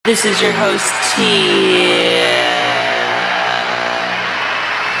This is your host, Tia.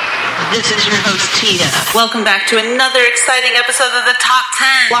 Welcome back to another exciting episode of the Top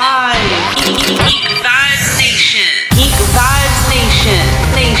 10. Live. Geek Vibes Nation. Geek Vibes Nation.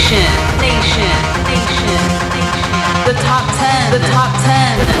 Nation. The Top 10. The Top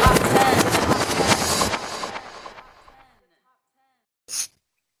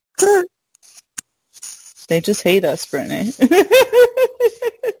 10. They just hate us, Brittany.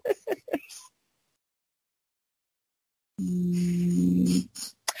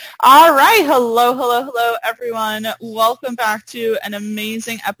 All right. Hello, everyone. Welcome back to an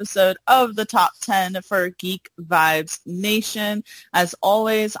amazing episode of the Top 10 for Geek Vibes Nation. As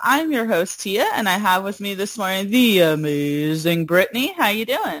always, I'm your host, Tia, and I have with me this morning the amazing Brittany. How you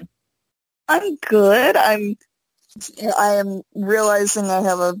doing? I'm good. I am realizing I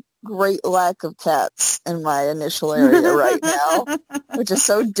have a great lack of cats in my initial area right now, which is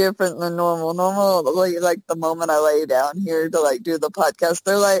so different than normal. Normally, like the moment I lay down here to like do the podcast,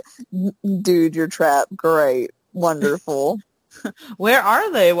 they're like, dude, you're trapped. Great. Wonderful. Where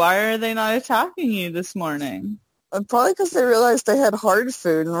are they? Why are they not attacking you this morning? Probably because they realized they had hard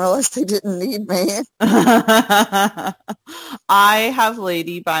food and realized they didn't need me. I have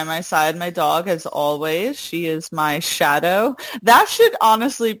Lady by my side, my dog, as always. She is my shadow. That should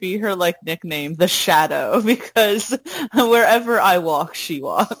honestly be her nickname, the Shadow, because wherever I walk, she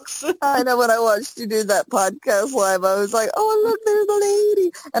walks. I know, when I watched you do that podcast live, I was like, oh, look, there's the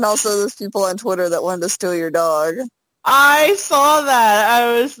lady. And also those people on Twitter that wanted to steal your dog. I saw that.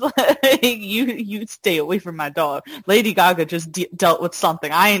 I was like, you stay away from my dog. Lady Gaga just dealt with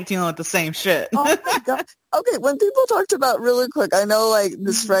something. I ain't dealing with the same shit. Oh my God. Okay, when people talked about, really quick, I know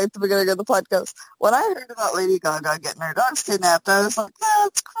this right at the beginning of the podcast, when I heard about Lady Gaga getting her dogs kidnapped, I was like,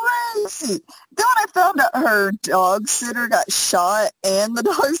 that's crazy. Then when I found out her dog sitter got shot and the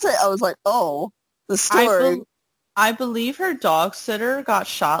dog sitter, I was like, oh, the story. I believe her dog sitter got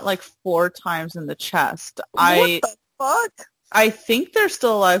shot 4 times in the chest. What the fuck? I think they're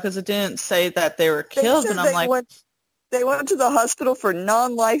still alive because it didn't say that they were killed, and I'm like... They went to the hospital for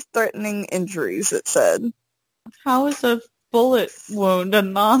non-life-threatening injuries, it said. How is a bullet wound a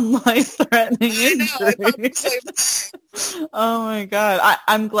non-life-threatening injury? Oh my God.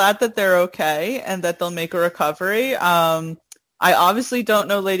 I'm glad that they're okay and that they'll make a recovery. I obviously don't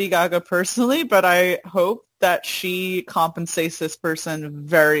know Lady Gaga personally, but I hope that she compensates this person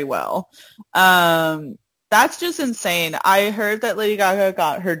very well. That's just insane. I heard that Lady Gaga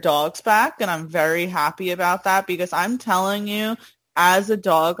got her dogs back, and I'm very happy about that because I'm telling you, as a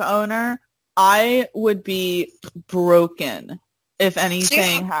dog owner, I would be broken if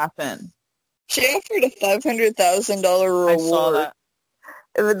anything happened. She offered a $500,000 reward. I saw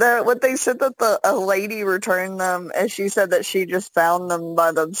that. What they said that a lady returned them, and she said that she just found them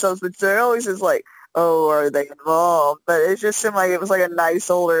by themselves, which there always is like, oh, are they involved? But it just seemed like it was like a nice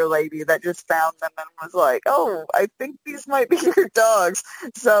older lady that just found them and was like, oh, I think these might be your dogs.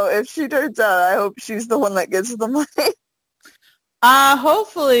 So if she turns out, I hope she's the one that gets the money.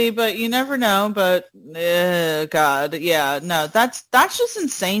 Hopefully, but you never know. But God, yeah, no, that's just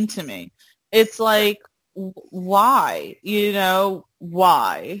insane to me. It's like, why?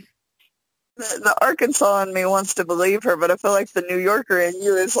 Why? The Arkansas in me wants to believe her, but I feel like the New Yorker in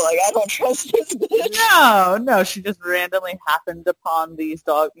you is like, I don't trust this bitch. No, she just randomly happened upon these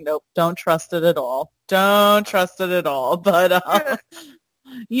dogs. Nope, don't trust it at all. Don't trust it at all. But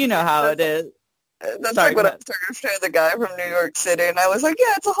you know how it is. That's like when I was talking to the guy from New York City, and I was like,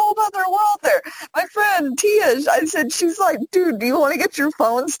 yeah, it's a whole other world there. My friend, Tia, I said, she's like, dude, do you want to get your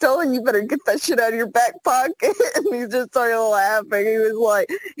phone stolen? You better get that shit out of your back pocket. And he just started laughing. He was like,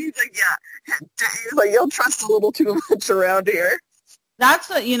 yeah. He's like, you'll trust a little too much around here. That's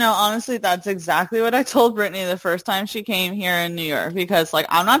what, honestly, that's exactly what I told Brittany the first time she came here in New York, because,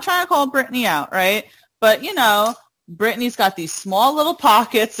 I'm not trying to call Brittany out, right? But, Brittany's got these small little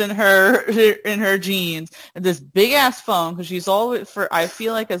pockets in her jeans and this big ass phone, because she's always, I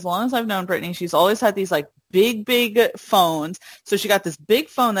feel like as long as I've known Brittany, she's always had these big phones. So she got this big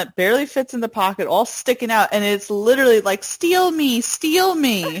phone that barely fits in the pocket, all sticking out, and it's literally like, steal me. So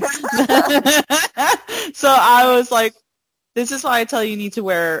I was like, this is why I tell you need to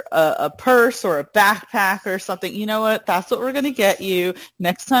wear a purse or a backpack or something. You know what? That's what we're going to get you.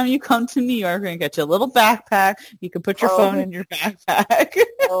 Next time you come to New York, we're going to get you a little backpack. You can put your phone in your backpack.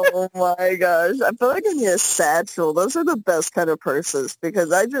 Oh, my gosh. I feel like I need a satchel. Those are the best kind of purses, because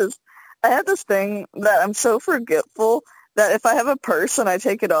I have this thing that I'm so forgetful that if I have a purse and I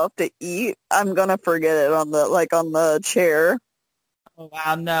take it off to eat, I'm going to forget it on the chair. Oh,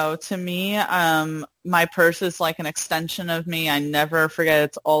 wow, no. To me, my purse is like an extension of me. I never forget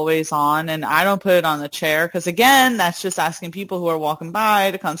it's always on, and I don't put it on the chair because, again, that's just asking people who are walking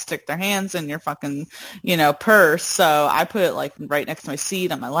by to come stick their hands in your fucking, purse. So I put it like right next to my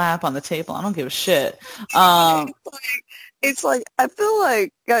seat, on my lap, on the table. I don't give a shit. It's like, I feel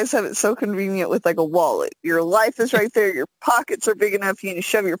like guys have it so convenient with like a wallet. Your life is right there. Your pockets are big enough. You can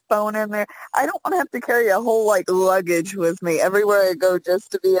shove your phone in there. I don't want to have to carry a whole like luggage with me everywhere I go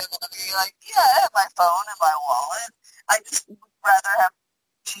just to be able to be like, yeah, I have my phone and my wallet. I just would rather have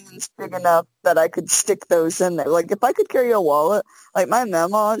jeans big enough that I could stick those in there. Like if I could carry a wallet, like my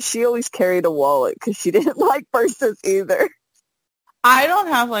mama, she always carried a wallet because she didn't like purses either. I don't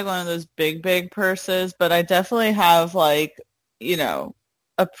have like one of those big purses, but I definitely have like, You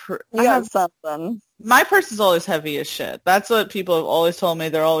have something. my purse is always heavy as shit. That's what people have always told me.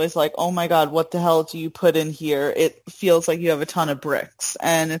 They're always like, oh my God, what the hell do you put in here? It feels like you have a ton of bricks.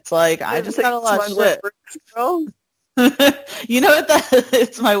 And it's like, I just got a lot of shit. Girl. You know what?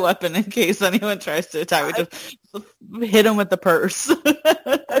 It's my weapon in case anyone tries to attack me. Just hit him with the purse.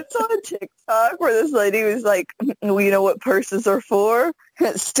 I saw a TikTok where this lady was like, well, you know what purses are for?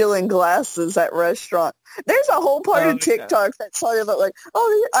 Stealing glasses at restaurants. There's a whole part of TikTok that's talking about like,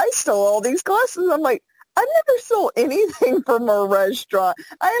 oh, I stole all these glasses. I'm like, I never stole anything from a restaurant.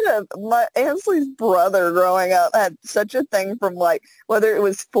 My Ansley's brother growing up had such a thing from like, whether it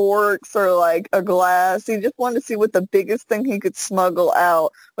was forks or like a glass. He just wanted to see what the biggest thing he could smuggle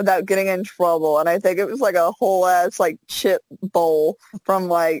out without getting in trouble. And I think it was like a whole ass like chip bowl from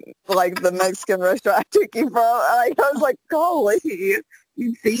like the Mexican restaurant I took you from. I was like, golly, you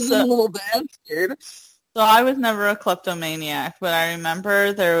thieving little bastard. So I was never a kleptomaniac, but I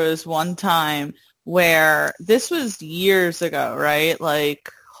remember there was one time where this was years ago, right? Like,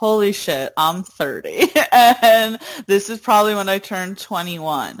 holy shit, I'm 30. And this is probably when I turned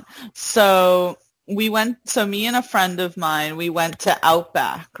 21. So me and a friend of mine, we went to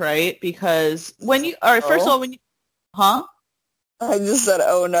Outback, right? Because first of all, huh? I just said,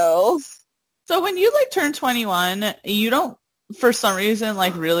 oh no. So when you like turn 21, you don't, for some reason,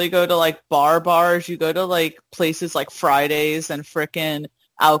 like really go to like bars. You go to like places like Fridays and frickin'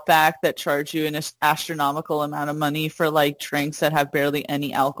 Outback that charge you an astronomical amount of money for like drinks that have barely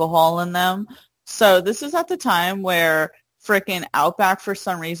any alcohol in them. So this is at the time where frickin' Outback for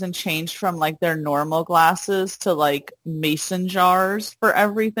some reason changed from like their normal glasses to like mason jars for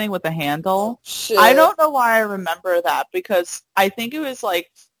everything with a handle. Shit. I don't know why I remember that because I think it was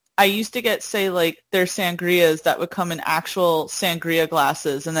like I used to get, say, like, their sangrias that would come in actual sangria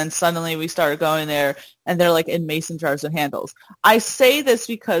glasses, and then suddenly we started going there, and they're, like, in mason jars with handles. I say this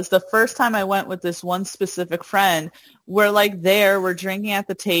because the first time I went with this one specific friend, we're, like, we're drinking at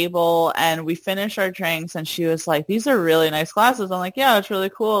the table, and we finish our drinks, and she was like, these are really nice glasses. I'm like, yeah, it's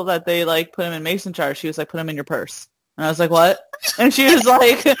really cool that they, like, put them in mason jars. She was like, put them in your purse. And I was like, what? And she was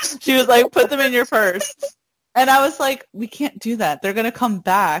like, put them in your purse. And I was like, we can't do that. They're going to come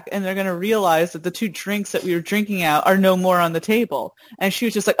back and they're going to realize that the two drinks that we were drinking out are no more on the table. And she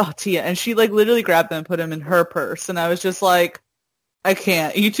was just like, oh, Tia. And she like literally grabbed them and put them in her purse. And I was just like, I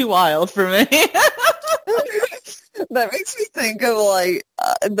can't. You're too wild for me. That makes me think of like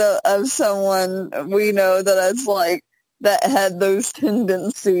of someone we know that that had those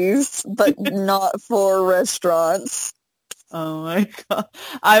tendencies, but not for restaurants. Oh my God.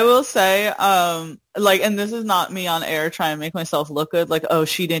 I will say, and this is not me on air trying to make myself look good, like, oh,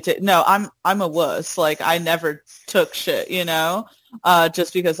 she didn't no, I'm a wuss. Like, I never took shit,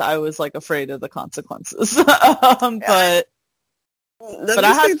 just because I was, like, afraid of the consequences. But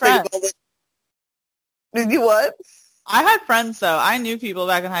I had friends. Did you what? I had friends, though. I knew people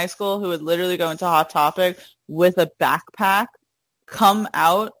back in high school who would literally go into Hot Topic with a backpack, come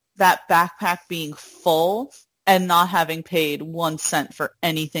out, that backpack being full, and not having paid 1 cent for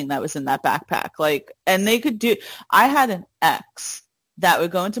anything that was in that backpack. Like, and they could I had an ex that would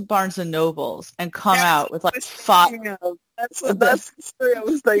go into Barnes and Nobles and come out with like 5. That's the story I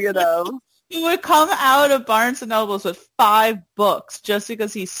was thinking of. He would come out of Barnes and Nobles with 5 books just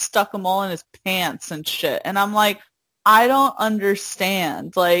because he stuck them all in his pants and shit. And I'm like, I don't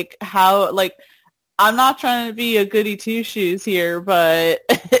understand. Like, how, like, I'm not trying to be a goody two-shoes here, but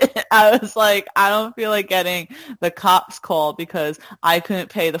I was like, I don't feel like getting the cops called because I couldn't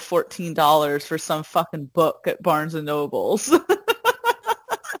pay the $14 for some fucking book at Barnes & Nobles.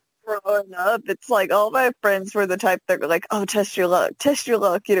 Growing up, it's like all my friends were the type that were like, oh, test your luck,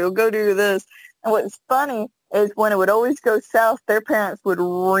 go do this. And what's funny is when it would always go south, their parents would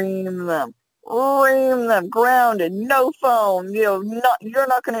ream them, grounded, no phone, you're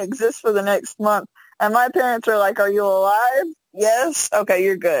not going to exist for the next month. And my parents are like, are you alive? Yes? Okay,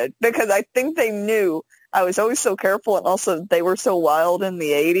 you're good. Because I think they knew I was always so careful, and also they were so wild in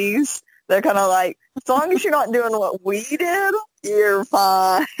the 80s. They're kind of like, as long as you're not doing what we did, you're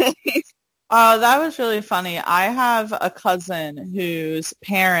fine. Oh, that was really funny. I have a cousin whose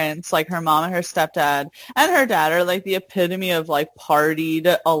parents, like her mom and her stepdad and her dad, are like the epitome of like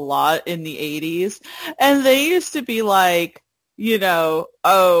partied a lot in the 80s. And they used to be like,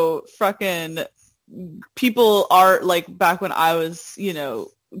 oh, fucking people are like back when I was,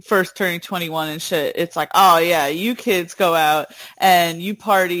 first turning 21 and shit, it's like, oh yeah, you kids go out and you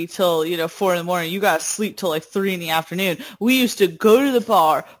party till 4 in the morning, you gotta sleep till like 3 in the afternoon. We used to go to the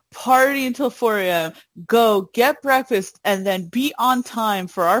bar, party until 4 a.m., go get breakfast, and then be on time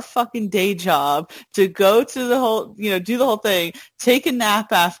for our fucking day job to go to the whole, do the whole thing, take a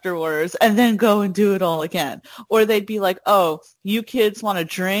nap afterwards, and then go and do it all again. Or they'd be like, oh, you kids want to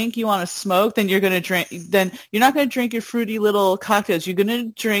drink, you want to smoke, then you're going to drink, then you're not going to drink your fruity little cocktails. You're going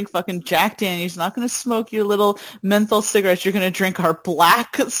to drink fucking Jack Daniels. You're not going to smoke your little menthol cigarettes. You're going to drink our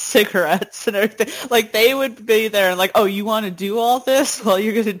black cigarettes and everything. Like, they would be there and like, oh, you want to do all this? Well,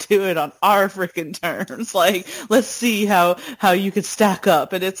 you're going to do it on our freaking terms. Like, let's see how you could stack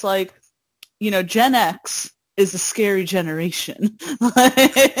up. And it's like, Gen X is a scary generation.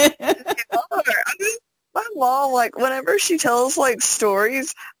 My mom, like, whenever she tells, like,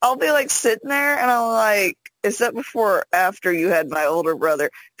 stories, I'll be, like, sitting there, and I'm like, is that before or after you had my older brother?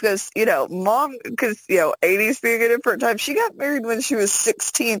 Because, Mom, 80s being a different time, she got married when she was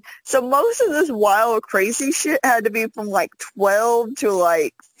 16, so most of this wild, crazy shit had to be from, like, 12 to,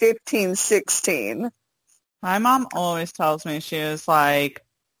 like, 15, 16. My mom always tells me, she was like,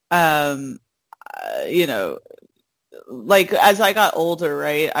 like as I got older,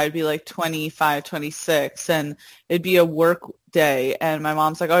 right, I'd be like 25, 26, and it'd be a work day, and my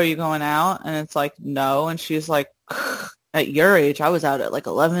mom's like, oh, are you going out? And it's like, no. And she's like, at your age, I was out at like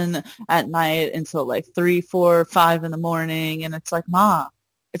 11 at night until like 3, 4, 5 in the morning. And it's like, Ma,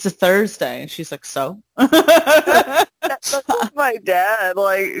 it's a Thursday. And she's like, so? That's my dad.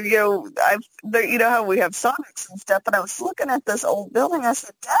 Like, how we have Sonics and stuff, and I was looking at this old building. I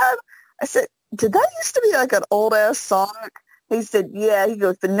said, Dad, did that used to be like an old-ass Sonic? He said, yeah. He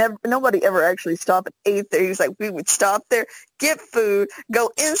goes, but nobody ever actually stopped and ate there. He's like, we would stop there, get food,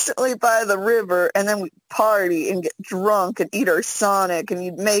 go instantly by the river, and then we'd party and get drunk and eat our Sonic, and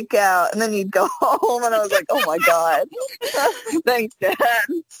you'd make out, and then you'd go home. And I was like, oh, my God. Thanks, Dad.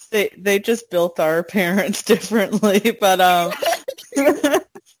 They just built our parents differently, but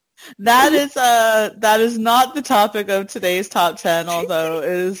that is not the topic of today's top 10, although it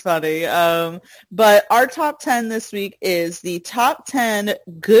is funny. But our top 10 this week is the top 10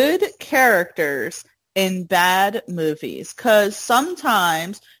 good characters in bad movies. Because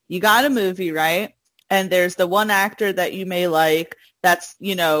sometimes you got a movie, right? And there's the one actor that you may like that's,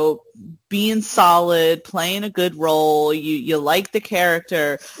 being solid, playing a good role. You like the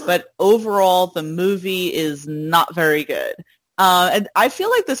character, but overall the movie is not very good. And I feel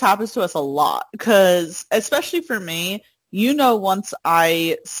like this happens to us a lot because, especially for me, once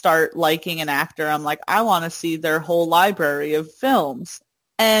I start liking an actor, I'm like, I want to see their whole library of films.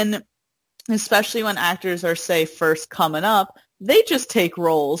 And especially when actors are, say, first coming up, they just take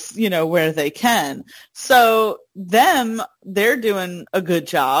roles, where they can. So they're doing a good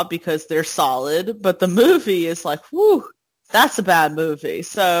job because they're solid, but the movie is like, whew, that's a bad movie.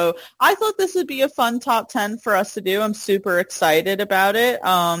 So I thought this would be a fun top 10 for us to do. I'm super excited about it.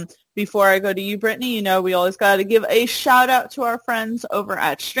 Before I go to you, Brittany, we always got to give a shout out to our friends over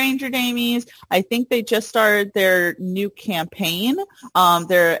at Stranger Damies. I think they just started their new campaign.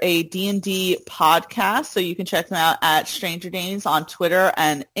 They're a D&D podcast, so you can check them out at Stranger Damies on Twitter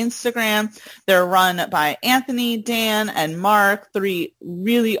and Instagram. They're run by Anthony, Dan, and Mark, 3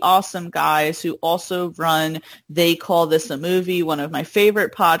 really awesome guys who also run They Call This a Movie, one of my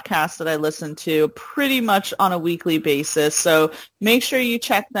favorite podcasts that I listen to pretty much on a weekly basis. So make sure you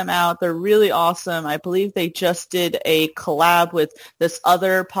check them out. They're really awesome. I believe they just did a collab with this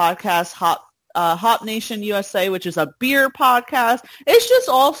other podcast, Hop Nation USA, which is a beer podcast. It's just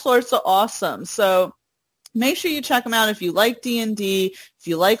all sorts of awesome. So make sure you check them out if you like D&D, if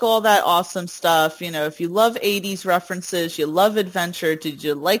you like all that awesome stuff. If you love 80s references, you love adventure, did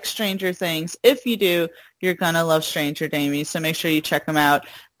you like Stranger Things? If you do, you're going to love Stranger Damies. So make sure you check them out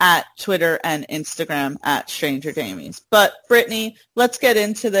at Twitter and Instagram at Stranger Damies. But Brittany, let's get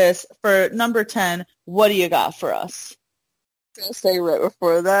into this. For number 10, what do you got for us? I'll say right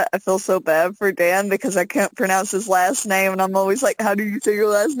before that, I feel so bad for Dan because I can't pronounce his last name, and I'm always like, how do you say your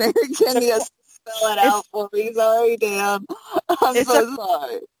last name again? He has to spell it out for me. Sorry, Dan. I'm so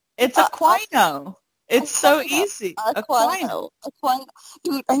sorry. It's Aquino. It's so easy. Aquino.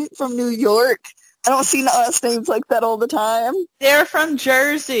 Dude, I'm from New York. I don't see last names like that all the time. They're from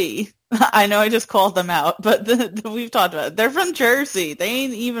Jersey. I know I just called them out, but we've talked about it. They're from Jersey. They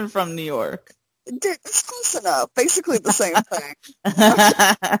ain't even from New York. It's close enough. Basically the same thing.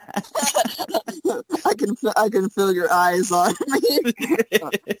 I can feel your eyes on me.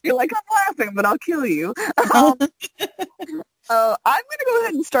 You're like, I'm laughing, but I'll kill you. I'm going to go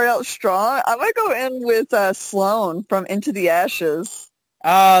ahead and start out strong. I'm going to go in with Sloane from Into the Ashes.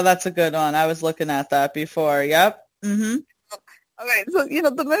 Oh, that's a good one. I was looking at that before. Yep. Mm-hmm. Okay, so,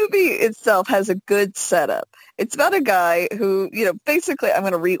 the movie itself has a good setup. It's about a guy who, basically, I'm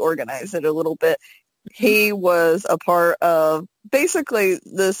going to reorganize it a little bit. He was a part of, basically,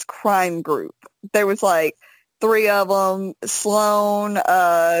 this crime group. There was, like, 3 of them, Sloane,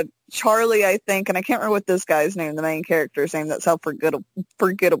 Charlie, I think, and I can't remember what this guy's name, the main character's name, that's how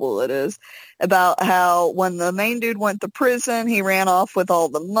forgettable it is, about how when the main dude went to prison, he ran off with all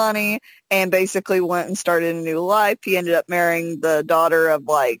the money and basically went and started a new life. He ended up marrying the daughter of,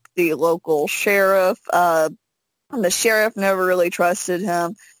 like, the local sheriff. And the sheriff never really trusted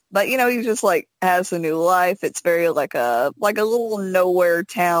him. But, he just, like, has a new life. It's very like a little nowhere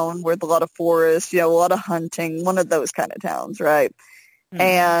town with a lot of forest, a lot of hunting, one of those kind of towns, right? Mm-hmm.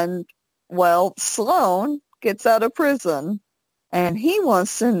 And, well, Sloane gets out of prison, and he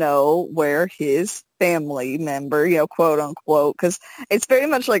wants to know where his family member, quote unquote, because it's very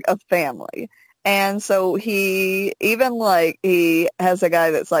much like a family. And so he has a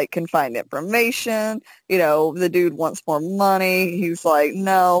guy that's like, can find information, the dude wants more money. He's like,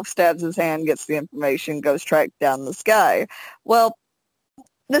 no, stabs his hand, gets the information, goes track down this guy. Well,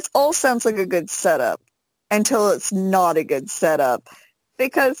 this all sounds like a good setup until it's not a good setup,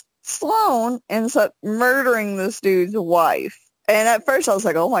 because Sloane ends up murdering this dude's wife. And at first I was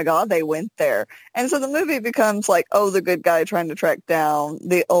like, oh my God, they went there. And so the movie becomes like, oh, the good guy trying to track down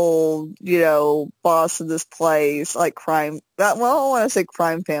the old, boss of this place, like crime. I don't want to say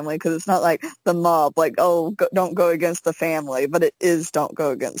crime family because it's not like the mob, like, oh, don't go against the family. But it is don't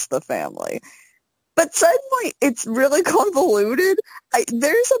go against the family. But suddenly it's really convoluted.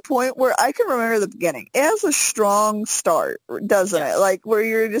 There's a point where I can remember the beginning. It has a strong start, doesn't it? Like where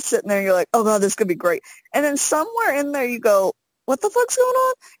you're just sitting there and you're like, oh God, this could be great. And then somewhere in there you go, what the fuck's going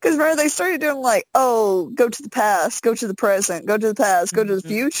on? Because remember they started doing like, oh, go to the past, go to the present, go to the past, go to the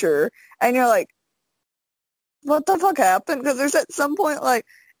future. And you're like, what the fuck happened? Because there's at some point like,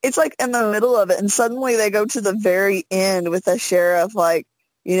 it's like in the middle of it. And suddenly they go to the very end with the sheriff like,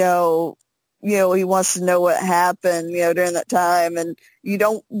 he wants to know what happened, during that time. And you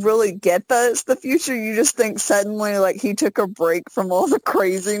don't really get that it's the future. You just think suddenly, like, he took a break from all the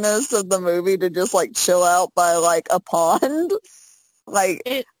craziness of the movie to just, like, chill out by, like, a pond. Like,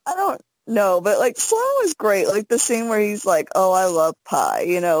 I don't know. But, like, Sloane was great. Like, the scene where he's like, oh, I love pie.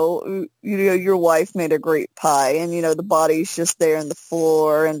 Your wife made a great pie. And, the body's just there on the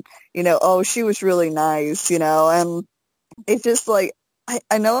floor. And, oh, she was really nice, And it's just, like,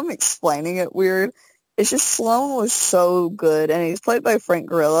 I know I'm explaining it weird. It's just Sloane was so good, and he's played by Frank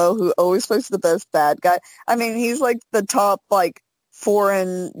Grillo, who always plays the best bad guy. I mean, he's like the top like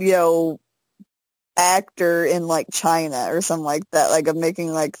foreign, actor in like China or something like that, like of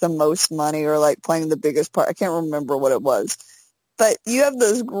making like the most money or like playing the biggest part. I can't remember what it was. But you have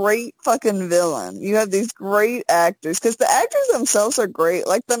this great fucking villain. You have these great actors, because the actors themselves are great.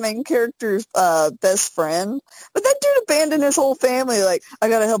 Like the main character's best friend. But that dude abandoned his whole family, like, I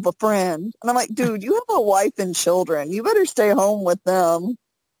gotta help a friend. And I'm like, dude, you have a wife and children. You better stay home with them.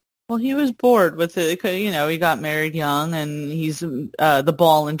 Well, he was bored with it. He got married young, and he's the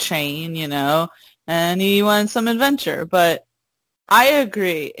ball and chain, and he wanted some adventure. But I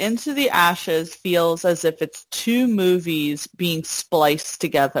agree. Into the Ashes feels as if it's 2 movies being spliced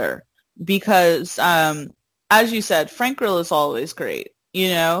together because, as you said, Frank Grillo is always great.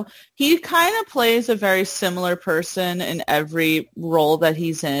 He kind of plays a very similar person in every role that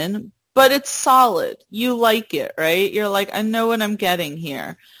he's in, but it's solid. You like it, right? You're like, I know what I'm getting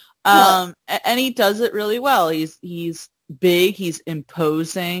here. And he does it really well. He's big. He's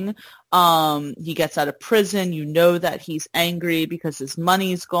imposing. He gets out of prison. You know that he's angry because his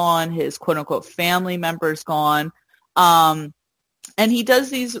money's gone. His quote unquote family member's gone. And he does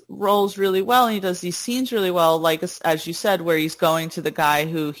these roles really well. And he does these scenes really well. Like, as you said, where he's going to the guy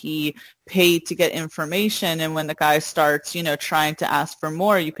who he paid to get information. And when the guy starts, trying to ask for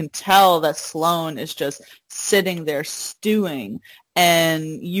more, you can tell that Sloane is just sitting there stewing.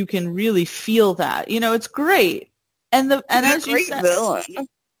 And you can really feel that. It's great. And as you said, villain.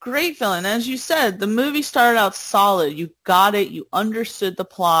 Great villain. As you said, the movie started out solid. You got it. You understood the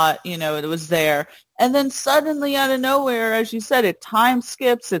plot. You know, it was there. And then suddenly out of nowhere, as you said, it time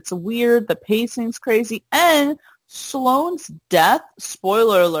skips. It's weird. The pacing's crazy. And Sloane's death,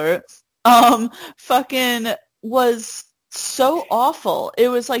 spoiler alert, fucking was so awful. It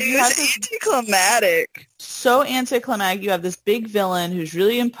was like it was anticlimactic. So anticlimactic. You have this big villain who's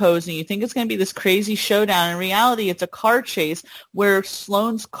really imposing. You think it's going to be this crazy showdown. In reality, it's a car chase where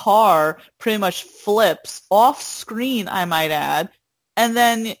Sloane's car pretty much flips off screen, I might add. And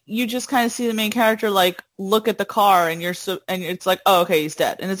then you just kind of see the main character like look at the car, and it's like, oh, okay, he's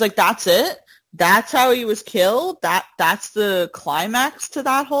dead. And it's like, that's it. That's how he was killed. That's the climax to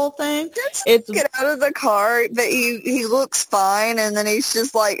that whole thing. It's get out of the car. That he looks fine, and then he's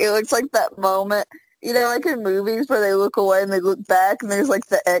just like, it looks like that moment, you know, like in movies where they look away and they look back, and there's like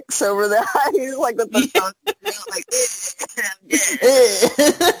the X over the eye. He's like with the thumb, like.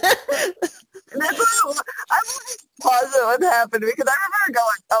 And that's what I was positive what happened because I remember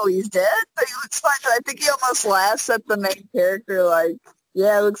going, "Oh, he's dead," but he looks fine. And I think he almost laughs at the main character, like.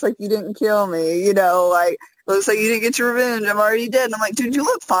 Yeah, it looks like you didn't kill me, you know, like, looks like you didn't get your revenge, I'm already dead. And I'm like, dude, you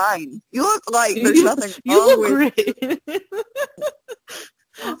look fine. You look like there's nothing wrong with you.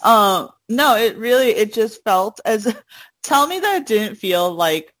 Great. No, it just felt as, tell me that it didn't feel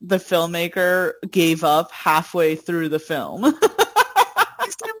like the filmmaker gave up halfway through the film. I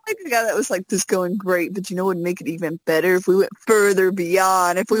still like a guy that was like, this going great, but you know what would make it even better if we went further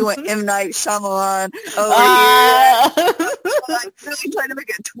beyond, if we went M. Night Shyamalan over here. Like, really trying to make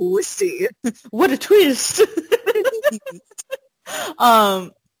it twisty. What a twist.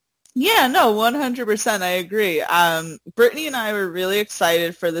 Yeah, no, 100%. I agree. Brittany and I were really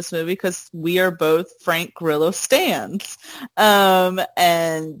excited for this movie because we are both Frank Grillo stans.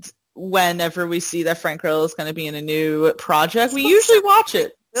 And whenever we see that Frank Grillo is going to be in a new project, we usually watch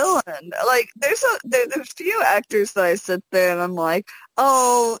it. Villain. Like, there's a few actors that I sit there and I'm like,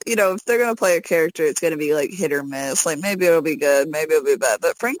 oh, you know, if they're going to play a character, it's going to be, like, hit or miss. Like, maybe it'll be good, maybe it'll be bad.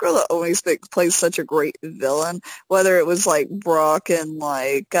 But Frank Grillo always plays such a great villain, whether it was, like, Brock and,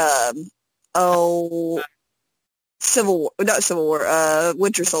 like,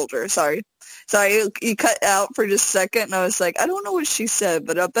 Winter Soldier, sorry. Sorry, you cut out for just a second, and I was like, I don't know what she said,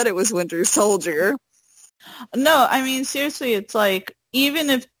 but I bet it was Winter Soldier. No, I mean, seriously, it's like, even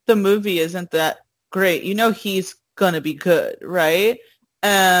if the movie isn't that great, you know he's gonna be good, right?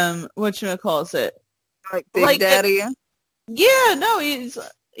 Whatchamacallit it? Like Big Daddy? Yeah, no, he's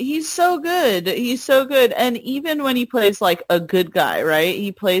so good. He's so good. And even when he plays like a good guy, right?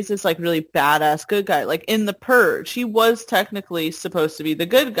 He plays this like really badass good guy. Like in The Purge, he was technically supposed to be the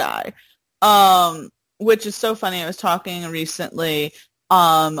good guy. Which is so funny. I was talking recently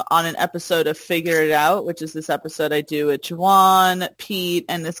on an episode of Figure It Out, which is this episode I do with Juwan, Pete,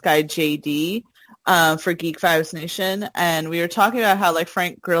 and this guy JD for Geek Vibes Nation, and we were talking about how like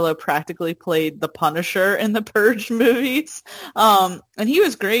Frank Grillo practically played the Punisher in the Purge movies, and he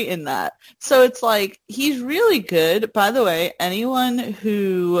was great in that. So it's like he's really good. By the way, anyone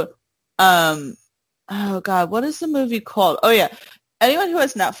who, oh God, what is the movie called? Oh yeah, anyone who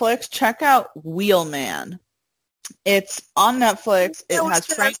has Netflix, check out Wheelman. It's on Netflix. It has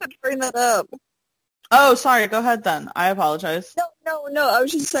Frank. Bring that up. Oh, sorry. Go ahead then. I apologize. No. I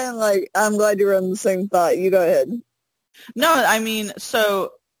was just saying, like, I'm glad you were on the same thought. You go ahead. No, I mean,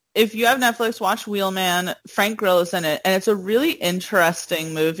 so if you have Netflix, watch Wheelman. Frank Grillo's in it, and it's a really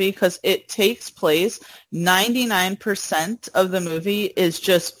interesting movie because it takes place 99% of the movie is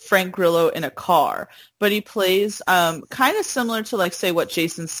just Frank Grillo in a car, but he plays kind of similar to like say what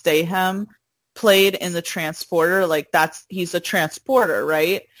Jason Statham played in The Transporter. Like he's a transporter,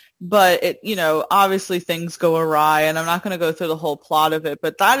 right? But it, you know, obviously things go awry, and I'm not going to go through the whole plot of it,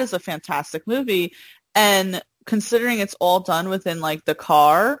 but that is a fantastic movie. And considering it's all done within like the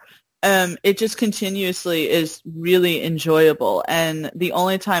car, it just continuously is really enjoyable. And the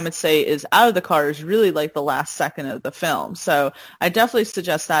only time it say is out of the car is really like the last second of the film. So I definitely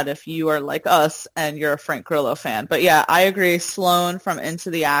suggest that if you are like us and you're a Frank Grillo fan. But yeah, I agree. Sloane from Into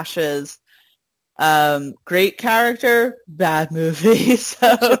the Ashes. Great character, bad movie.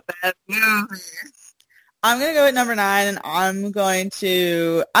 So bad movie. I'm going to go at number 9, and I'm going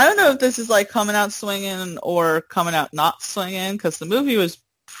to, I don't know if this is like coming out swinging or coming out not swinging, because the movie was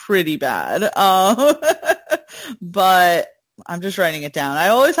pretty bad. But I'm just writing it down. I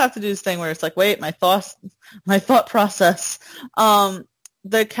always have to do this thing where it's like, wait, my thought process.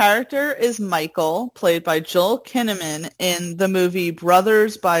 The character is Michael, played by Joel Kinnaman in the movie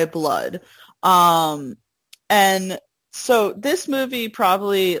Brothers by Blood. And so this movie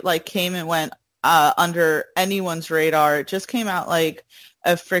probably like came and went under anyone's radar. It just came out like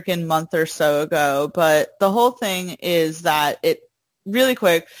a freaking month or so ago. But the whole thing is that really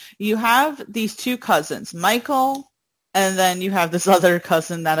quick, you have these two cousins, Michael, and then you have this other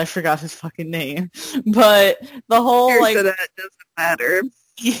cousin that I forgot his fucking name. But the whole So that doesn't matter.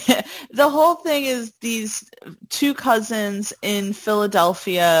 Yeah, the whole thing is these two cousins in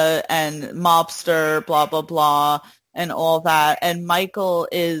Philadelphia and mobster, blah, blah, blah, and all that. And Michael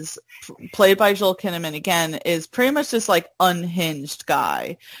is played by Joel Kinnaman again, is pretty much this like unhinged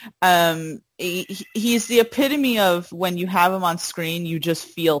guy. He's the epitome of when you have him on screen, you just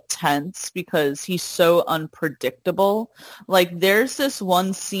feel tense because he's so unpredictable. Like there's this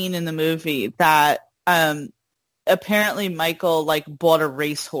one scene in the movie that apparently Michael like bought a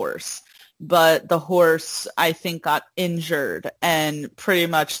racehorse, but the horse I think got injured, and pretty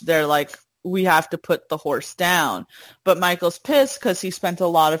much they're like, we have to put the horse down. But Michael's pissed because he spent a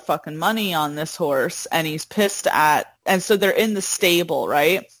lot of fucking money on this horse, and he's pissed and so they're in the stable,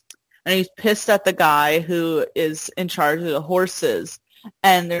 right? And he's pissed at the guy who is in charge of the horses,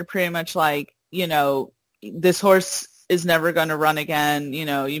 and they're pretty much like, this horse is never going to run again,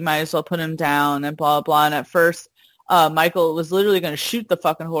 you might as well put him down, and blah, blah. And at first, Michael was literally going to shoot the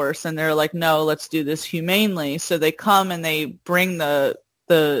fucking horse, and they're like, no, let's do this humanely. So they come and they bring the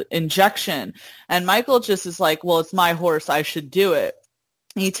injection, and Michael just is like, well, it's my horse, I should do it.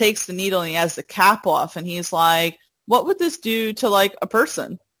 And he takes the needle and he has the cap off, and he's like, what would this do to like a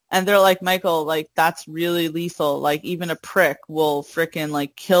person? And they're like, Michael, like, that's really lethal. Like, even a prick will frickin'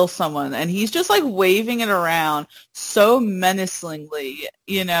 like kill someone. And he's just like waving it around so menacingly,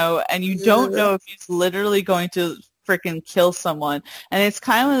 and you don't know if he's literally going to freaking kill someone. And it's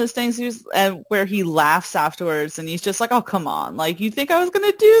kind of one of those things where he laughs afterwards, and he's just like, oh, come on. Like, you think I was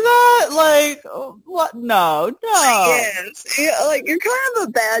going to do that? Like, what? No. Yes. Yeah, like, you're kind of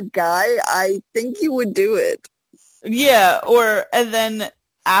a bad guy. I think you would do it. Yeah. And then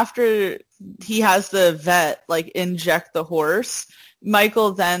after he has the vet, like, inject the horse,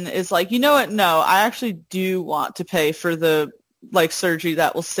 Michael then is like, you know what? No, I actually do want to pay for the like surgery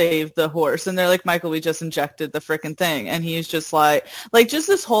that will save the horse. And they're like, Michael, we just injected the frickin' thing. And he's just like just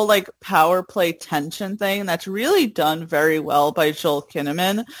this whole like power play tension thing that's really done very well by Joel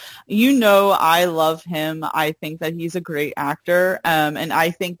Kinnaman. I love him. I think that he's a great actor. And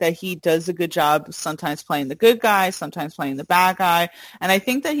I think that he does a good job sometimes playing the good guy, sometimes playing the bad guy. And I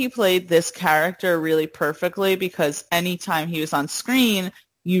think that he played this character really perfectly, because anytime he was on screen,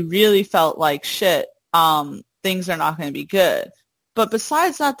 you really felt like shit. Things are not going to be good. But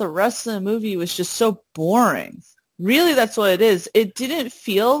besides that, the rest of the movie was just so boring. Really, that's what it is. It didn't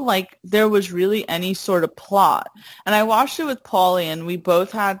feel like there was really any sort of plot. And I watched it with Paulie, and we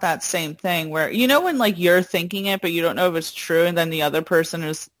both had that same thing where, when like you're thinking it, but you don't know if it's true, and then the other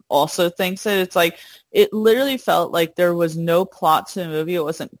person also thinks it. It's like, it literally felt like there was no plot to the movie. It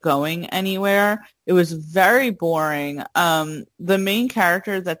wasn't going anywhere. It was very boring. The main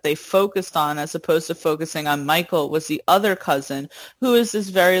character that they focused on, as opposed to focusing on Michael, was the other cousin, who is this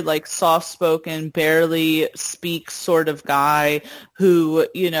very like soft-spoken, barely speaks sort of guy who,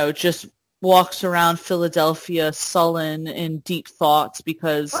 just walks around Philadelphia sullen in deep thoughts,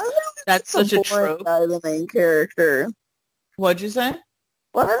 because that's such a trope. Guy, the main character. What'd you say?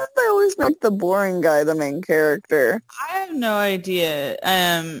 Why don't they always make the boring guy the main character? I have no idea.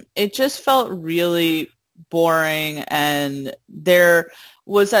 It just felt really boring, and there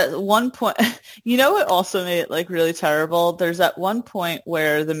was at one point, what also made it like really terrible? There's at one point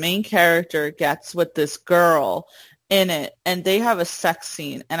where the main character gets with this girl in it, and they have a sex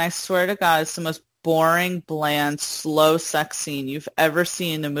scene, and I swear to God, it's the most boring, bland, slow sex scene you've ever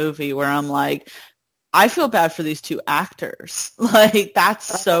seen in a movie, where I'm like, I feel bad for these two actors. Like,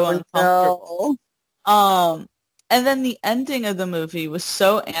 that's so uncomfortable. No. And then the ending of the movie was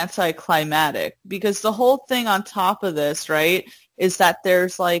so anticlimactic, because the whole thing on top of this, right, is that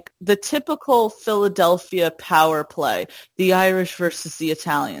there's like the typical Philadelphia power play, the Irish versus the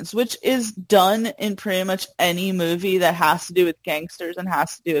Italians, which is done in pretty much any movie that has to do with gangsters and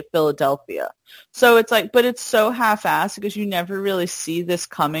has to do with Philadelphia. So it's like, but it's so half-assed, because you never really see this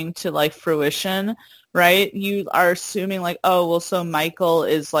coming to like fruition, right? You are assuming like, oh, well, so Michael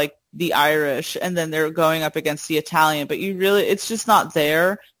is like the Irish, and then they're going up against the Italian, but it's just not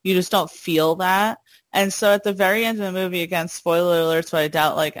there. You just don't feel that. And so at the very end of the movie, again, spoiler alert, so I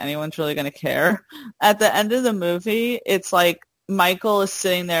doubt like anyone's really going to care. At the end of the movie, it's like Michael is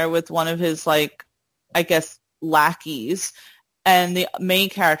sitting there with one of his like, I guess, lackeys, and the main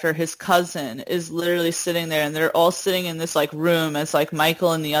character, his cousin, is literally sitting there, and they're all sitting in this like room as like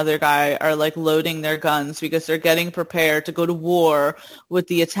Michael and the other guy are like loading their guns, because they're getting prepared to go to war with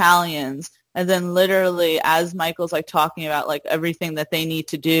the Italians. And then literally as Michael's like talking about like everything that they need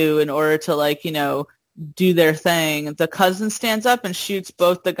to do in order to like, do their thing, the cousin stands up and shoots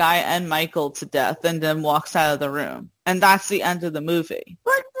both the guy and Michael to death and then walks out of the room. And that's the end of the movie.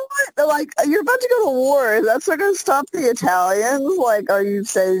 Like, what? Like, you're about to go to war. That's not going to stop the Italians? Like, are you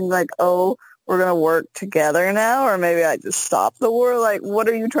saying, like, oh, we're going to work together now? Or maybe I just stop the war? Like, what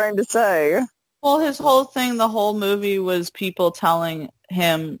are you trying to say? Well, his whole thing, the whole movie was people telling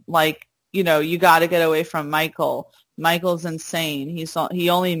him, like, you got to get away from Michael. Michael's insane. He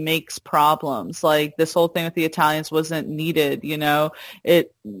only makes problems. Like this whole thing with the Italians wasn't needed. You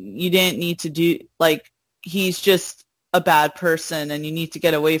didn't need to do like he's just a bad person and you need to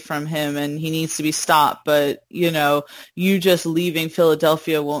get away from him and he needs to be stopped. But you just leaving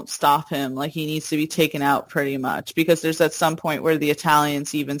Philadelphia won't stop him. Like he needs to be taken out pretty much because there's at some point where the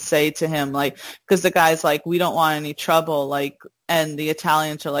Italians even say to him like because the guy's like we don't want any trouble like. And the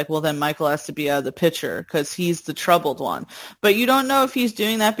Italians are like, well, then Michael has to be out of the picture because he's the troubled one. But you don't know if he's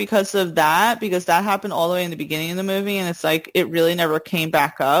doing that because of that, because that happened all the way in the beginning of the movie, and it's like it really never came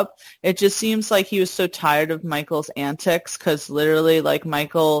back up. It just seems like he was so tired of Michael's antics because literally, like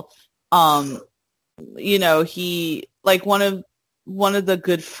Michael, he like one of the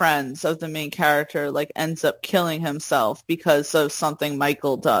good friends of the main character like ends up killing himself because of something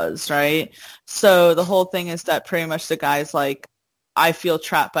Michael does, right? So the whole thing is that pretty much the guy's like, I feel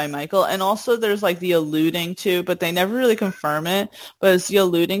trapped by Michael. And also there's like the alluding to, but they never really confirm it, but it's the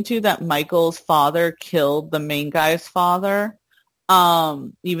alluding to that Michael's father killed the main guy's father,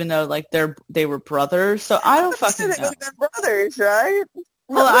 even though like they were brothers. So I don't fucking know. They're brothers, right?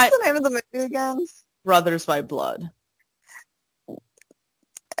 Well, what's the name of the movie again? Brothers by Blood.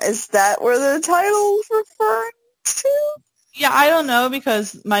 Is that where the title's referring to? Yeah, I don't know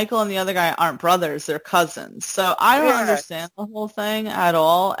because Michael and the other guy aren't brothers, they're cousins. So I don't understand the whole thing at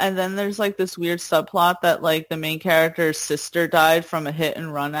all. And then there's like this weird subplot that like the main character's sister died from a hit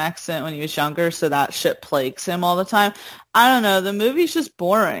and run accident when he was younger, so that shit plagues him all the time. I don't know, the movie's just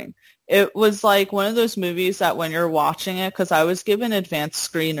boring. It was like one of those movies that when you're watching it, because I was given advanced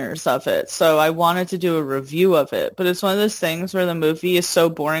screeners of it, so I wanted to do a review of it. But it's one of those things where the movie is so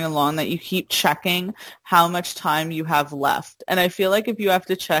boring and long that you keep checking how much time you have left. And I feel like if you have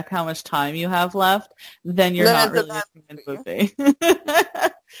to check how much time you have left, then you're not really enjoying the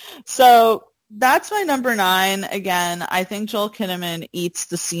movie. So that's my number 9. Again, I think Joel Kinnaman eats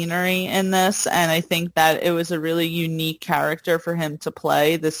the scenery in this, and I think that it was a really unique character for him to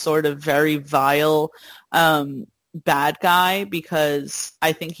play, this sort of very vile bad guy, because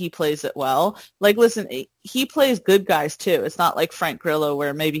I think he plays it well. Like, listen, he plays good guys too. It's not like Frank Grillo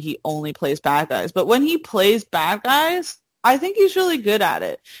where maybe he only plays bad guys. But when he plays bad guys, I think he's really good at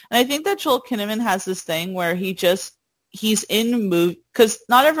it. And I think that Joel Kinnaman has this thing where he's in movie because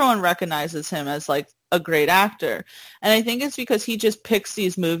not everyone recognizes him as like a great actor. And I think it's because he just picks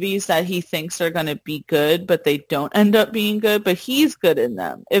these movies that he thinks are going to be good, but they don't end up being good, but he's good in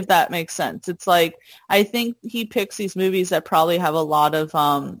them, if that makes sense. It's like, I think he picks these movies that probably have a lot of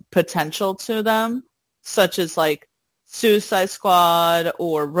potential to them, such as like Suicide Squad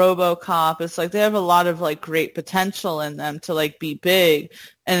or RoboCop. It's like they have a lot of like great potential in them to like be big,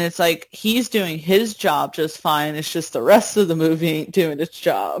 and it's like he's doing his job just fine. It's just the rest of the movie ain't doing its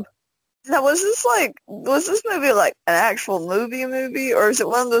job. Now, was this movie like an actual movie, or is it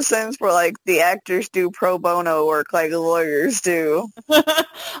one of those things where like the actors do pro bono work like lawyers do?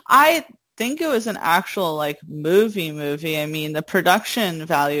 I think it was an actual like movie. I mean, the production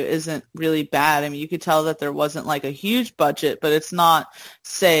value isn't really bad. I mean, you could tell that there wasn't like a huge budget, but it's not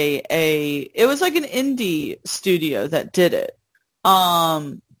it was like an indie studio that did it.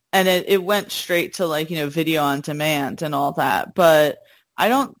 And it went straight to like, video on demand and all that. But I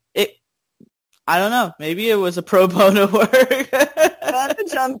don't know. Maybe it was a pro bono work. I know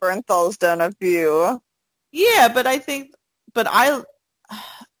Jon Bernthal's done a few. Yeah, but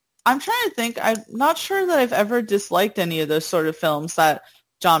I'm trying to think. I'm not sure that I've ever disliked any of those sort of films that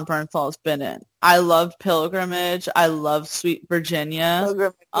Jon Bernthal's been in. I loved Pilgrimage. I loved Sweet Virginia.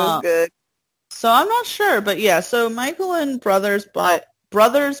 Pilgrimage was good. So I'm not sure, but yeah. So Michael and Brothers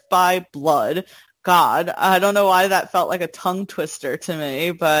by Blood. God, I don't know why that felt like a tongue twister to me,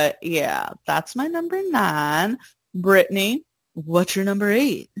 but yeah, that's my number 9. Brittany, what's your number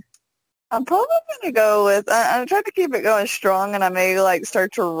 8? I'm probably going to go with, I'm trying to keep it going strong, and I may, like,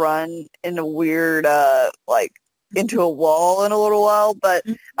 start to run in a weird, into a wall in a little while, but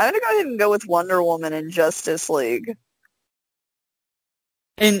I'm going to go ahead and go with Wonder Woman and Justice League.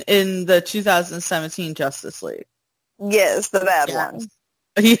 In the 2017 Justice League? Yes, the bad one.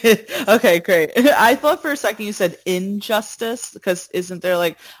 Yeah, okay, great. I thought for a second you said Injustice, because isn't there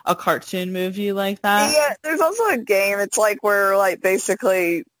like a cartoon movie like that? Yeah, there's also a game. It's like where like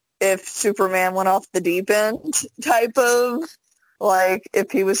basically if Superman went off the deep end type of like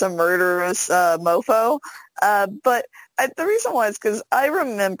if he was a murderous mofo. But the reason why is because I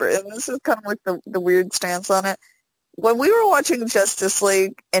remember, and this is kind of like the weird stance on it, when we were watching Justice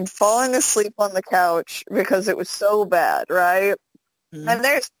League and falling asleep on the couch because it was so bad, right? Mhm. And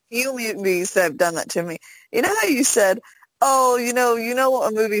there's few movies that have done that to me. You know how you said, "Oh, you know,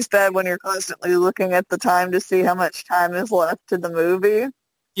 a movie's bad when you're constantly looking at the time to see how much time is left to the movie."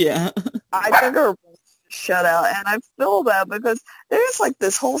 Yeah. I think our shut out, and I feel bad because there's like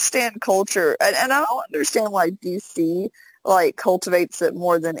this whole stand culture, and I don't understand why DC like cultivates it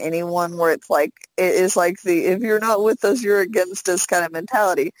more than anyone, where it's like it is like the if you're not with us, you're against us kind of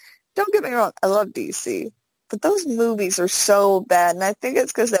mentality. Don't get me wrong, I love DC, but those movies are so bad, and I think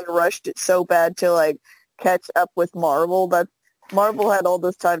it's because they rushed it so bad to like catch up with Marvel. That Marvel had all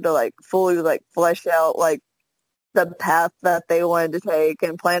this time to like fully like flesh out like the path that they wanted to take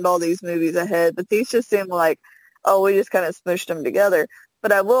and planned all these movies ahead. But these just seem like, oh, we just kind of smushed them together.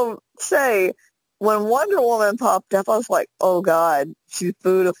 But I will say, when Wonder Woman popped up, I was like, oh God, she's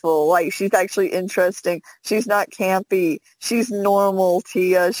beautiful. Like, she's actually interesting. She's not campy. She's normal,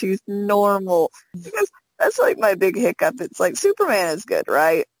 Tia. She's normal. Because that's like my big hiccup. It's like Superman is good,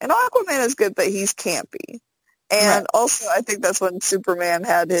 right? And Aquaman is good, but he's campy. Right. And also, I think that's when Superman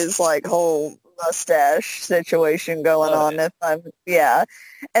had his like whole mustache situation going Oh, on. Yeah.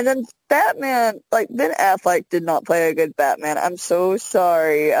 And then Batman, like Ben Affleck did not play a good Batman. I'm so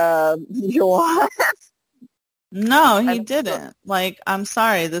sorry, Joanne. no, he I'm so, didn't. Like, I'm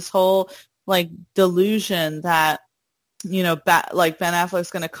sorry, this whole like delusion that like Ben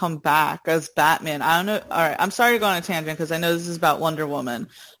Affleck's gonna come back as Batman. I don't know. All right, I'm sorry to go on a tangent because I know this is about Wonder Woman,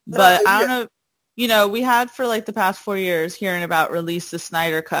 but I yeah, don't know. We had for like the past 4 years hearing about release the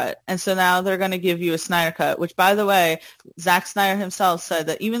Snyder Cut, and so now they're going to give you a Snyder Cut. Which, by the way, Zack Snyder himself said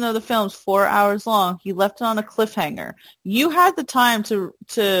that even though the film's 4 hours long, he left it on a cliffhanger. You had the time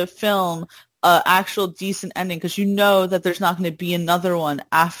to film a actual decent ending because you know that there's not going to be another one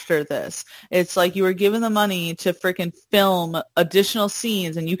after this. It's like you were given the money to freaking film additional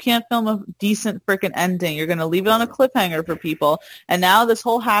scenes and you can't film a decent freaking ending. You're going to leave it on a cliffhanger for people. And now this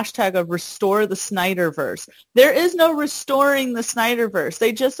whole hashtag of restore the Snyderverse. There is no restoring the Snyderverse.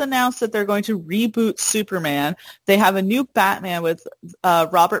 They just announced that they're going to reboot Superman. They have a new Batman with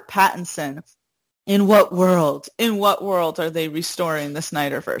Robert Pattinson. In what world? In what world are they restoring the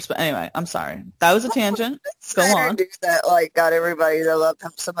Snyderverse? But anyway, I'm sorry. That was a tangent. Go Snyder on. do that like got everybody to love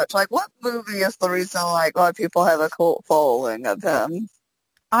him so much. Like, what movie is the reason like why people have a cult following of him?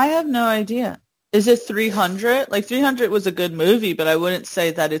 I have no idea. Is it 300? Like 300 was a good movie, but I wouldn't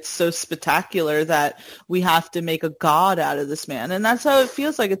say that it's so spectacular that we have to make a god out of this man. And that's how it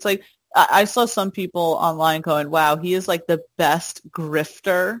feels like. It's like I saw some people online going, wow, he is like the best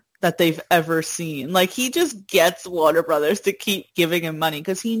grifter that they've ever seen. Like he just gets Warner Brothers to keep giving him money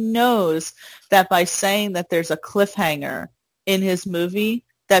because he knows that by saying that there's a cliffhanger in his movie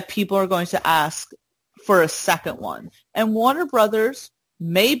that people are going to ask for a second one. And Warner Brothers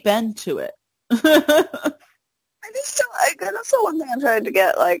may bend to it. I just don't. That's the one thing I'm trying to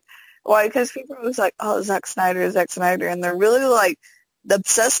get. Like, why? Because people are always like, "Oh, Zack Snyder, Zack Snyder," and they're really like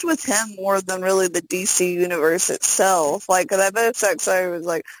obsessed with him more than really the DC universe itself. Like, 'cause I bet if Zack Snyder was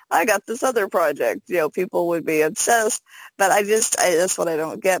like, "I got this other project," people would be obsessed. But that's what I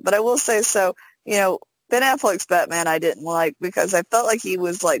don't get. But I will say so. Ben Affleck's Batman I didn't like because I felt like he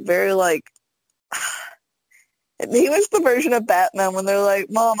was like very like. He was the version of Batman when they're like,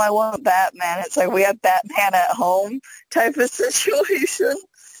 "Mom, I want Batman." It's like we have Batman at home type of situation.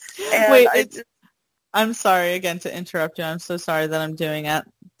 And Wait, I just, I'm sorry again to interrupt you. I'm so sorry that I'm doing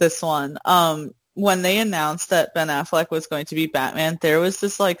this one. When they announced that Ben Affleck was going to be Batman, there was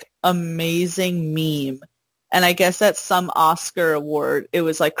this like amazing meme. And I guess at some Oscar award, it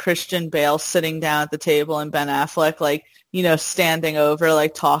was like Christian Bale sitting down at the table and Ben Affleck like, standing over,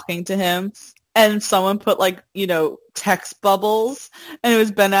 like talking to him. And someone put like, text bubbles and it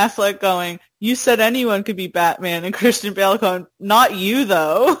was Ben Affleck going, "You said anyone could be Batman," and Christian Bale going, "Not you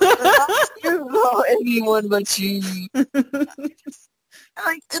though." not you, not anyone but you. Like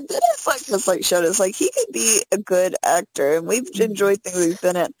Ben Affleck just like showed us like he could be a good actor, and we've enjoyed things we've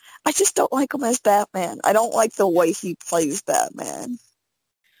been in. I just don't like him as Batman. I don't like the way he plays Batman.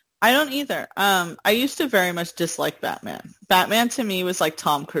 I don't either. I used to very much dislike Batman. Batman to me was like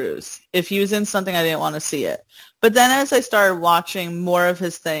Tom Cruise. If he was in something, I didn't want to see it. But then as I started watching more of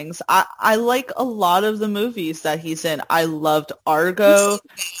his things, I like a lot of the movies that he's in. I loved Argo.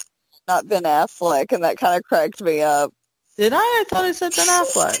 Not Ben Affleck, and that kind of cracked me up. Did I? I thought I said Ben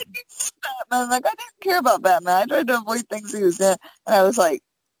Affleck. Batman, like, I didn't care about Batman. I tried to avoid things he was in, and I was like,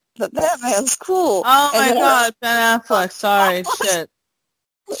 but Batman's cool. Oh and my God, Ben Affleck. Sorry,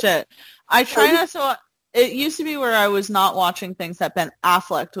 shit. I try not to. It used to be where I was not watching things that Ben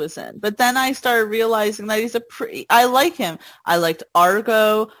Affleck was in, but then I started realizing that he's I like him. I liked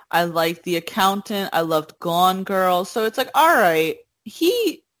Argo. I liked The Accountant. I loved Gone Girl. So it's like, all right,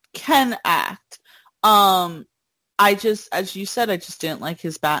 he can act. I just, as you said, I just didn't like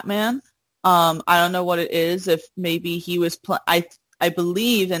his Batman. I don't know what it is. If maybe he was, I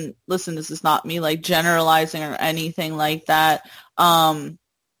believe, and listen, this is not me like generalizing or anything like that.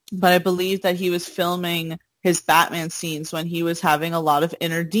 But I believe that he was filming his Batman scenes when he was having a lot of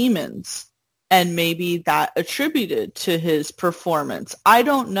inner demons, and maybe that attributed to his performance. I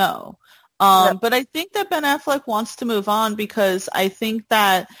don't know. But I think that Ben Affleck wants to move on because I think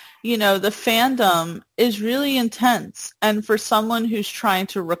that, the fandom is really intense. And for someone who's trying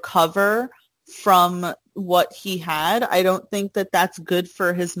to recover from what he had, I don't think that that's good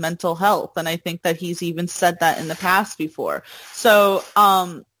for his mental health. And I think that he's even said that in the past before. So,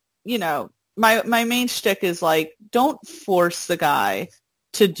 my main shtick is like, don't force the guy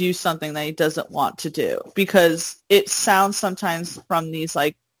to do something that he doesn't want to do, because it sounds sometimes from these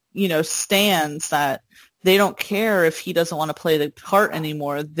like, stands that they don't care if he doesn't want to play the part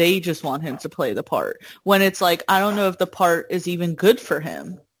anymore. They just want him to play the part, when it's like, I don't know if the part is even good for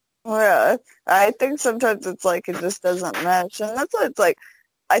him. Yeah, I think sometimes it's like it just doesn't match. And that's why it's like,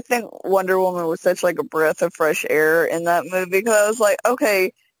 I think Wonder Woman was such like a breath of fresh air in that movie, because I was like,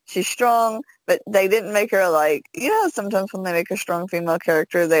 okay, she's strong, but they didn't make her like, sometimes when they make a strong female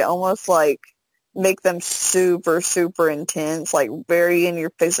character, they almost like make them super, super intense, like very in your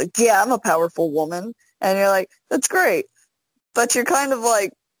face, like, yeah, I'm a powerful woman. And you're like, that's great. But you're kind of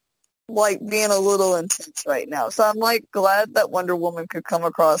like being a little intense right now. So I'm like glad that Wonder Woman could come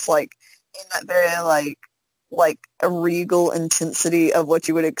across like in that very like a regal intensity of what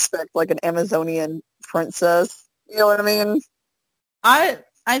you would expect like an Amazonian princess. You know what I mean?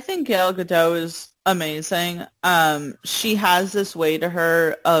 I think Gal Gadot is amazing. She has this way to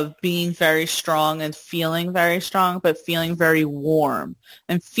her of being very strong and feeling very strong, but feeling very warm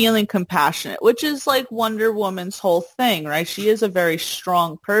and feeling compassionate, which is like Wonder Woman's whole thing, right? She is a very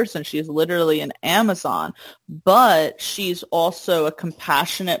strong person. She is literally an Amazon, but she's also a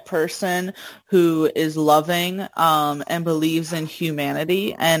compassionate person who is loving, and believes in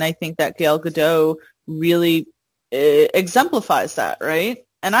humanity. And I think that Gal Gadot really exemplifies that, right?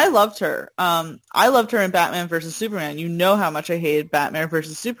 And I loved her. I loved her in Batman versus Superman. You know how much I hated Batman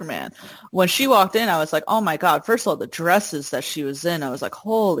versus Superman. When she walked in, I was like, oh my God. First of all, the dresses that she was in, I was like,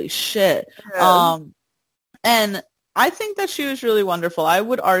 holy shit. Yeah. And I think that she was really wonderful. I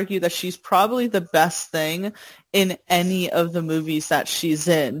would argue that she's probably the best thing in any of the movies that she's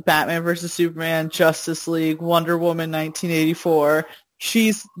in. Batman versus Superman, Justice League, Wonder Woman 1984.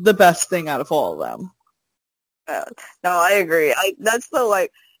 She's the best thing out of all of them. No, I agree. That's the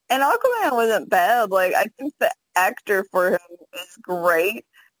like, and Aquaman wasn't bad. Like, I think the actor for him is great,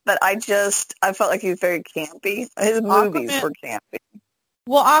 but I felt like he was very campy. His movies were campy.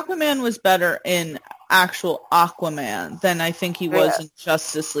 Well, Aquaman was better in actual Aquaman than I think he was in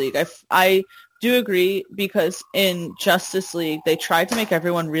Justice League. I do agree, because in Justice League, they tried to make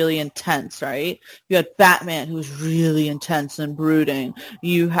everyone really intense, right? You had Batman, who was really intense and brooding.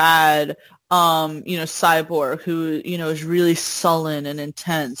 You had Cyborg, who, is really sullen and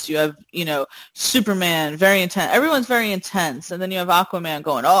intense. You have, Superman, very intense. Everyone's very intense. And then you have Aquaman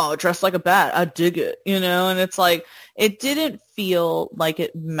going, oh, dressed like a bat. I dig it, and it's like, it didn't feel like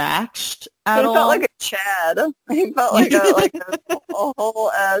it matched at all. He felt like a Chad. He felt like a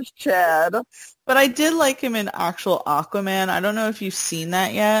whole ass Chad. But I did like him in actual Aquaman. I don't know if you've seen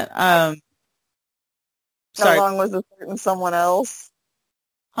that yet. Sorry. Along with a certain someone else.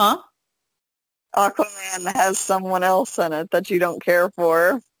 Huh? Aquaman has someone else in it that you don't care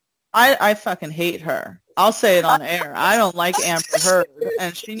for. I fucking hate her. I'll say it on air. I don't like Amber Heard,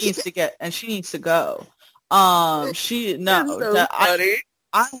 and she needs to go. I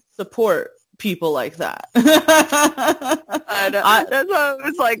support people like that. I know. That's why I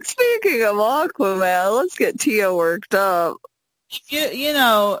was like, speaking of Aquaman, let's get Tia worked up.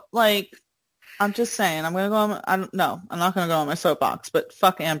 I'm just saying, I'm not gonna go on my soapbox, but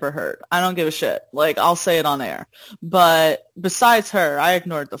fuck Amber Heard. I don't give a shit. Like, I'll say it on air. But besides her, I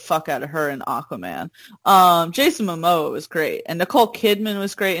ignored the fuck out of her in Aquaman. Jason Momoa was great, and Nicole Kidman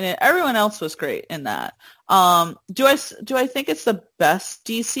was great in it. Everyone else was great in that. Do I think it's the best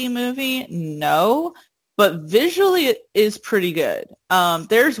DC movie? No, but visually it is pretty good.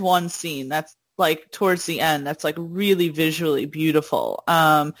 There's one scene that's like towards the end that's like really visually beautiful.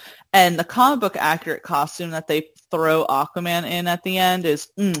 And the comic book accurate costume that they throw Aquaman in at the end is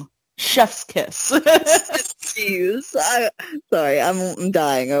chef's kiss. Jeez. Sorry, I'm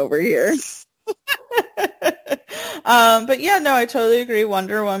dying over here. But yeah, no, I totally agree.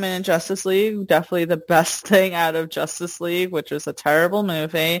 Wonder Woman and Justice League, definitely the best thing out of Justice League, which was a terrible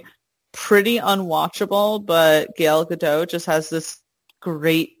movie. Pretty unwatchable, but Gal Gadot just has this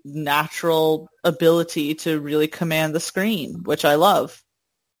great natural ability to really command the screen, which I love.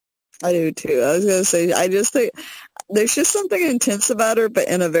 I do too. I was going to say, I just think there's just something intense about her, but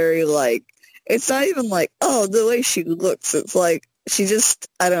in a very like, it's not even like, oh, the way she looks. It's like, she just,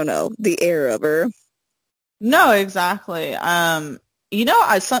 I don't know, the air of her. No, exactly. My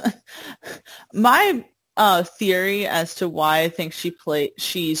theory as to why I think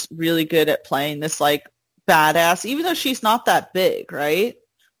she's really good at playing this like badass, even though she's not that big, right?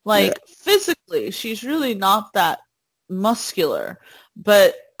 Like physically, she's really not that muscular,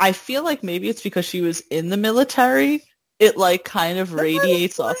 but I feel like maybe it's because she was in the military. It like kind of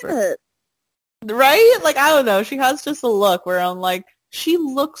radiates off her. Right? Like, I don't know. She has just a look where I'm like, she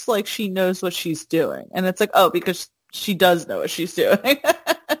looks like she knows what she's doing. And it's like, oh, because she does know what she's doing.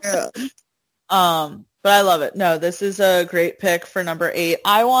 Yeah. But I love it. No, this is a great pick for number 8.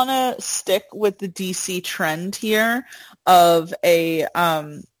 I want to stick with the DC trend here of a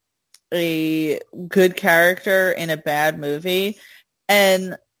good character in a bad movie.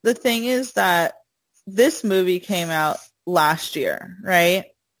 And the thing is that this movie came out last year, right?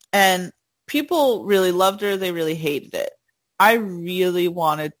 And people really loved her. They really hated it. I really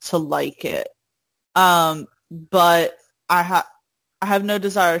wanted to like it. But I have no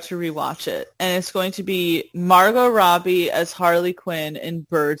desire to rewatch it. And it's going to be Margot Robbie as Harley Quinn in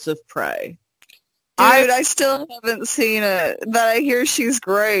Birds of Prey. Dude, I still haven't seen it, but I hear she's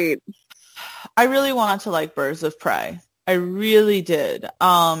great. I really wanted to like Birds of Prey. I really did.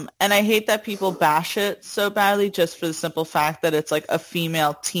 And I hate that people bash it so badly just for the simple fact that it's like a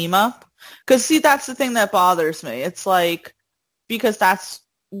female team up. Because, see, that's the thing that bothers me. It's like, because that's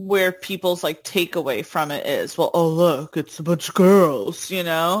where people's like takeaway from it is, well, oh, look, it's a bunch of girls, you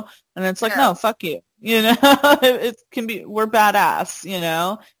know? And it's like, no, fuck you. You know, it can be, we're badass, you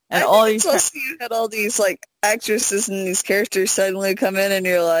know? And all these. You had all these like actresses and these characters suddenly come in and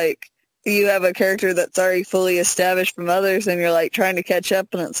you're like, you have a character that's already fully established from others and you're like trying to catch up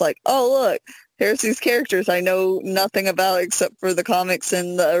and it's like, oh, look, here's these characters I know nothing about except for the comics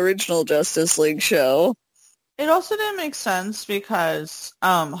and the original Justice League show. It also didn't make sense because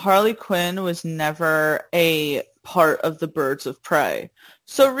Harley Quinn was never a part of the Birds of Prey.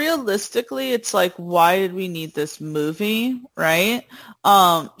 So realistically, it's like, why did we need this movie, right?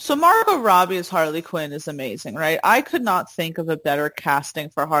 So Margot Robbie as Harley Quinn is amazing, right? I could not think of a better casting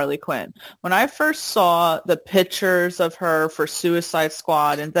for Harley Quinn. When I first saw the pictures of her for Suicide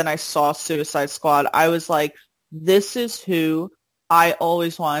Squad, and then I saw Suicide Squad, I was like, this is who I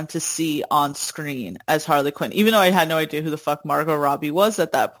always wanted to see on screen as Harley Quinn. Even though I had no idea who the fuck Margot Robbie was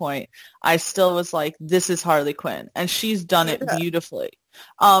at that point, I still was like, this is Harley Quinn. And she's done it beautifully.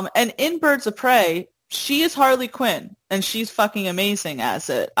 And in Birds of Prey, she is Harley Quinn, and she's fucking amazing as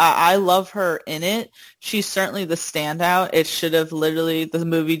it. I love her in it. She's certainly the standout. It should have literally, the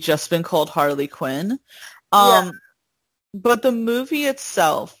movie just been called Harley Quinn. But the movie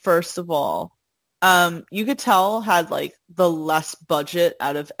itself, first of all, you could tell had like the less budget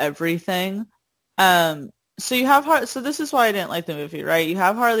out of everything. So you have so this is why I didn't like the movie, right? You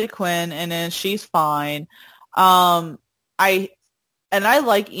have Harley Quinn and then she's fine. I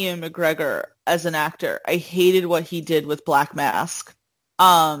like Ian McGregor as an actor. I hated what he did with Black Mask.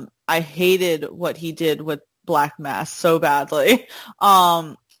 I hated what he did with Black Mask so badly.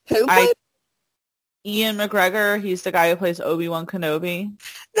 Who played? Ian McGregor, he's the guy who plays Obi-Wan Kenobi.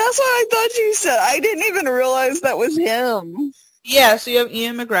 That's what I thought you said. I didn't even realize that was him. Yeah, so you have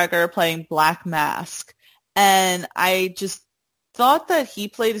Ian McGregor playing Black Mask. And I just thought that he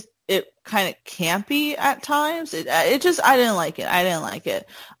played it kind of campy at times. I didn't like it. I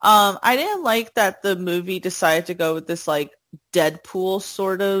didn't like that the movie decided to go with this like Deadpool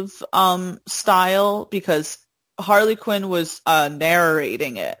sort of style, because Harley Quinn was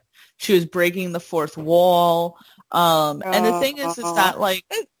narrating it. She was breaking the fourth wall. And the thing is that like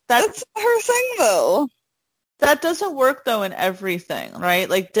That's her thing, though. That doesn't work though in everything, right?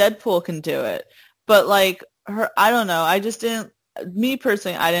 Like Deadpool can do it, but like her, I don't know. I just didn't. Me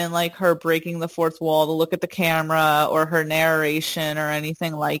personally, I didn't like her breaking the fourth wall to look at the camera or her narration or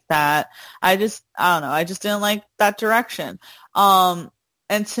anything like that. I don't know. I just didn't like that direction. And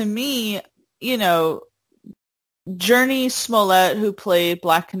to me, you know, Journey Smollett, who played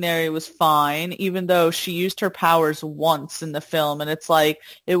Black Canary, was fine, even though she used her powers once in the film, and it's like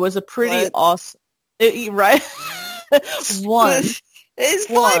it was a pretty awesome. Right? One. It's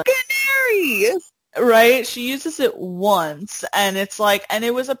Black Canary! Right? She uses it once, and it's like, and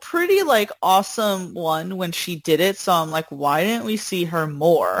it was a pretty, like, awesome one when she did it, so I'm like, why didn't we see her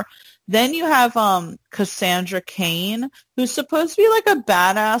more? Then you have Cassandra Cain, who's supposed to be, like, a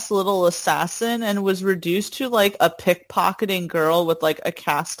badass little assassin and was reduced to, like, a pickpocketing girl with, like, a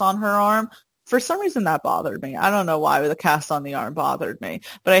cast on her arm. For some reason, that bothered me. I don't know why the cast on the arm bothered me.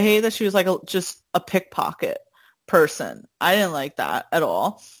 But I hate that she was like just a pickpocket person. I didn't like that at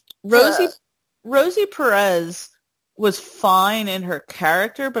all. Rosie Perez was fine in her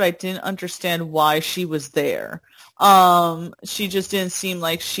character, but I didn't understand why she was there. She just didn't seem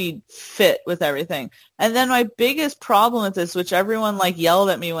like she'd fit with everything. And then my biggest problem with this, which everyone like yelled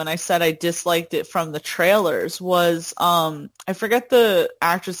at me when I said I disliked it from the trailers, was I forget the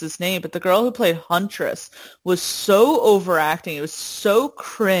actress's name, but the girl who played Huntress was so overacting. It was so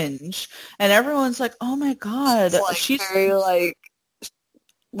cringe, and everyone's like, "Oh my god, she's very like."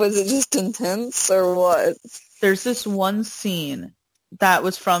 Was it just intense or what? There's this one scene that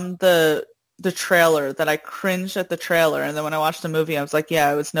was from the trailer that I cringed at the trailer, and then when I watched the movie I was like, yeah,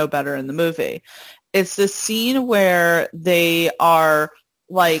 it was no better in the movie. It's this scene where they are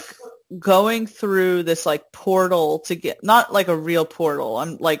like going through this like portal to get, not like a real portal,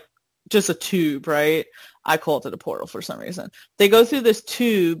 I'm like just a tube, right? I called it a portal for some reason. They go through this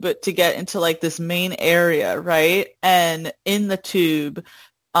tube to get into like this main area, right? And in the tube,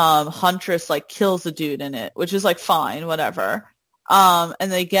 Huntress like kills a dude in it, which is like fine, whatever.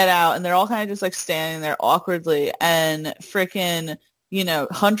 And they get out and they're all kind of just like standing there awkwardly, and freaking, you know,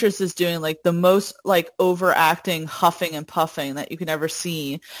 Huntress is doing like the most like overacting huffing and puffing that you can ever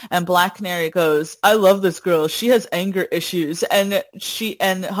see. And Black Canary goes, "I love this girl. She has anger issues." And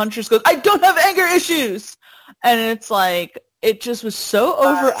Huntress goes, "I don't have anger issues." And it's like, it just was so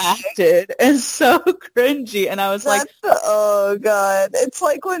overacted and so cringy, and I was like, oh god, it's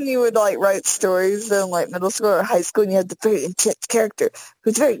like when you would like write stories in like middle school or high school, and you had the very intense character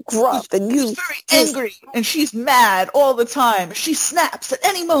who's very gruff and who's very angry, and she's mad all the time. She snaps at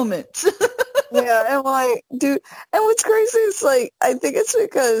any moment. Yeah, and like, dude, and what's crazy is like, I think it's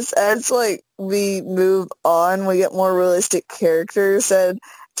because as like we move on, we get more realistic characters, and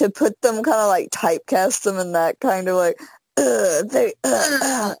to put them kind of like typecast them in that kind of like. You're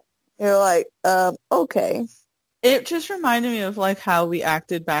like, okay. It just reminded me of like how we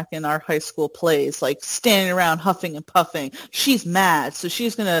acted back in our high school plays, like standing around huffing and puffing. She's mad, so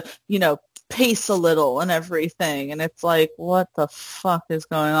she's gonna, you know, pace a little and everything. And it's like, what the fuck is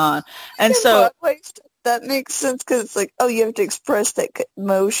going on? And so that makes sense because it's like, oh, you have to express that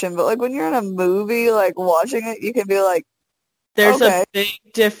emotion. But like when you're in a movie, like watching it, you can be like, there's a big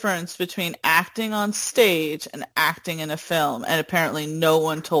difference between acting on stage and acting in a film, and apparently no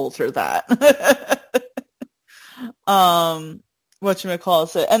one told her that.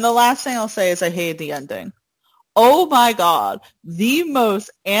 Whatchamacallit. And the last thing I'll say is I hated the ending. Oh my god, the most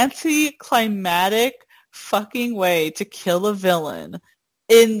anticlimactic fucking way to kill a villain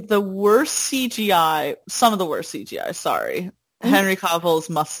in the worst CGI, some of the worst CGI, sorry. Henry Cavill's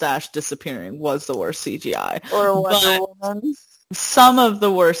mustache disappearing was the worst CGI. Or Wonder Woman. Some of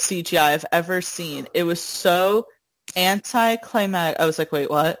the worst CGI I've ever seen. It was so anticlimactic. I was like, wait,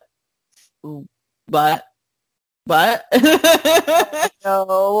 what? What? What? No,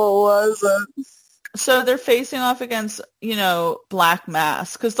 it wasn't. So they're facing off against, you know, Black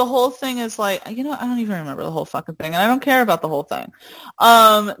Mask, because the whole thing is like, you know, I don't even remember the whole fucking thing, and I don't care about the whole thing.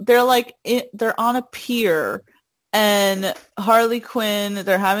 They're like, they're on a pier, and Harley Quinn,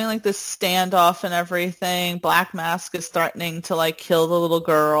 they're having like this standoff and everything. Black Mask is threatening to like kill the little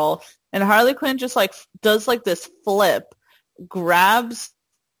girl, and Harley Quinn just like does like this flip, grabs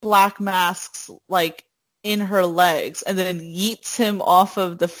Black Mask's like in her legs, and then yeets him off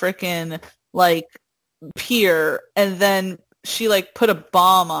of the frickin' like pier, and then she like put a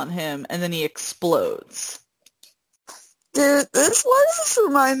bomb on him, and then he explodes. Dude, why does this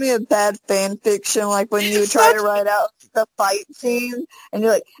remind me of bad fan fiction? Like when you try to write out the fight scene, and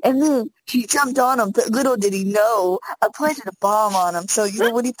you're like, and then she jumped on him, but little did he know, I planted a bomb on him, so you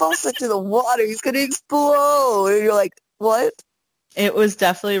know when he falls into the water, he's gonna explode. And you're like, what? It was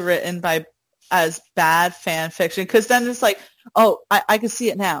definitely written as bad fan fiction, because then it's like, oh, I can see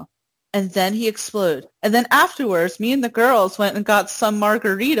it now. And then he exploded. And then afterwards, me and the girls went and got some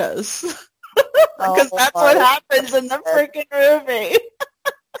margaritas. Because that's what happens in the freaking movie.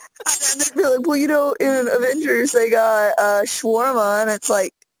 And then they'd be like, well, in Avengers, they got shawarma, and it's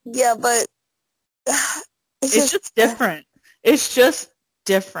like, yeah, but it's just different. It's just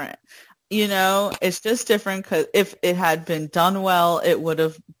different. It's just different, because if it had been done well, it would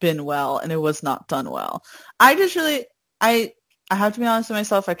have been well, and it was not done well. I have to be honest with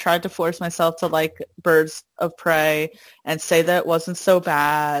myself. I tried to force myself to like Birds of Prey and say that it wasn't so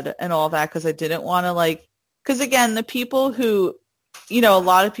bad and all that, because I didn't want to because again, the people who, a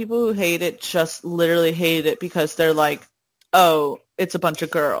lot of people who hate it just literally hate it because they're like, oh, it's a bunch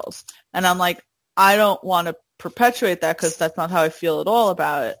of girls. And I'm like, I don't want to perpetuate that, because that's not how I feel at all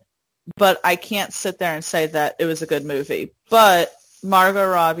about it. But I can't sit there and say that it was a good movie. But Margot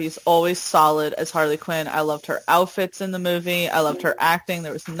Robbie's always solid as Harley Quinn. I loved her outfits in the movie. I loved her acting.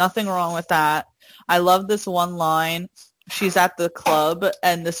 There was nothing wrong with that. I love this one line. She's at the club,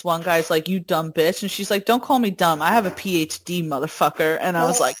 and this one guy's like, you dumb bitch. And she's like, don't call me dumb. I have a PhD, motherfucker. And I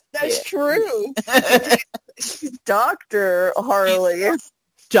was like, that's true. She's Dr. Harley.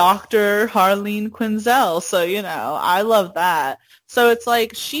 Dr. Harleen Quinzel. So, I love that. So it's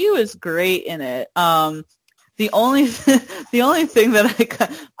like, she was great in it. The only thing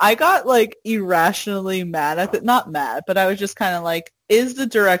that I got like irrationally mad at it, not mad, but I was just kind of like, is the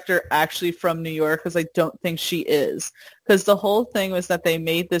director actually from New York? Because I don't think she is. Because the whole thing was that they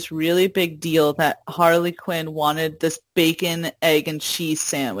made this really big deal that Harley Quinn wanted this bacon, egg, and cheese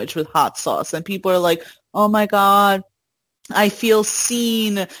sandwich with hot sauce. And people are like, oh my God, I feel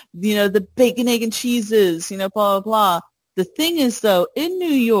seen, the bacon, egg, and cheeses, blah, blah, blah. The thing is, though, in New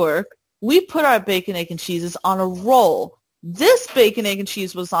York, we put our bacon, egg, and cheeses on a roll. This bacon, egg, and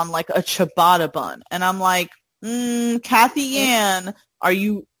cheese was on like a ciabatta bun. And I'm like, Kathy Yan,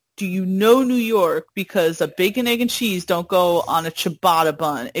 do you know New York? Because a bacon, egg, and cheese don't go on a ciabatta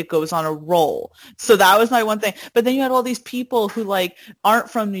bun. It goes on a roll. So that was my one thing. But then you had all these people who like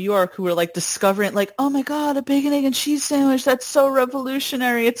aren't from New York who were like discovering like, oh my God, a bacon, egg, and cheese sandwich. That's so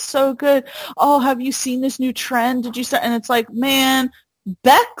revolutionary. It's so good. Oh, have you seen this new trend? Did you start? And it's like, man,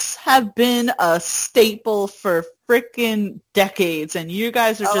 Becks have been a staple for freaking decades, and you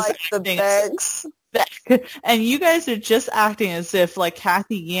guys are just acting and you guys are just acting as if like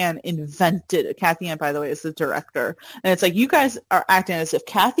Kathy Yan invented it. Kathy Yan, by the way, is the director, and it's like you guys are acting as if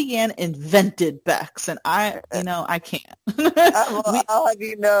Kathy Yan invented Becks, and I can't. I'll have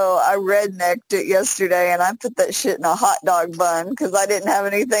you know, I rednecked it yesterday, and I put that shit in a hot dog bun because I didn't have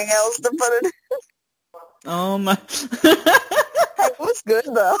anything else to put it in. Oh my. It was good,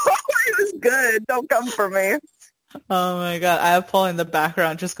 though. It was good. Don't come for me. Oh, my God. I have Paul in the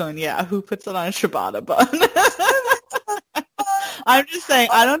background just going, yeah, who puts it on a ciabatta bun? I'm just saying,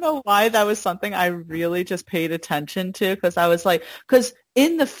 I don't know why that was something I really just paid attention to, because I was like, because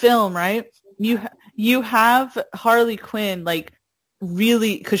in the film, right, you have Harley Quinn, like,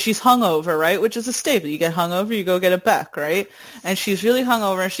 really, because she's hungover, right? Which is a staple. You get hungover, you go get a Beck, right? And she's really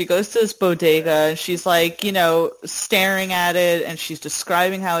hungover, and she goes to this bodega, and she's like, staring at it, and she's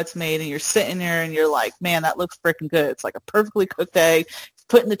describing how it's made, and you're sitting there, and you're like, man, that looks freaking good. It's like a perfectly cooked egg. He's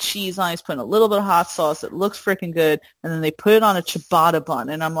putting the cheese on, he's putting a little bit of hot sauce. It looks freaking good. And then they put it on a ciabatta bun,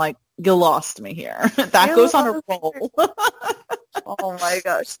 and I'm like, you lost me here. That goes on a roll. Oh my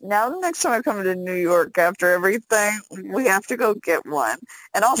gosh. Now the next time I come to New York after everything, we have to go get one.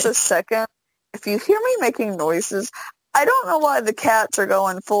 And also second, if you hear me making noises, I don't know why the cats are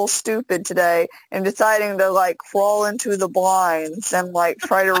going full stupid today and deciding to like crawl into the blinds and like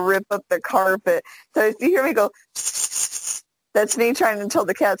try to rip up the carpet. So if you hear me go, that's me trying to tell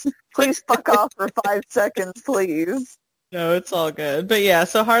the cats, please fuck off for 5 seconds, please. No, it's all good. But yeah,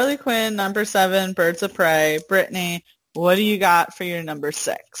 so Harley Quinn, number 7, Birds of Prey. Brittany, what do you got for your number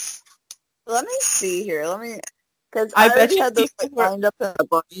 6? Let me see here. Because I already had this lined up in the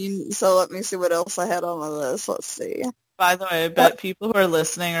brain, so let me see what else I had on my list. Let's see. By the way, I bet people who are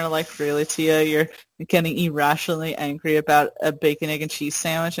listening are like, really, Tia, you're getting irrationally angry about a bacon, egg, and cheese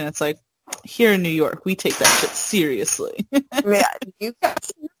sandwich, and it's like, here in New York, we take that shit seriously. Yeah, you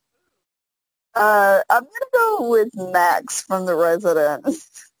guys. I'm going to go with Max from The Resident.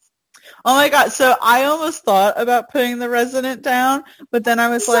 Oh my God. So I almost thought about putting The Resident down, but then I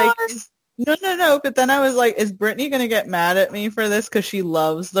was like, no. But then I was like, is Brittany going to get mad at me for this because she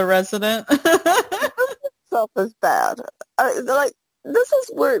loves The Resident? Itself is bad. This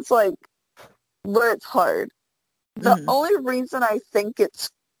is where it's like, where it's hard. The only reason I think it's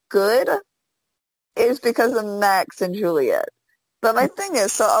good is because of Max and Juliet. But my thing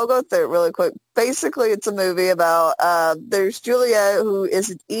is, so I'll go through it really quick. Basically, it's a movie about, there's Juliet, who is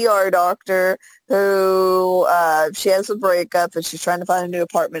an ER doctor, who, she has a breakup, and she's trying to find a new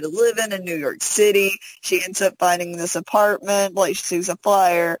apartment to live in New York City. She ends up finding this apartment, like, she sees a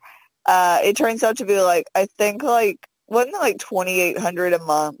flyer. It turns out to be, like, I think, like, wasn't it, like, $2,800 a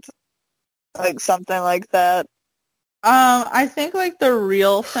month? Like, something like that. I think like the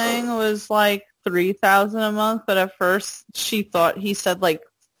real thing was like 3,000 a month, but at first she thought he said like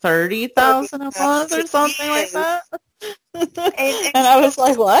 30,000 a month or something like that. And I was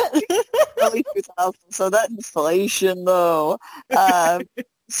like, what? Really 2,000. So that inflation though.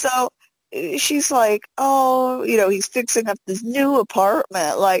 So she's like, oh, he's fixing up this new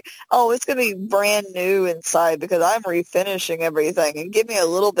apartment. Like, oh, it's going to be brand new inside because I'm refinishing everything, and give me a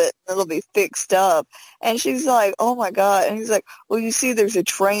little bit and it'll be fixed up. And she's like, oh my God. And he's like, well, you see, there's a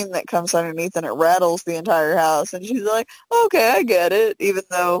train that comes underneath and it rattles the entire house. And she's like, okay, I get it. Even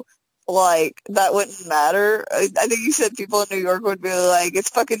though, like, that wouldn't matter. I think you said people in New York would be like, it's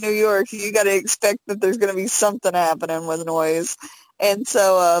fucking New York. You got to expect that there's going to be something happening with noise. And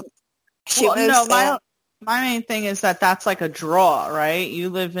so, my main thing is that that's like a draw, right? You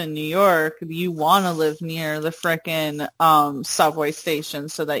live in New York, you want to live near the frickin' subway station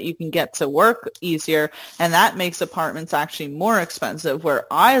so that you can get to work easier, and that makes apartments actually more expensive. Where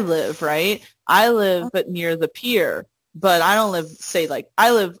I live, right? I live but near the pier, but I don't live,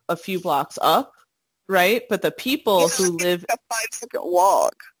 I live a few blocks up, right? But the people who live a 5-second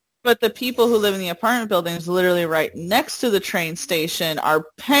walk. But the people who live in the apartment buildings literally right next to the train station are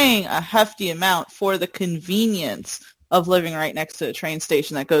paying a hefty amount for the convenience of living right next to the train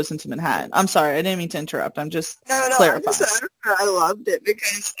station that goes into Manhattan. I'm sorry, I didn't mean to interrupt. I'm just clarifying. I loved it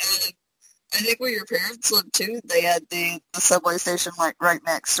because I think where your parents lived too, they had the subway station like right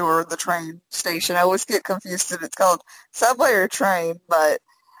next door, the train station. I always get confused if it's called subway or train, but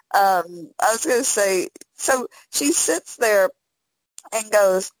I was going to say, so she sits there and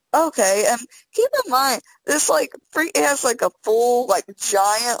goes, okay, and keep in mind, this, like, it has, like, a full, like,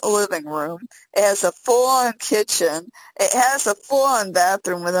 giant living room. It has a full-on kitchen. It has a full-on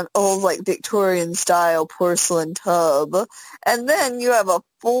bathroom with an old, like, Victorian-style porcelain tub. And then you have a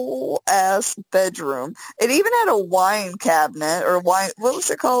full-ass bedroom. It even had a wine cabinet, or what was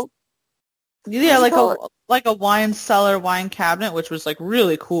it called? Yeah, like a wine cellar, wine cabinet, which was, like,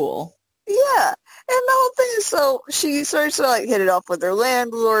 really cool. Yeah. And the whole thing is, so she starts to, like, hit it off with her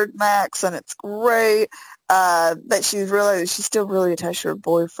landlord, Max, and it's great. But she's realized she's still really attached to her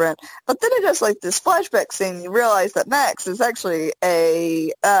boyfriend. But then it does, like, this flashback scene. You realize that Max is actually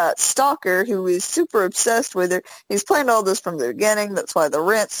a stalker who is super obsessed with her. He's planned all this from the beginning. That's why the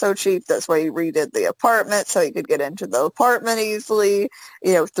rent's so cheap. That's why he redid the apartment, so he could get into the apartment easily,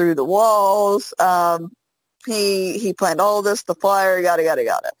 through the walls. He planned all this, the flyer, yada, yada,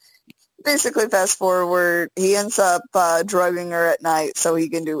 yada. Basically, fast forward, he ends up drugging her at night so he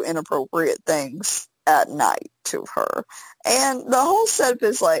can do inappropriate things at night to her. And the whole setup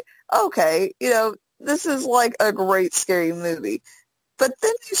is like, okay, this is like a great scary movie. But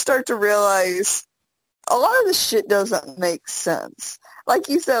then you start to realize a lot of this shit doesn't make sense. Like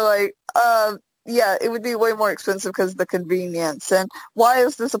you said, like, yeah, it would be way more expensive because of the convenience. And why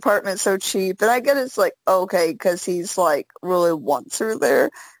is this apartment so cheap? And I get it's like, okay, because he's like really wants her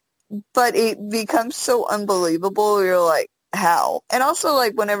there. But it becomes so unbelievable. You're like, how? And also,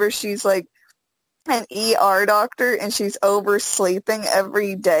 like, whenever she's, like, an ER doctor and she's oversleeping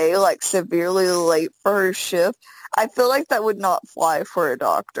every day, like, severely late for her shift, I feel like that would not fly for a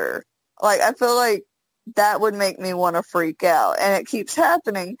doctor. Like, I feel like that would make me want to freak out. And it keeps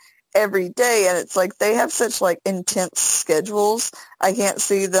happening every day. And it's like they have such, like, intense schedules. I can't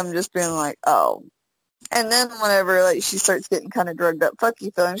see them just being like, oh. And then whenever, like, she starts getting kind of drugged up,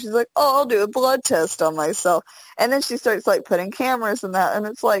 fucky feeling, she's like, oh, I'll do a blood test on myself. And then she starts, like, putting cameras in that. And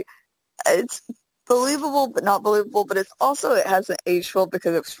it's like, it's believable but not believable. But it's also, it hasn't aged well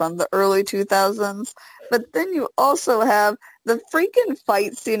because it's from the early 2000s. But then you also have the freaking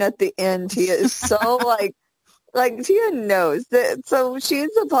fight scene at the end. Tia is so, like Tia knows that. So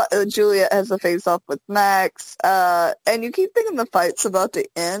Juliet has a face-off with Max. And you keep thinking the fight's about to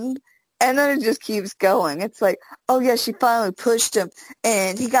end. And then it just keeps going. It's like, oh, yeah, she finally pushed him,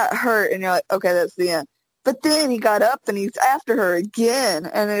 and he got hurt. And you're like, okay, that's the end. But then he got up, and he's after her again.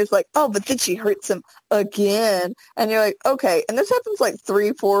 And it's like, oh, but then she hurts him again. And you're like, okay. And this happens like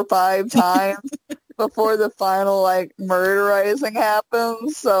 3, 4, 5 times before the final, like, murderizing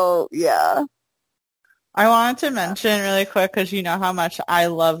happens. So, yeah. I wanted to mention really quick, because you know how much I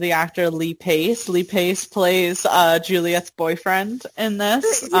love the actor Lee Pace. Lee Pace plays Juliet's boyfriend in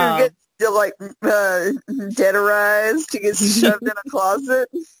this. deaderized to get shoved in a closet.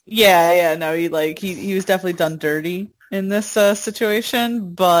 Yeah, no, he was definitely done dirty in this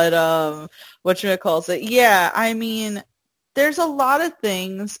situation, but whatchamacallit, yeah, I mean, there's a lot of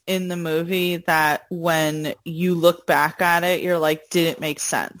things in the movie that when you look back at it, you're like, didn't make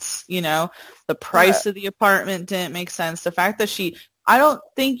sense, you know? The price of the apartment didn't make sense. The fact that I don't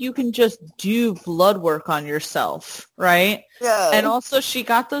think you can just do blood work on yourself, right? Yeah. And also she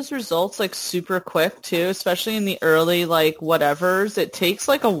got those results like super quick too, especially in the early like whatevers. It takes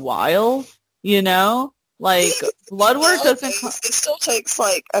like a while, you know? Like blood work doesn't it still takes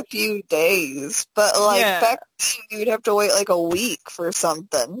like a few days, but like back then you'd have to wait like a week for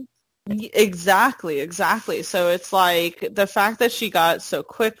something. Exactly. So it's like the fact that she got so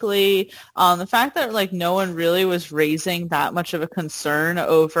quickly, the fact that like no one really was raising that much of a concern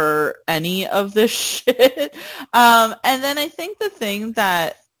over any of this shit. And then I think the thing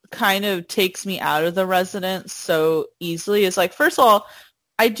that kind of takes me out of The Resident so easily is like, first of all,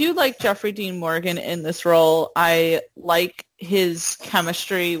 I do like Jeffrey Dean Morgan in this role. I like his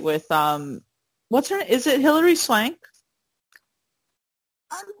chemistry with is it Hilary Swank?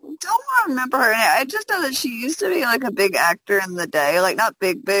 I don't remember her name. I just know that she used to be like a big actor in the day, like not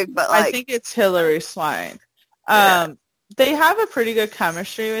big, but like I think it's Hilary Swank. They have a pretty good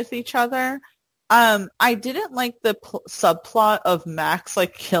chemistry with each other. I didn't like the subplot of Max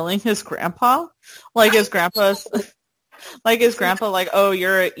like killing his grandpa, like his grandpa's. Like his grandpa, like, oh,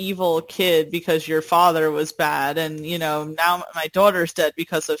 you're an evil kid because your father was bad, and, you know, now my daughter's dead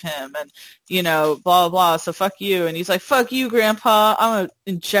because of him, and, you know, blah, blah, so fuck you. And he's like, fuck you, Grandpa, I'm going to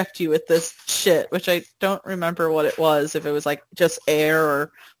inject you with this shit, which I don't remember what it was, if it was, like, just air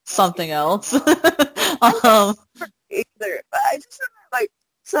or something else. Either. But I just remember, like,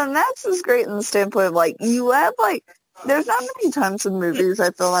 so Max is great in the standpoint of, like, you have, like, there's not many times in movies I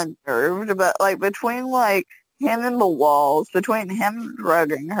feel unnerved, but, like, between, like, him in the walls, between him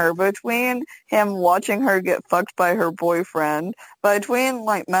drugging her, between him watching her get fucked by her boyfriend, between,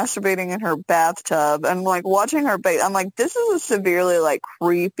 like, masturbating in her bathtub and, like, watching her bathe. I'm like, this is a severely, like,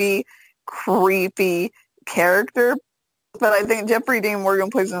 creepy character. But I think Jeffrey Dean Morgan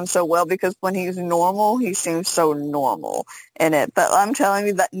plays him so well because when he's normal, he seems so normal in it. But I'm telling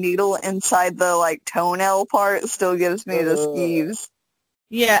you, that needle inside the, like, toenail part still gives me the skeeves.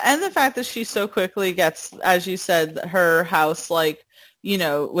 Yeah, and the fact that she so quickly gets, as you said, her house, like, you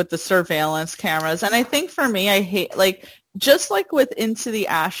know, with the surveillance cameras. And I think for me, I hate, like, just like with Into the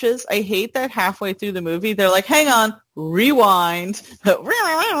Ashes, I hate that halfway through the movie, they're like, hang on, rewind. Let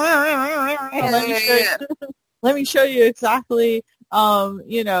me show you exactly,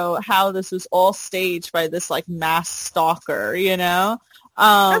 you know, how this is all staged by this, like, mass stalker, you know?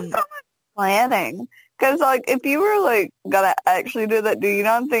 That's so much planning. Because, like, if you were, like, gonna actually do that, do you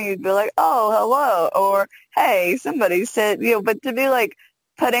not think you'd be like, oh, hello, or, hey, somebody said, you know, but to be, like,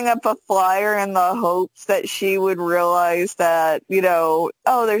 putting up a flyer in the hopes that she would realize that, you know,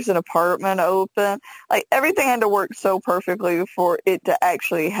 oh, there's an apartment open. Like, everything had to work so perfectly for it to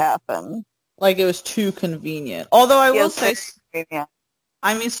actually happen. Like, it was too convenient. Although I will say... Yeah.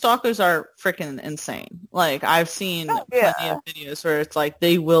 I mean, stalkers are freaking insane. Like, I've seen plenty of videos where it's like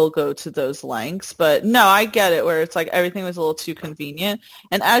they will go to those lengths. But no, I get it, where it's like everything was a little too convenient.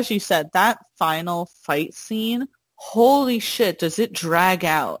 And as you said, that final fight scene, holy shit, does it drag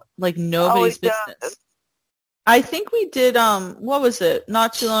out like nobody's business. Does. I think we did, what was it?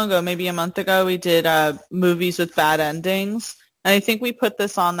 Not too long ago, maybe a month ago, we did movies with bad endings. And I think we put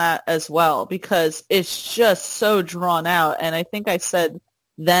this on that as well because it's just so drawn out. And I think I said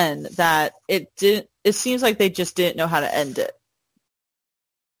then that it seems like they just didn't know how to end it.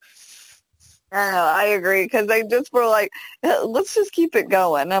 I agree because they just were like, let's just keep it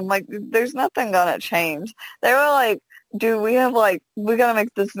going. I'm like, there's nothing gonna change. They were like, dude, we gotta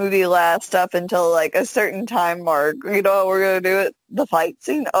make this movie last up until like a certain time mark. You know, we're gonna do it. The fight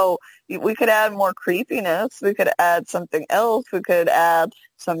scene. Oh, we could add more creepiness. We could add something else. We could add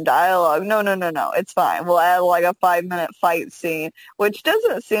some dialogue. No. It's fine. We'll add like a 5-minute fight scene, which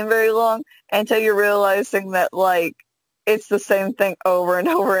doesn't seem very long until you're realizing that like it's the same thing over and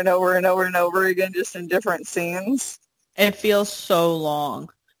over and over and over and over again, just in different scenes. It feels so long.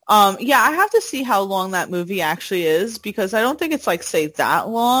 Yeah, I have to see how long that movie actually is because I don't think it's like, say, that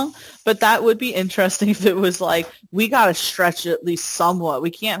long, but that would be interesting if it was like, we got to stretch it at least somewhat.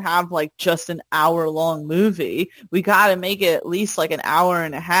 We can't have like just an hour-long movie. We got to make it at least like an hour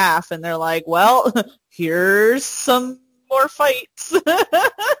and a half. And they're like, well, here's some more fights.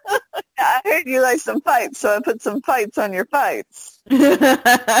 I heard you like some fights, so I put some fights on your fights.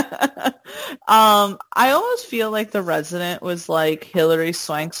 I almost feel like The Resident was like Hilary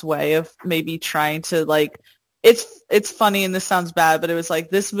Swank's way of maybe trying to like, it's funny and this sounds bad, but it was like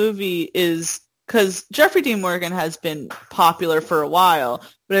this movie is, because Jeffrey Dean Morgan has been popular for a while,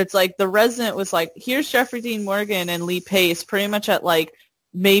 but it's like The Resident was like, here's Jeffrey Dean Morgan and Lee Pace pretty much at like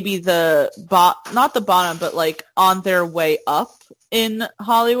maybe not the bottom, but like on their way up in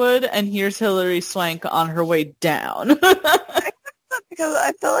Hollywood, and here's Hilary Swank on her way down. Because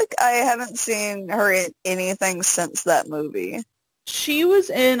I feel like I haven't seen her in anything since that movie. She was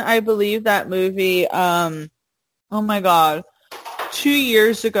in, I believe, that movie, oh my God, 2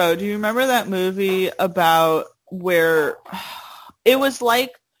 years ago. Do you remember that movie about where it was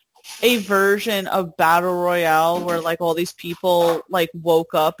like a version of Battle Royale where like all these people like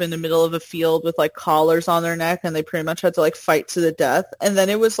woke up in the middle of a field with like collars on their neck and they pretty much had to like fight to the death, and then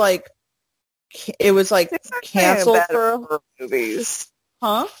it was like canceled for horror movies.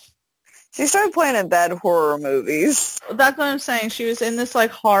 Huh? She started playing in bad horror movies. That's what I'm saying. She was in this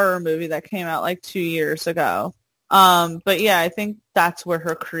like horror movie that came out like 2 years ago. But yeah, I think that's where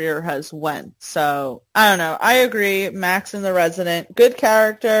her career has went. So I don't know. I agree. Max in The Resident, good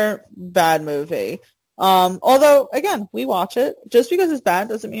character, bad movie. Although again, we watch it. Just because it's bad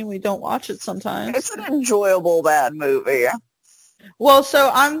doesn't mean we don't watch it sometimes. It's an enjoyable bad movie. Well,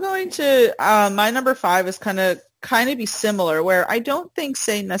 so I'm going to my number 5 is kind of be similar, where I don't think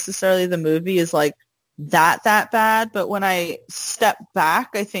say necessarily the movie is like that bad, but when I step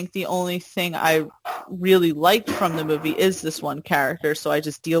back, I think the only thing I really liked from the movie is this one character, so I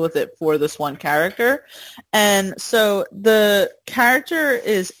just deal with it for this one character. And so the character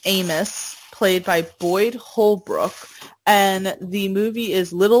is Amos, played by Boyd Holbrook, and the movie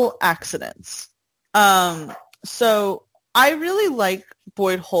is Little Accidents. So I really like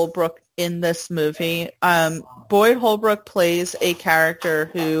Boyd Holbrook in this movie. Boyd Holbrook plays a character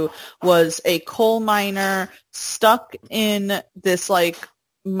who was a coal miner stuck in this like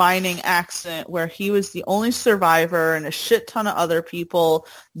mining accident where he was the only survivor and a shit ton of other people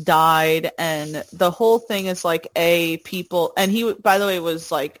died, and the whole thing is like and he, by the way,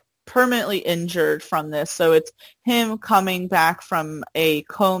 was like permanently injured from this, so it's him coming back from a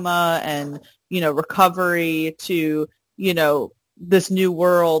coma and recovery to this new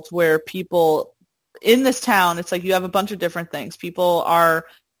world where people in this town, it's like you have a bunch of different things. People are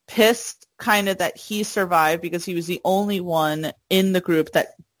pissed kind of that he survived because he was the only one in the group that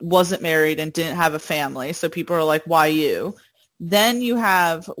wasn't married and didn't have a family. So people are like, why you? Then you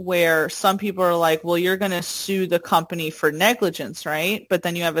have where some people are like, well, you're going to sue the company for negligence, right? But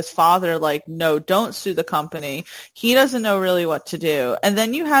then you have his father like, no, don't sue the company. He doesn't know really what to do. And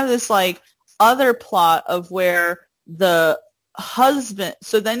then you have this like other plot of where the husband,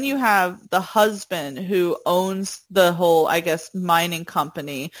 so then you have the husband who owns the whole, I guess, mining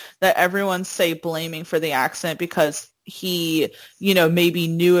company that everyone's blaming for the accident because he, maybe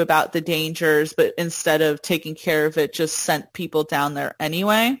knew about the dangers, but instead of taking care of it, just sent people down there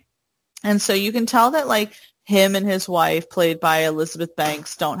anyway. And so you can tell that like him and his wife, played by Elizabeth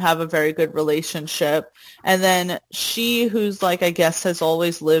Banks, don't have a very good relationship. And then she, who's like, I guess has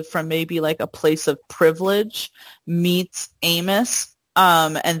always lived from maybe like a place of privilege, meets Amos,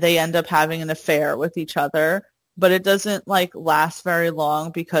 and they end up having an affair with each other. But it doesn't like last very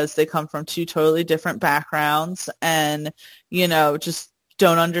long because they come from two totally different backgrounds and, just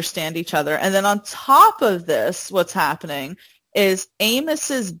don't understand each other. And then on top of this, what's happening is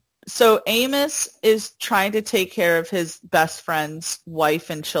Amos is trying to take care of his best friend's wife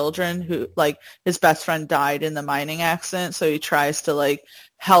and children, who like his best friend died in the mining accident. So he tries to like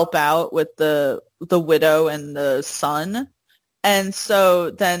help out with the widow and the son. And so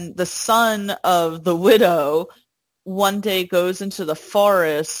then the son of the widow one day goes into the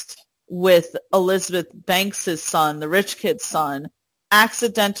forest with Elizabeth Banks's son, the rich kid's son,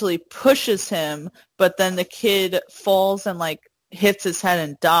 accidentally pushes him, but then the kid falls and like hits his head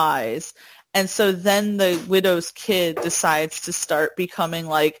and dies. And so then the widow's kid decides to start becoming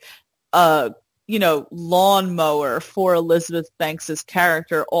like a, lawnmower for Elizabeth Banks's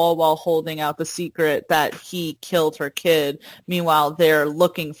character, all while holding out the secret that he killed her kid. Meanwhile, they're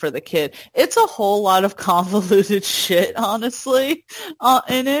looking for the kid. It's a whole lot of convoluted shit, honestly,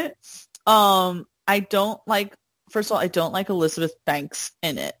 in it. First of all, I don't like Elizabeth Banks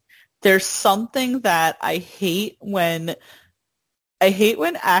in it. There's something that I hate when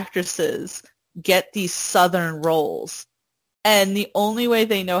actresses get these Southern roles, and the only way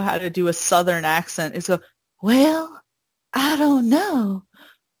they know how to do a Southern accent is go, well, I don't know.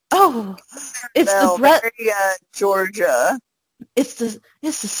 Oh, it's the Georgia. It's the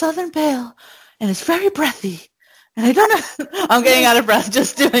Southern Belle, and it's very breathy. And I don't know. I'm getting out of breath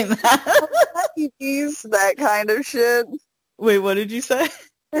just doing that. Babies, that kind of shit. Wait, what did you say?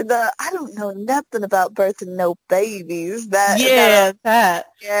 And, I don't know nothing about birthing no babies. That. Yeah. Where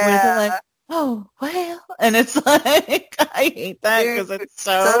they're like, oh, well. And it's like, I hate that because it's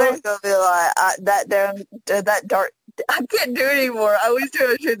so... Southern's going to be like, that dark... I can't do it anymore. I always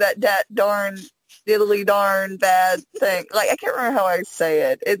do it, that darn... diddly darn bad thing. Like, I can't remember how I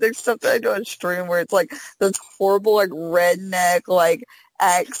say it. There's something I do on stream where it's like this horrible, like, redneck, like,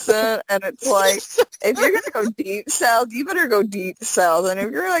 accent, and it's like, if you're gonna go deep south, you better go deep south, and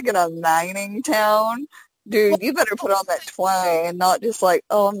if you're like in a mining town, dude, you better put on that twang and not just like,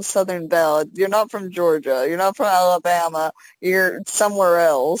 oh, I'm Southern Belle. You're not from Georgia. You're not from Alabama. You're somewhere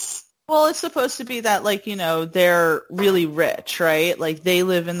else. Well, it's supposed to be that, like, you know, they're really rich, right? Like, they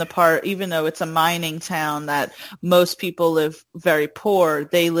live in the part, even though it's a mining town that most people live very poor,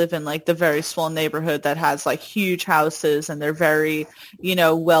 they live in, like, the very small neighborhood that has, like, huge houses, and they're very, you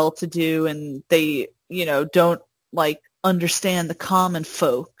know, well-to-do, and they, you know, don't, like, understand the common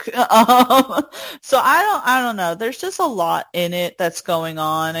folk. So I don't know. There's just a lot in it that's going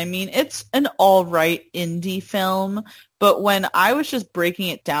on. I mean, it's an all right indie film, but when I was just breaking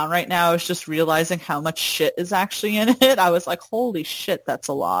it down right now, I was just realizing how much shit is actually in it. I was like, holy shit, that's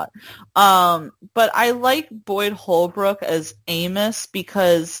a lot. But I like Boyd Holbrook as Amos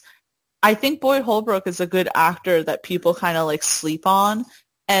because I think Boyd Holbrook is a good actor that people kind of like sleep on.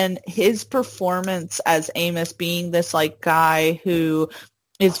 And his performance as Amos being this like guy who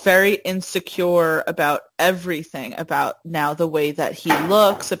is very insecure about everything, about now the way that he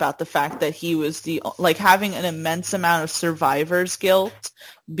looks, about the fact that he was like having an immense amount of survivor's guilt,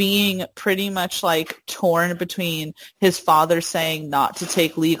 being pretty much like torn between his father saying not to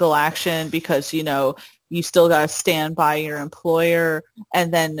take legal action because, you know, you still got to stand by your employer,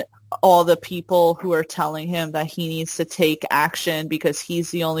 and then all the people who are telling him that he needs to take action because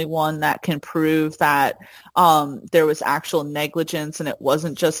he's the only one that can prove that there was actual negligence and it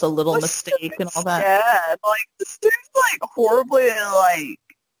wasn't just a little mistake and all that. Yeah, like this dude's like horribly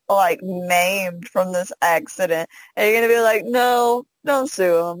like maimed from this accident, and you're gonna be like, no, don't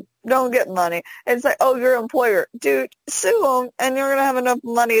sue him, don't get money. And it's like, oh, your employer, dude, sue him, and you're gonna have enough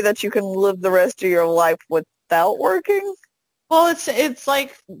money that you can live the rest of your life without working. Well, it's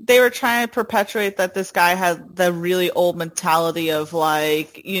like they were trying to perpetuate that this guy had the really old mentality of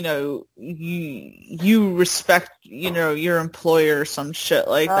like, you know, you respect, you know, your employer or some shit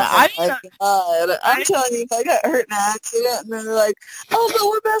like that. Oh my God. I'm telling you, if I got hurt in an accident and they're like, oh, but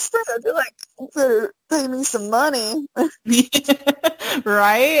we're best friends, I'd be like, better pay me some money.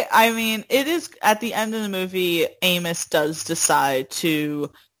 Right? I mean, it is, at the end of the movie, Amos does decide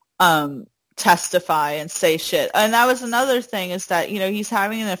to testify and say shit. And that was another thing, is that, you know, he's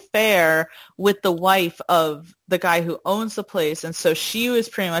having an affair with the wife of the guy who owns the place, and so she was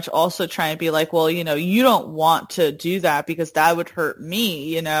pretty much also trying to be like, well, you know, you don't want to do that because that would hurt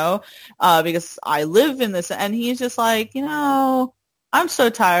me, you know, because I live in this. And he's just like, you know, I'm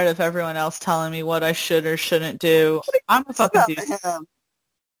so tired of everyone else telling me what I should or shouldn't do. I'm a fucking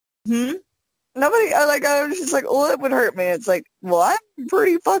dude. Nobody, I was just like, oh, it would hurt me. It's like, well, I'm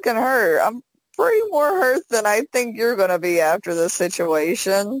pretty fucking hurt. I'm pretty more hurt than I think you're going to be after this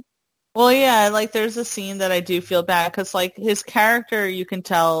situation. Well, yeah, like, there's a scene that I do feel bad, because, like, his character, you can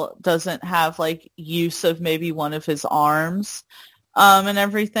tell, doesn't have, like, use of maybe one of his arms, and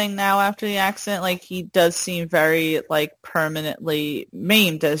everything now after the accident. Like, he does seem very, like, permanently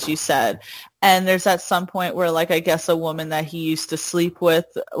maimed, as you said. And there's at some point where, like, I guess a woman that he used to sleep with,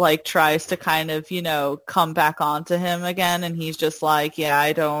 like, tries to kind of, you know, come back onto him again. And he's just like, yeah,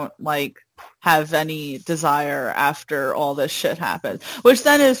 I don't, like, have any desire after all this shit happened. Which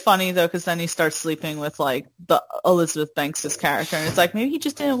then is funny, though, because then he starts sleeping with, like, the Elizabeth Banks' character. And it's like, maybe he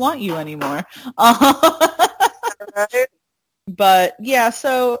just didn't want you anymore. Right? But, yeah,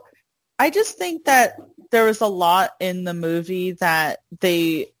 so I just think that there was a lot in the movie that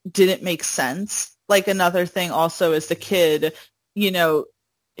they didn't make sense. Like, another thing also is the kid, you know,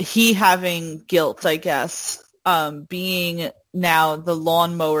 he having guilt, I guess, being now the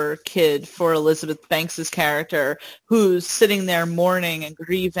lawnmower kid for Elizabeth Banks' character, who's sitting there mourning and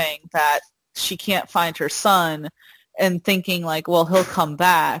grieving that she can't find her son, and thinking like, well, he'll come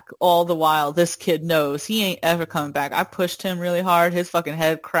back. All the while, this kid knows he ain't ever coming back. I pushed him really hard. His fucking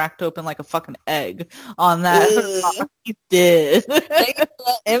head cracked open like a fucking egg on that. He did. Thank you for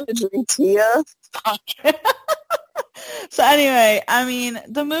that imagery, Tia. So anyway, I mean,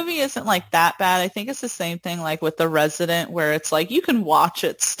 the movie isn't like that bad. I think it's the same thing like with The Resident, where it's like you can watch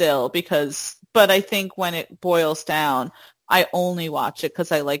it still but I think when it boils down, I only watch it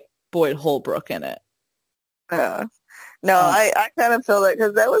because I like Boyd Holbrook in it. Yeah. No, I kind of feel that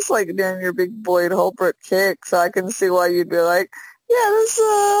because that was like during your big Boyd Holbrook kick, so I can see why you'd be like, yeah, this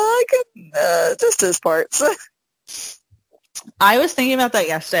I can just his parts. I was thinking about that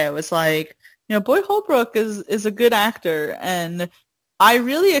yesterday. I was like, Boyd Holbrook is a good actor, and I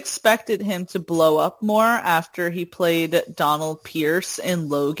really expected him to blow up more after he played Donald Pierce in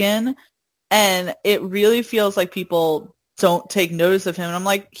Logan, and it really feels like people don't take notice of him. And I'm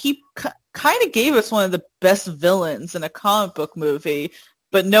like, he kind of gave us one of the best villains in a comic book movie,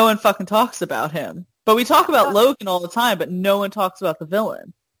 but no one fucking talks about him. But we talk about Logan all the time, but no one talks about the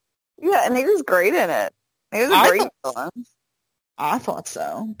villain. Yeah, and he was great in it. He was a great villain. I thought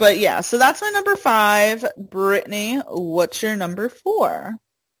so. But yeah, so that's my number 5. Brittany, what's your number 4?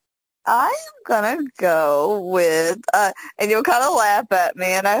 I am gonna go with, and you'll kind of laugh at me,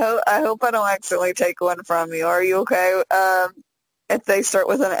 and I hope I don't accidentally take one from you. Are you okay? If they start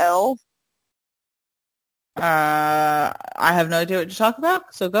with an L? I have no idea what you're talking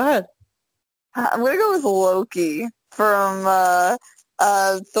about, so go ahead. I'm gonna go with Loki from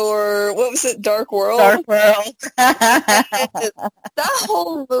Thor. What was it? Dark World. Dark World. That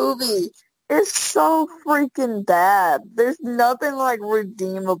whole movie is so freaking bad. There's nothing like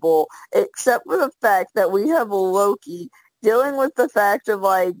redeemable except for the fact that we have Loki dealing with the fact of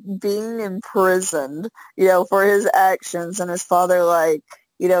like being imprisoned, for his actions, and his father like,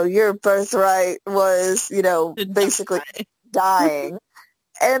 your birthright was, basically dying.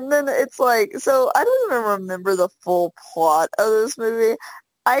 And then it's like, so I don't even remember the full plot of this movie.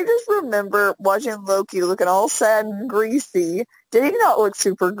 I just remember watching Loki looking all sad and greasy. Did he not look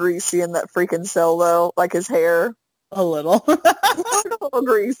super greasy in that freaking cell, though? Like his hair? A little. He looked a little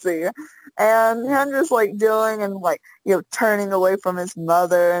greasy. And him just, like, doing and, like, turning away from his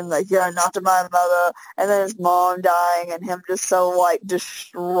mother and, like, not to my mother. And then his mom dying and him just so, like,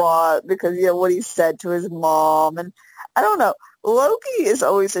 distraught because, what he said to his mom. And I don't know. Loki is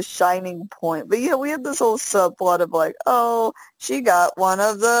always a shining point. But, we had this whole subplot of, like, oh, she got one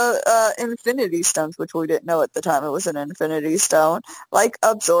of the Infinity Stones, which we didn't know at the time it was an Infinity Stone, like,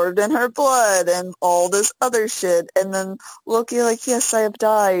 absorbed in her blood and all this other shit. And then Loki, like, yes, I have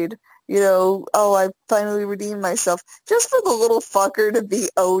died. Oh, I finally redeemed myself. Just for the little fucker to be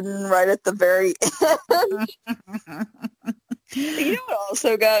Odin right at the very end. You know what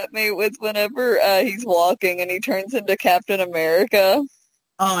also got me was whenever he's walking and he turns into Captain America.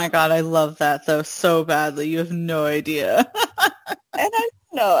 Oh my god, I love that though so badly. You have no idea. And I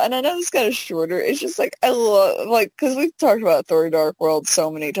know, and I know it's kind of shorter. It's just like I love, like, because we've talked about Thor: Dark World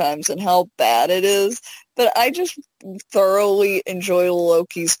so many times and how bad it is, but I just thoroughly enjoy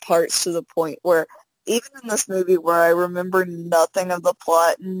Loki's parts to the point where even in this movie where I remember nothing of the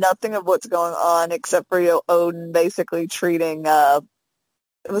plot, nothing of what's going on except for Odin basically treating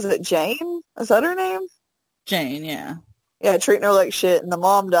was it Jane? Is that her name? Jane, yeah. Yeah, treating her like shit and the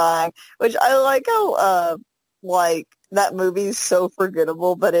mom dying, which I like how like that movie's so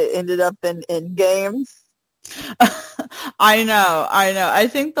forgettable, but it ended up in Endgame. I know. I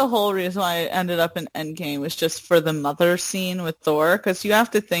think the whole reason why it ended up in Endgame was just for the mother scene with Thor, because you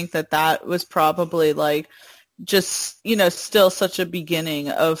have to think that was probably like just, still such a beginning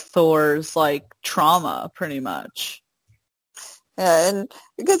of Thor's like trauma, pretty much. Yeah, and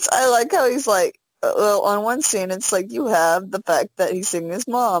because I like how he's like, well, on one scene, it's like you have the fact that he's seeing his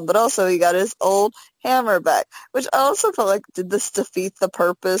mom, but also he got his old hammer back, which I also felt like, did this defeat the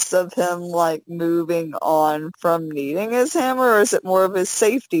purpose of him, like, moving on from needing his hammer, or is it more of his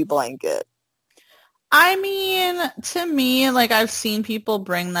safety blanket? I mean, to me, like, I've seen people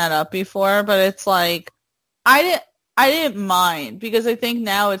bring that up before, but it's like, I didn't mind, because I think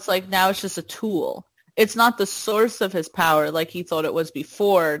now it's just a tool. It's not the source of his power like he thought it was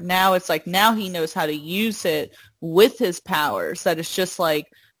before. Now it's like, now he knows how to use it with his powers, that it's just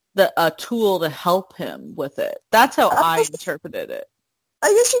like a tool to help him with it. That's how I interpreted it.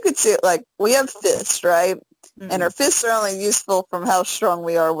 I guess you could see it like, we have fists, right? Mm-hmm. And our fists are only useful from how strong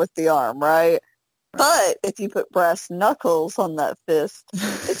we are with the arm, right? But if you put brass knuckles on that fist,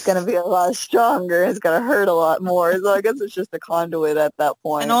 it's going to be a lot stronger. It's going to hurt a lot more. So I guess it's just a conduit at that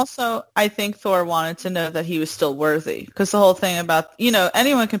point. And also, I think Thor wanted to know that he was still worthy. Because the whole thing about,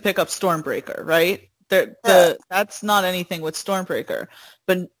 anyone can pick up Stormbreaker, right? That's not anything with Stormbreaker.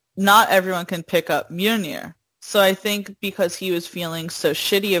 But not everyone can pick up Mjolnir. So I think because he was feeling so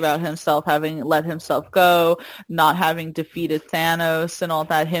shitty about himself, having let himself go, not having defeated Thanos and all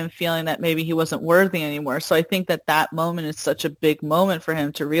that, him feeling that maybe he wasn't worthy anymore. So I think that moment is such a big moment for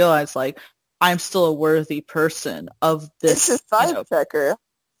him to realize, like, I'm still a worthy person of this. It's a vibe checker.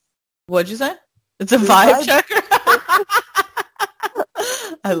 What'd you say? It's a vibe checker?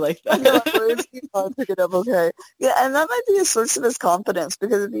 I like I know, that. I pick it up okay. Yeah, and that might be a source of his confidence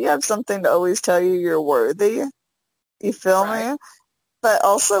because if you have something to always tell you you're worthy, you feel Right. me? But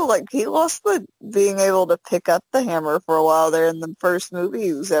also, like, he lost the being able to pick up the hammer for a while there in the first movie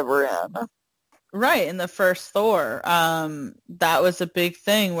he was ever in. Right, in the first Thor, that was a big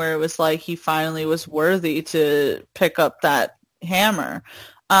thing where it was like he finally was worthy to pick up that hammer.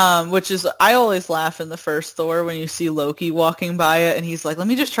 Which is, I always laugh in the first Thor when you see Loki walking by it and he's like, let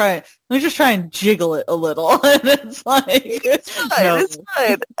me just try and jiggle it a little. And it's like, It's fine, no. it's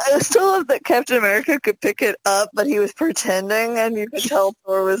fine. I still love that Captain America could pick it up, but he was pretending, and you could tell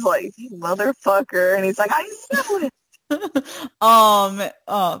Thor was like, "You motherfucker," and he's like, "I know it."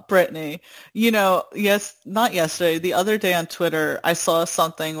 Brittany, yes, not yesterday, the other day on Twitter, I saw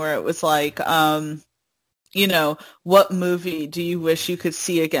something where it was like, what movie do you wish you could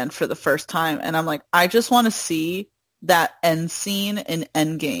see again for the first time? And I'm like, I just want to see that end scene in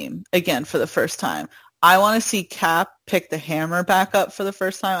Endgame again for the first time. I want to see Cap pick the hammer back up for the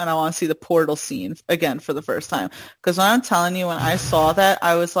first time, and I want to see the portal scene again for the first time. Because when I'm telling you, when I saw that,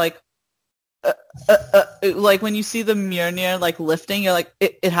 I was like, like when you see the Mjolnir like lifting, you're like,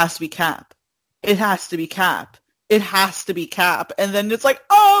 it has to be Cap. It has to be Cap. It has to be Cap. And then it's like,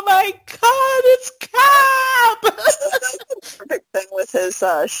 oh my god, it's Cap! That's the perfect thing with his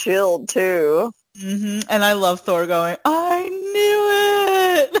shield, too. And I love Thor going, I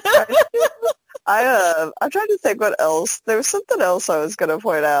knew it! I'm trying to think what else. There was something else I was going to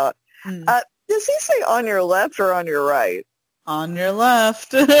point out. Does he say on your left or on your right? On your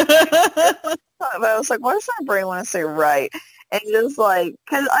left. But I was like, why does my brain want to say right? And just like,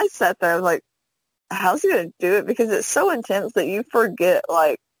 because I sat there, I was like, how's he going to do it? Because it's so intense that you forget,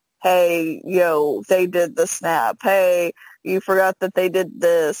 like, hey, they did the snap. Hey, you forgot that they did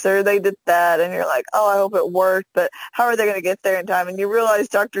this or they did that. And you're like, oh, I hope it worked. But how are they going to get there in time? And you realize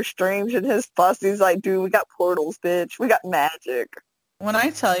Doctor Strange and his posse's like, dude, we got portals, bitch. We got magic. When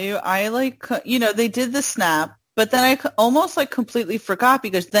I tell you, I like, they did the snap. But then I almost like completely forgot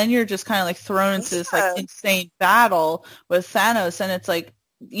because then you're just kind of like thrown into this like insane battle with Thanos. And it's like,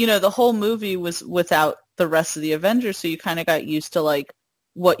 the whole movie was without the rest of the Avengers. So you kind of got used to like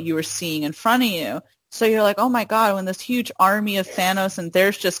what you were seeing in front of you. So you're like, oh my God, when this huge army of Thanos and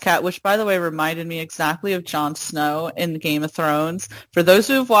there's just Cat, which by the way reminded me exactly of Jon Snow in Game of Thrones. For those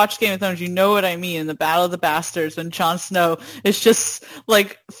who have watched Game of Thrones, you know what I mean. In the Battle of the Bastards, when Jon Snow is just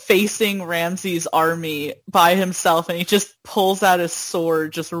like facing Ramsay's army by himself and he just pulls out his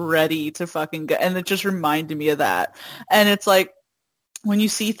sword just ready to fucking go. And it just reminded me of that. And it's like, when you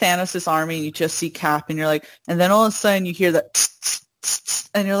see Thanos' army and you just see Cap and you're like, and then all of a sudden you hear that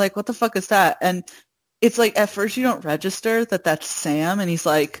and you're like, what the fuck is that? And it's like, at first you don't register that that's Sam, and he's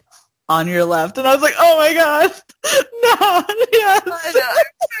like, on your left. And I was like, oh my god, no, yes. I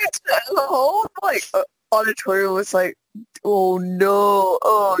know. The whole, like, auditorium was like, oh no,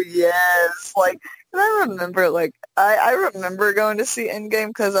 oh yes. Like, and I remember, like, I remember going to see Endgame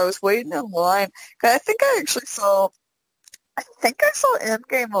because I was waiting in line. Cause I think I saw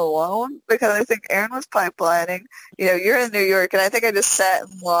Endgame alone because I think Aaron was pipelining. You're in New York, and I think I just sat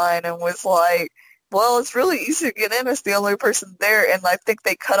in line and was like, well, it's really easy to get in as the only person there, and I think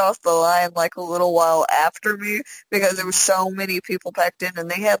they cut off the line like a little while after me because there was so many people packed in, and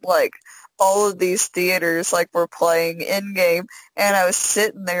they had like all of these theaters like were playing Endgame, and I was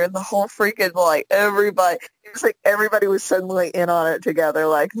sitting there, and the whole freaking like everybody, it was like everybody was suddenly in on it together,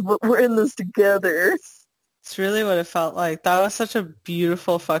 like we're in this together. It's really what it felt like. That was such a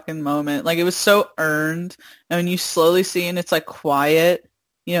beautiful fucking moment. Like, it was so earned. And when you slowly see and it's like quiet,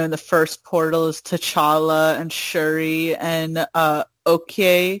 in the first portal is T'Challa and Shuri and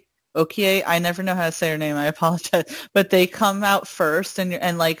Okoye. I never know how to say her name. I apologize. But they come out first,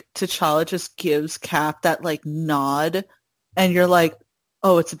 and like T'Challa just gives Cap that like nod, and you're like,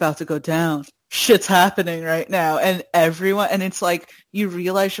 oh, it's about to go down. Shit's happening right now. And it's like, you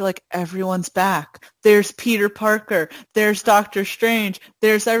realize you're like, everyone's back. There's Peter Parker. There's Doctor Strange.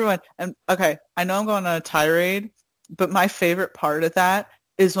 There's everyone. And okay, I know I'm going on a tirade, but my favorite part of that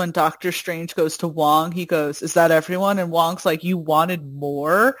is when Doctor Strange goes to Wong. He goes, is that everyone? And Wong's like, you wanted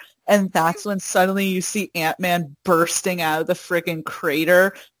more? And that's when suddenly you see Ant-Man bursting out of the freaking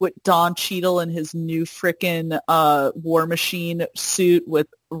crater with Don Cheadle in his new freaking War Machine suit with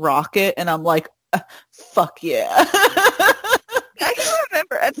Rocket. And I'm like, fuck yeah. I can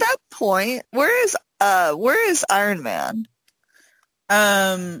remember at that point, where is Iron Man?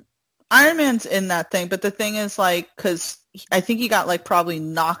 Iron Man's in that thing, but the thing is, like, because I think he got like probably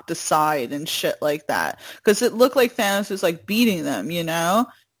knocked aside and shit like that, because it looked like Thanos was like beating them.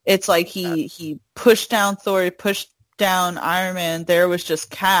 It's like he pushed down Thor, he pushed down Iron Man, there was just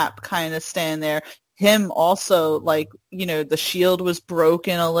Cap kind of standing there. Him also, like, you know, the shield was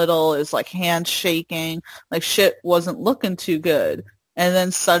broken a little, his like hand shaking, like shit wasn't looking too good. And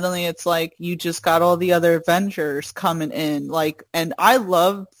then suddenly it's like you just got all the other Avengers coming in. Like, and I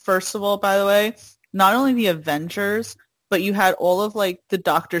love, first of all, by the way, not only the Avengers, but you had all of like the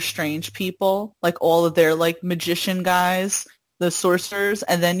Doctor Strange people, like all of their like magician guys, the sorcerers,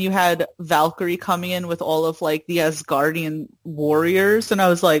 and then you had Valkyrie coming in with all of like the Asgardian warriors, and I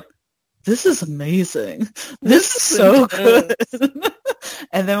was like, this is amazing. This is so good.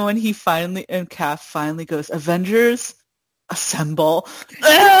 And then when he finally, and Cap finally goes, Avengers, assemble.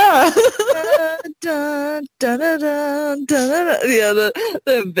 Yeah,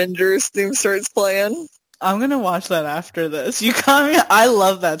 the Avengers theme starts playing. I'm going to watch that after this. You got me? I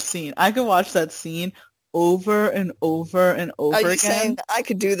love that scene. I could watch that scene over and over and over again. Saying I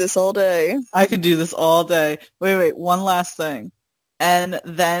could do this all day. I could do this all day. Wait, one last thing. And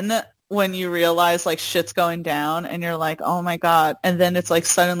then when you realize like shit's going down and you're like, oh my God. And then it's like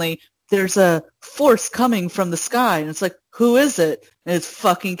suddenly there's a force coming from the sky. And it's like, who is it? And it's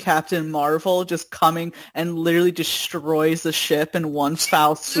fucking Captain Marvel just coming and literally destroys the ship in one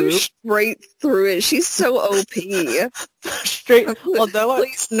foul swoop. Straight through it. She's so OP. Straight.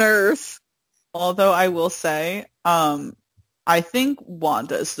 Please nerf. Although I will say, I think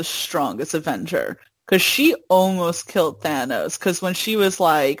Wanda is the strongest Avenger. Because she almost killed Thanos. Because when she was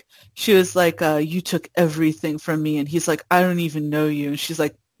like, you took everything from me. And he's like, I don't even know you. And she's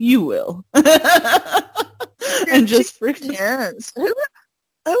like, you will. And just freaking... Yes. I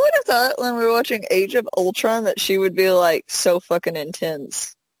would have thought when we were watching Age of Ultron that she would be like so fucking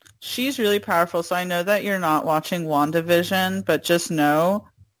intense. She's really powerful. So I know that you're not watching WandaVision, but just know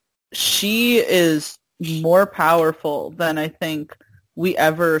she is more powerful than I think we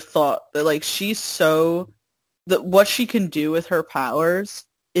ever thought. Like, she's so... what she can do with her powers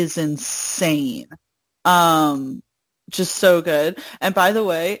is insane. Just so good. And by the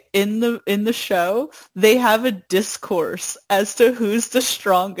way, in the show, they have a discourse as to who's the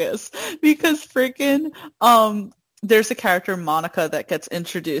strongest, because freaking there's a character, Monica, that gets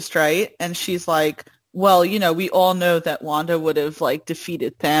introduced, right? And she's like, well, you know, we all know that Wanda would have like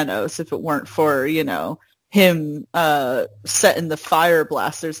defeated Thanos if it weren't for, you know, him setting the fire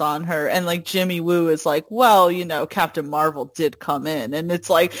blasters on her. And like Jimmy Woo is like, well, you know, Captain Marvel did come in. And it's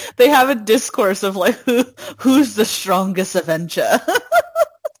like they have a discourse of like who's the strongest Avenger.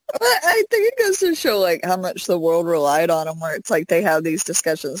 I think it goes to show like how much the world relied on them, where it's like they have these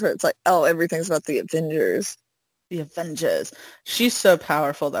discussions where it's like, oh, everything's about the Avengers. The Avengers. She's so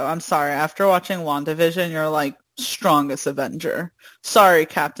powerful though. I'm sorry. After watching WandaVision, you're like, strongest Avenger. Sorry,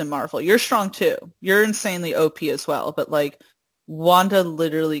 Captain Marvel. You're strong too. You're insanely OP as well. But like, Wanda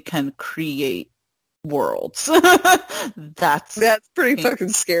literally can create worlds. That's pretty fucking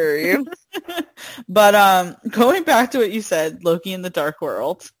scary. But going back to what you said, Loki in the Dark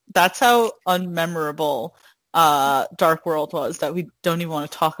World, that's how unmemorable Dark World was, that we don't even want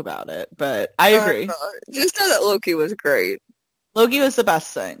to talk about it. But I agree. Just know that Loki was great. Loki was the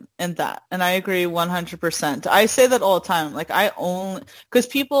best thing in that, and I agree 100%. I say that all the time. Like, because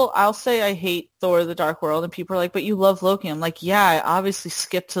I'll say I hate Thor: The Dark World, and people are like, but you love Loki. I'm like, yeah, I obviously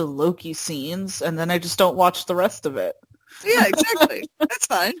skip to Loki scenes, and then I just don't watch the rest of it. Yeah, exactly. That's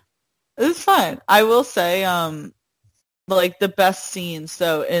fine. It's fine. I will say, like, the best scenes,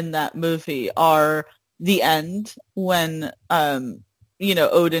 though, in that movie are the end when, you know,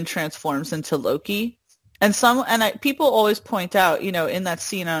 Odin transforms into Loki. And people always point out, you know, in that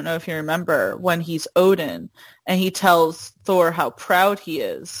scene, I don't know if you remember, when he's Odin and he tells Thor how proud he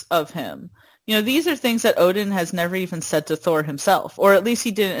is of him. You know, these are things that Odin has never even said to Thor himself, or at least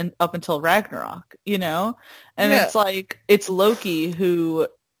he didn't up until Ragnarok, you know? And It's like, it's Loki who,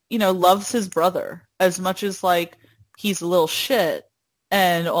 you know, loves his brother as much as, like, he's a little shit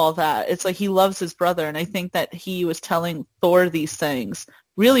and all that. It's like he loves his brother, and I think that he was telling Thor these things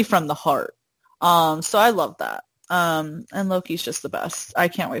really from the heart. So I love that. And Loki's just the best. I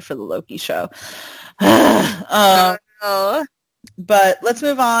can't wait for the Loki show. But let's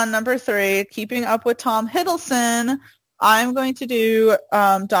move on. Number 3, keeping up with Tom Hiddleston. I'm going to do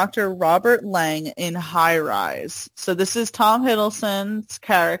Dr. Robert Lang in High Rise. So this is Tom Hiddleston's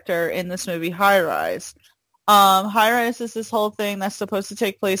character in this movie, High Rise. High Rise is this whole thing that's supposed to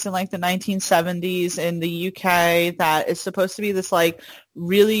take place in like the 1970s in the UK, that is supposed to be this like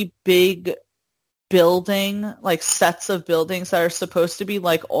really big building, like sets of buildings that are supposed to be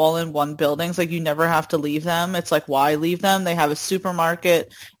like all in one buildings. Like you never have to leave them. It's like, why leave them? They have a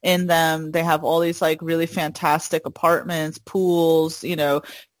supermarket in them. They have all these like really fantastic apartments, pools,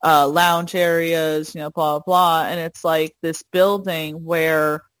 lounge areas, blah, blah, blah. And it's like this building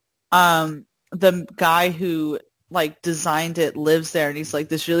where the guy who like designed it lives there, and he's like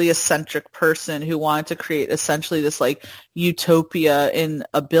this really eccentric person who wanted to create essentially this like utopia in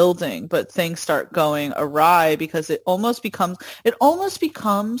a building, but things start going awry because it almost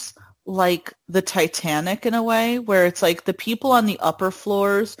becomes like the Titanic in a way, where it's like the people on the upper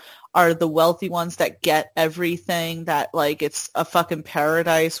floors are the wealthy ones that get everything, that like it's a fucking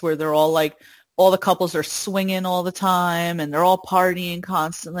paradise where they're all like, all the couples are swinging all the time and they're all partying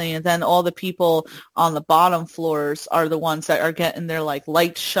constantly. And then all the people on the bottom floors are the ones that are getting their like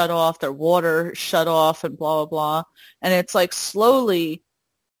lights shut off, their water shut off, and blah, blah, blah. And it's like slowly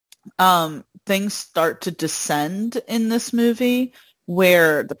things start to descend in this movie,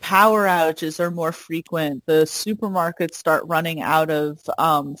 where the power outages are more frequent. The supermarkets start running out of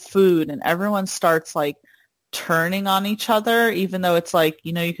food, and everyone starts like turning on each other, even though it's like,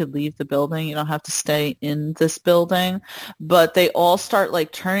 you could leave the building, you don't have to stay in this building, but they all start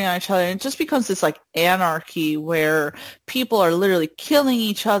like turning on each other, and it just becomes this like anarchy where people are literally killing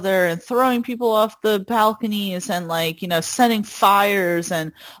each other and throwing people off the balconies and like, setting fires,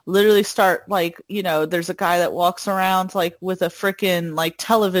 and literally start like, there's a guy that walks around like with a freaking like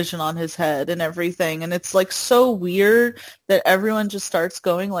television on his head and everything, and it's like so weird that everyone just starts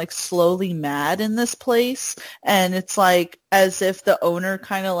going like slowly mad in this place. And it's like as if the owner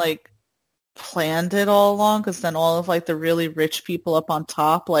kind of like planned it all along, because then all of like the really rich people up on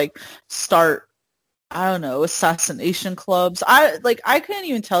top like start, I don't know, assassination clubs. I couldn't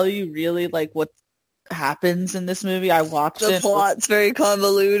even tell you really like what happens in this movie. I watched it. The plot's very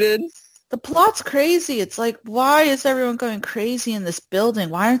convoluted. The plot's crazy. It's like, why is everyone going crazy in this building?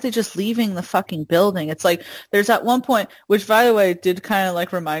 Why aren't they just leaving the fucking building? It's like, there's at one point, which by the way did kind of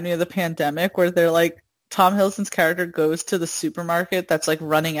like remind me of the pandemic, where they're like, Tom Hiddleston's character goes to the supermarket that's like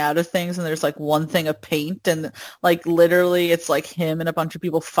running out of things, and there's like one thing of paint, and like literally it's like him and a bunch of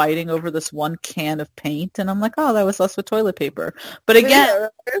people fighting over this one can of paint, and I'm like, oh, that was less with toilet paper. But again,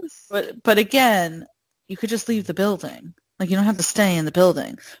 but again, you could just leave the building. Like, you don't have to stay in the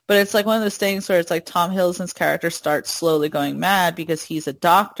building. But it's like one of those things where it's like Tom Hiddleston's character starts slowly going mad because he's a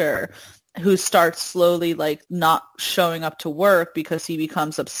doctor who starts slowly like not showing up to work because he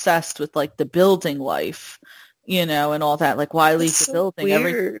becomes obsessed with like the building life, and all that. Like, why leave the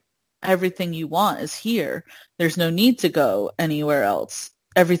building? Everything you want is here. There's no need to go anywhere else.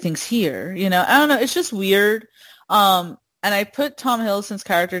 Everything's here. I don't know. It's just weird. And I put Tom Hiddleston's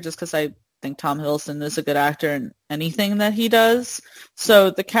character just because I think Tom Hiddleston is a good actor in anything that he does.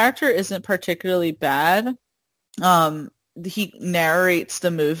 So the character isn't particularly bad. He narrates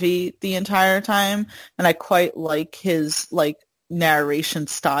the movie the entire time, and I quite like his like narration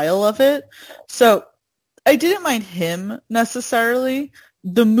style of it. So I didn't mind him necessarily.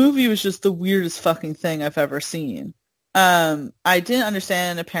 The movie was just the weirdest fucking thing I've ever seen. I didn't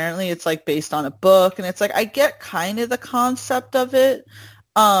understand. Apparently it's like based on a book, and it's like I get kind of the concept of it.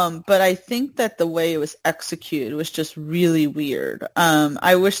 But I think that the way it was executed was just really weird.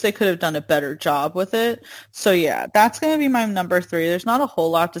 I wish they could have done a better job with it. So yeah, that's going to be my number 3. There's not a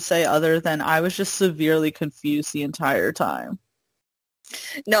whole lot to say other than I was just severely confused the entire time.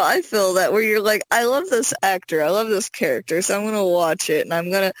 No, I feel that where you're like, I love this actor, I love this character, so I'm going to watch it, and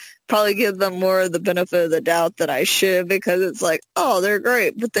I'm going to probably give them more of the benefit of the doubt than I should, because it's like, oh, they're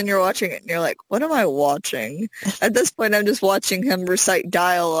great, but then you're watching it, and you're like, what am I watching? At this point, I'm just watching him recite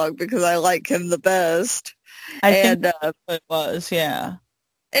dialogue because I like him the best. I think that's what it was, yeah.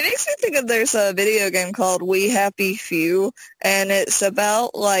 It makes me think of there's a video game called We Happy Few, and it's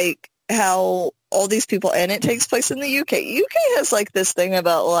about, like, how all these people, and it takes place in the UK. UK has like this thing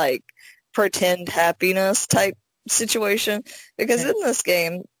about like pretend happiness type situation, because in this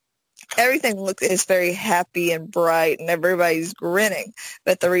game everything is very happy and bright and everybody's grinning.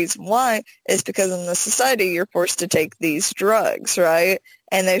 But the reason why is because in the society you're forced to take these drugs, right?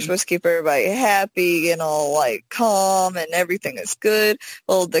 And they're supposed to keep everybody happy and all like calm and everything is good.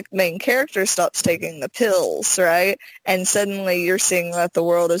 Well, the main character stops taking the pills, right? And suddenly you're seeing that the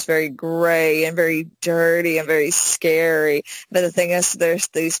world is very gray and very dirty and very scary. But the thing is, there's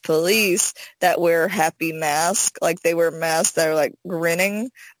these police that wear happy masks, like they wear masks that are like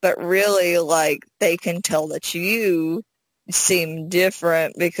grinning, but really like they can tell that you seem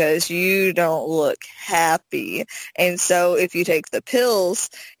different because you don't look happy. And so if you take the pills,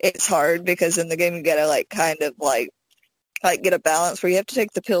 it's hard because in the game you gotta like kind of like like get a balance where you have to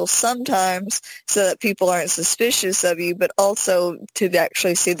take the pills sometimes so that people aren't suspicious of you, but also to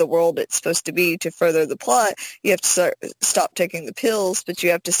actually see the world it's supposed to be to further the plot, you have to stop taking the pills, but you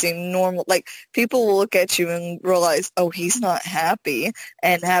have to seem normal. Like, people will look at you and realize, oh, he's not happy,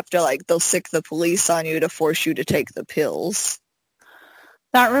 and have to, like, they'll sick the police on you to force you to take the pills.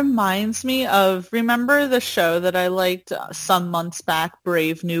 That reminds me of, remember the show that I liked some months back,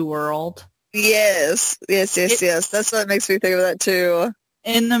 Brave New World? Yes. That's what makes me think of that too.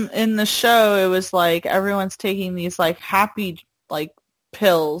 In the show, it was like everyone's taking these like happy like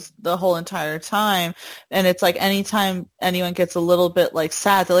pills the whole entire time, and it's like anytime anyone gets a little bit like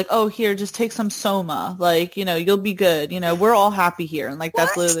sad, they're like, "Oh, here, just take some Soma. Like, you'll be good. We're all happy here." And like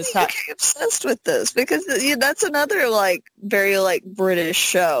that's literally obsessed with this because that's another like very like British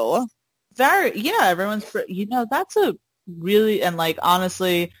show. Everyone's that's a really, and like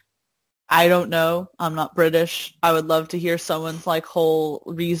honestly, I don't know. I'm not British. I would love to hear someone's like whole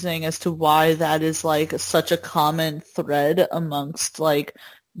reasoning as to why that is like such a common thread amongst like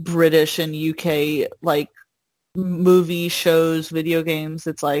British and UK like movie shows, video games.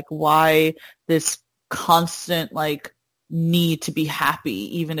 It's like why this constant like need to be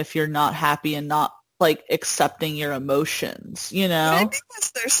happy even if you're not happy and not like accepting your emotions, I think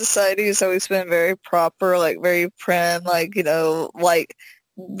that's their society has always been very proper, like very prim, like, like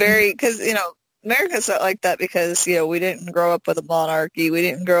very, because, America's not like that because, we didn't grow up with a monarchy. We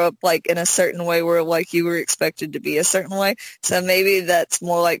didn't grow up, like, in a certain way where, like, you were expected to be a certain way. So maybe that's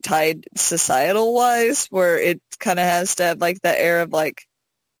more, like, tied societal-wise, where it kind of has to have, like, that air of, like,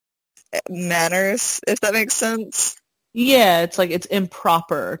 manners, if that makes sense. Yeah, it's like it's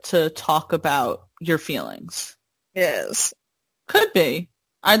improper to talk about your feelings. Yes. Could be.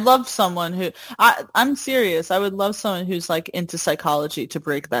 I'd love someone who, I'm serious, I would love someone who's like into psychology to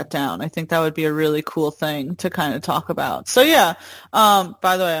break that down. I think that would be a really cool thing to kind of talk about. So yeah,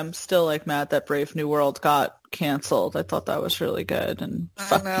 by the way, I'm still like mad that Brave New World got canceled. I thought that was really good. And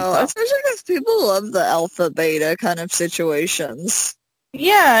I know, especially because people love the alpha beta kind of situations.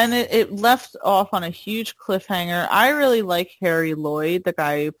 Yeah, and it left off on a huge cliffhanger. I really like Harry Lloyd, the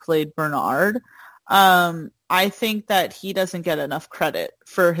guy who played Bernard. I think that he doesn't get enough credit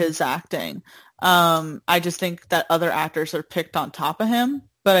for his acting. I just think that other actors are picked on top of him.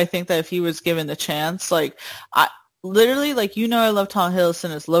 But I think that if he was given the chance, like, I love Tom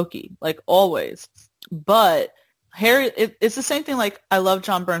Hiddleston as Loki, like always. But Harry, it's the same thing. Like, I love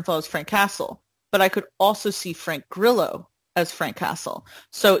John Bernthal as Frank Castle, but I could also see Frank Grillo as Frank Castle.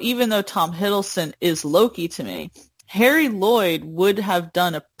 So even though Tom Hiddleston is Loki to me, Harry Lloyd would have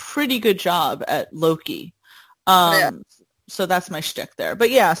done a pretty good job at Loki. So that's my shtick there. But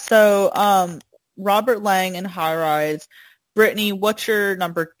yeah, so Robert Lang in High Rise. Brittany, what's the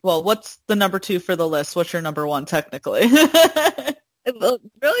number 2 for the list? What's your number 1 technically? Well,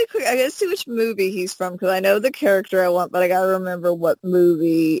 really quick, I gotta see which movie he's from because I know the character I want, but I gotta remember what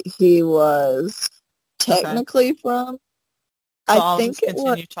movie he was technically from. So I'll think just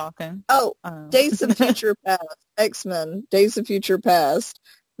continue talking. Oh, Days of Future Past, X-Men, Days of Future Past,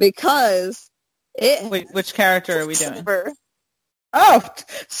 because Wait, which character are we doing? Oh,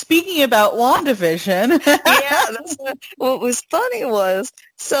 speaking about WandaVision. Yeah, what was funny was,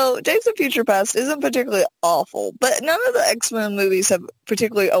 so Days of Future Past isn't particularly awful, but none of the X-Men movies have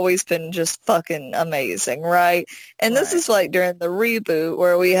particularly always been just fucking amazing, right? And this is like during the reboot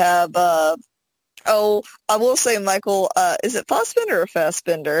where we have, I will say Michael, is it Fassbender or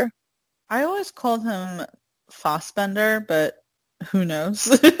Fassbender? I always called him Fassbender, but who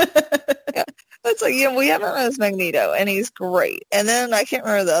knows? Yeah. It's like, we have him as Magneto, and he's great. And then I can't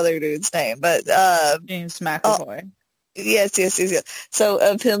remember the other dude's name, but James McAvoy. Yes. So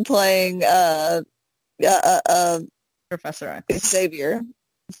of him playing Professor X. Xavier.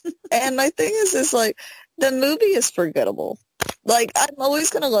 And my thing is like, the movie is forgettable. Like, I'm always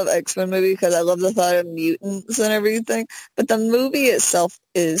going to love X-Men movie because I love the thought of mutants and everything, but the movie itself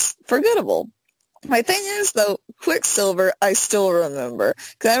is forgettable. My thing is, though, Quicksilver, I still remember.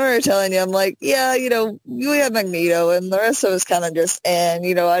 Because I remember telling you, I'm like, yeah, we have Magneto, and the rest of us kind of just, and,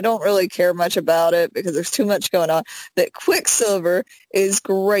 I don't really care much about it because there's too much going on. But Quicksilver is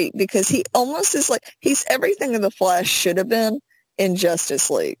great because he almost is like, he's everything the Flash should have been in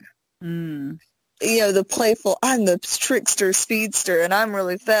Justice League. Mm. The playful, I'm the trickster speedster, and I'm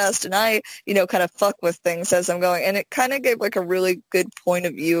really fast, and I, kind of fuck with things as I'm going. And it kind of gave, like, a really good point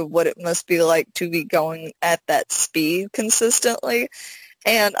of view of what it must be like to be going at that speed consistently.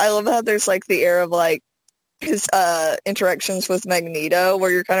 And I love how there's, like, the air of, like, his interactions with Magneto,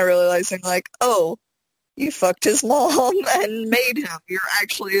 where you're kind of realizing, like, oh, you fucked his mom and made him. You're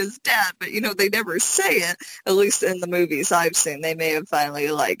actually his dad. But, they never say it, at least in the movies I've seen. They may have finally,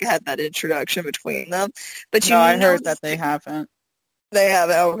 had that introduction between them. But No, I heard that they haven't. They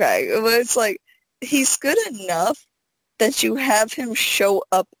haven't, okay. But it's he's good enough that you have him show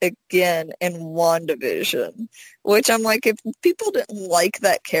up again in WandaVision. Which I'm if people didn't like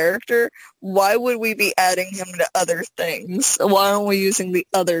that character, why would we be adding him to other things? Why aren't we using the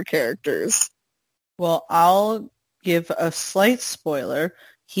other characters? Well, I'll give a slight spoiler.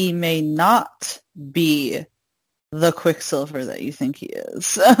 He may not be the Quicksilver that you think he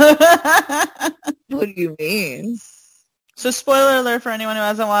is. What do you mean? So spoiler alert for anyone who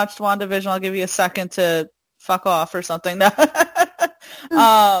hasn't watched WandaVision. I'll give you a second to fuck off or something.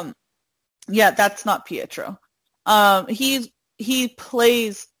 Yeah, that's not Pietro. He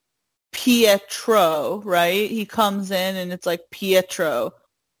plays Pietro, right? He comes in and it's Pietro,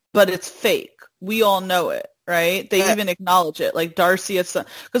 but it's fake. We all know it, right? They even acknowledge it. Darcy, because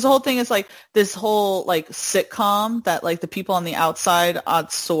the whole thing is this whole sitcom that the people on the outside on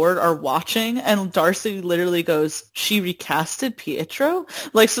S.W.O.R.D. are watching, and Darcy literally goes, she recasted Pietro?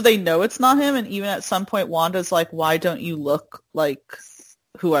 So they know it's not him, and even at some point Wanda's why don't you look like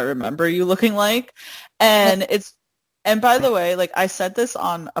who I remember you looking like? And by the way, I said this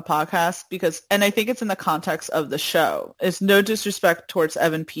on a podcast and I think it's in the context of the show. It's no disrespect towards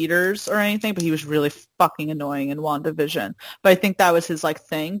Evan Peters or anything, but he was really fucking annoying in WandaVision. But I think that was his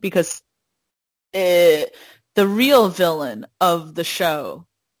thing because the real villain of the show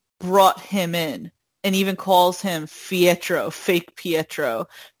brought him in and even calls him Pietro, fake Pietro,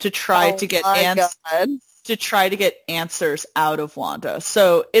 to try to get answers out of Wanda.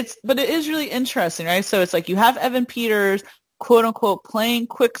 But it is really interesting, right? So it's you have Evan Peters, quote unquote, playing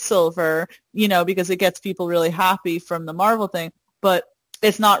Quicksilver, because it gets people really happy from the Marvel thing, but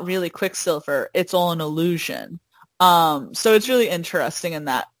it's not really Quicksilver. It's all an illusion. So it's really interesting in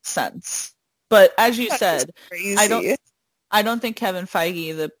that sense. But as you said, I don't think Kevin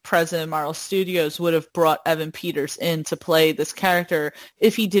Feige, the president of Marvel Studios, would have brought Evan Peters in to play this character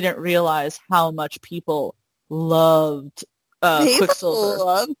if he didn't realize how much people loved Quicksilver. People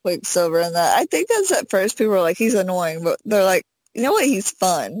love Quicksilver in that. I think that's at first people were he's annoying, but they're you know what, he's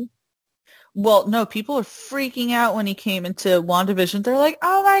fun. Well, no, people are freaking out when he came into WandaVision. They're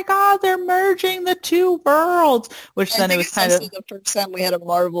oh my god, they're merging the two worlds. Which then it was kind of the first time we had a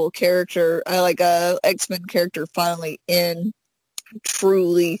Marvel character, a X-Men character finally in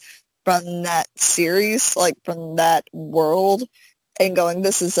truly from that series, from that world, and going,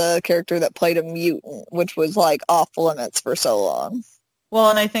 this is a character that played a mutant, which was off limits for so long. Well,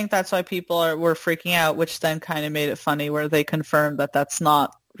 and I think that's why people were freaking out, which then kind of made it funny where they confirmed that that's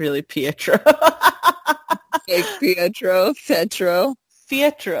not really Pietro. Fake Pietro.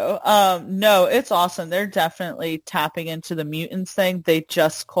 No, it's awesome. They're definitely tapping into the mutants thing. They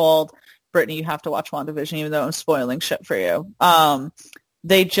just called, Brittany, you have to watch WandaVision even though I'm spoiling shit for you.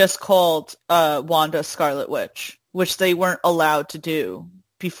 They just called Wanda Scarlet Witch, which they weren't allowed to do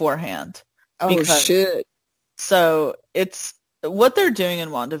beforehand. Oh, shit. So it's what they're doing in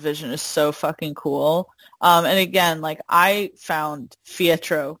WandaVision is so fucking cool. And again, I found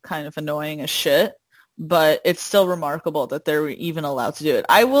Pietro kind of annoying as shit, but it's still remarkable that they're even allowed to do it.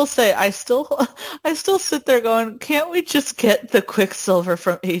 I will say, I still sit there going, can't we just get the Quicksilver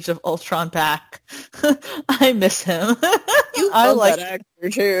from Age of Ultron back? I miss him. I like that actor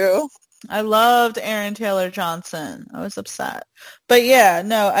too. I loved Aaron Taylor Johnson. I was upset. But yeah,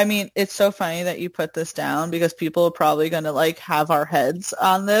 no, I mean, it's so funny that you put this down because people are probably going to have our heads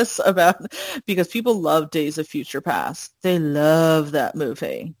on this because people love Days of Future Past. They love that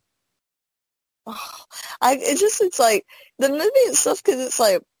movie. Oh, it's the movie itself, because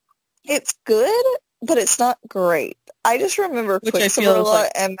it's good, but it's not great. I just remember Quicksilver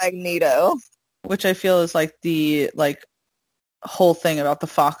and Magneto. Which I feel is the whole thing about the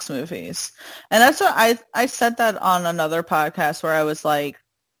Fox movies. And that's what I said that on another podcast where I was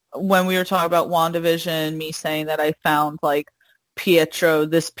when we were talking about WandaVision, me saying that I found Pietro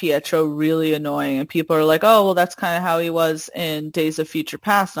really annoying, and people are oh, well, that's kind of how he was in Days of Future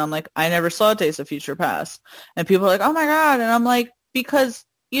Past. And I'm I never saw Days of Future Past. And people are oh my god. And I'm because,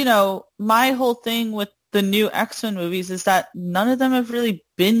 my whole thing with the new X-Men movies is that none of them have really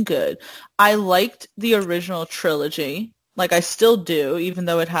been good. I liked the original trilogy. I still do, even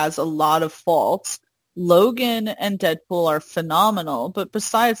though it has a lot of faults. Logan and Deadpool are phenomenal, but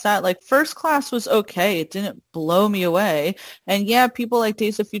besides that, First Class was okay. It didn't blow me away. And yeah, people like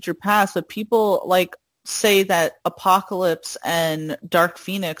Days of Future Past, but people say that Apocalypse and Dark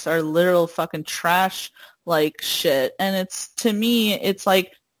Phoenix are literal fucking trash shit. And to me, it's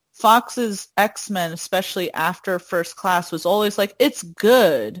Fox's X-Men, especially after First Class, was always like, it's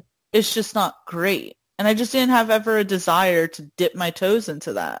good, it's just not great. And I just didn't have ever a desire to dip my toes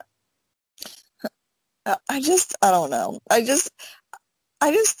into that. I don't know. I just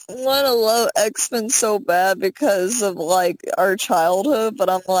want to love X-Men so bad because of, like, our childhood, but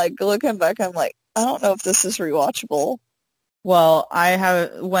I'm like, looking back, I'm like, I don't know if this is rewatchable. Well,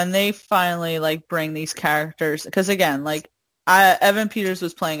 when they finally, like, bring these characters, because again, like, Evan Peters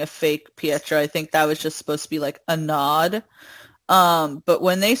was playing a fake Pietro. I think that was just supposed to be, like, a nod. But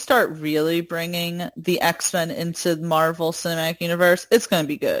when they start really bringing the X-Men into the Marvel Cinematic Universe, it's going to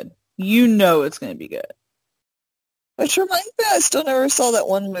be good. You know it's going to be good. Which reminds me, I still never saw that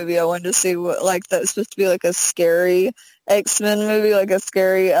one movie I wanted to see, like, that was supposed to be, like, a scary X-Men movie, like a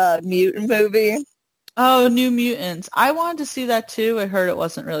scary mutant movie. Oh, New Mutants. I wanted to see that too. I heard it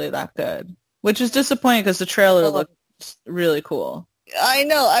wasn't really that good, which is disappointing because the trailer looked really cool. I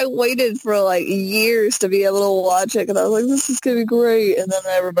know. I waited for, like, years to be able to watch it because I was like, this is going to be great. And then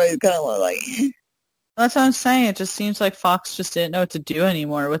everybody's kind of like, That's what I'm saying. It just seems like Fox just didn't know what to do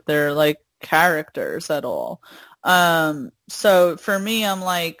anymore with their, like, characters at all. So for me, I'm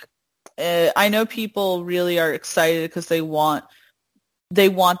like, I know people really are excited because they want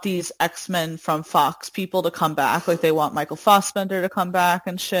these X-Men from Fox people to come back. Like, they want Michael Fassbender to come back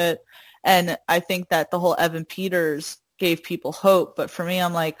and shit. And I think that the whole Evan Peters gave people hope. But for me,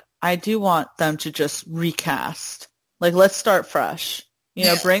 I'm like, I do want them to just recast. Like, let's start fresh. You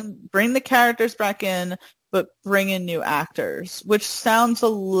know, bring the characters back in, but bring in new actors, which sounds a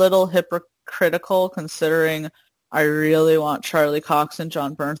little hypocritical considering I really want Charlie Cox and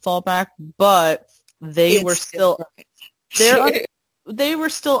John Bernthal back, but they were still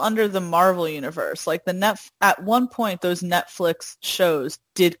under the Marvel universe. Like, at one point, those Netflix shows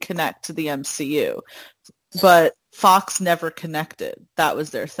did connect to the MCU, but Fox never connected. That was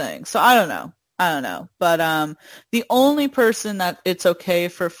their thing. So I don't know. But the only person that it's okay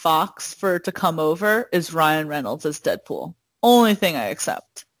for Fox to come over is Ryan Reynolds as Deadpool. Only thing I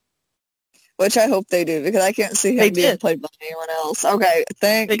accept. Which I hope they do, because I can't see him being played by anyone else. Okay,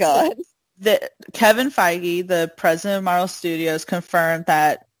 thank God. Kevin Feige, the president of Marvel Studios, confirmed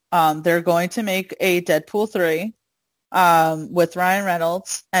that they're going to make a Deadpool 3 with Ryan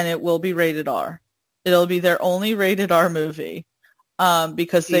Reynolds, and it will be rated R. It'll be their only rated R movie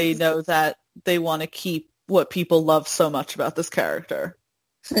because they know that they want to keep what people love so much about this character.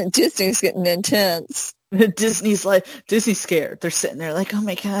 Disney's getting intense. Disney's scared. They're sitting there like, oh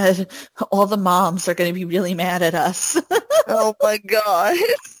my God, all the moms are going to be really mad at us. Oh my God.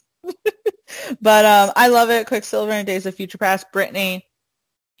 But I love it. Quicksilver and Days of Future Past. Brittany,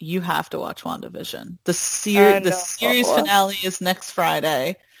 you have to watch WandaVision. The series finale is next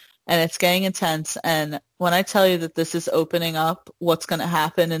Friday, and it's getting intense. And when I tell you that this is opening up what's going to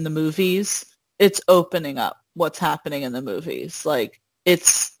happen in the movies, it's opening up what's happening in the movies. Like,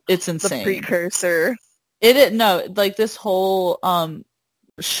 it's insane. The precursor. Like, this whole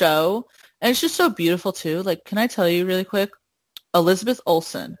show, and it's just so beautiful too. Like, can I tell you really quick? Elizabeth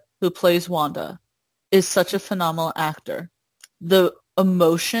Olsen, who plays Wanda, is such a phenomenal actor. The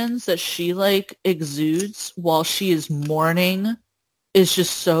emotions that she, like, exudes while she is mourning is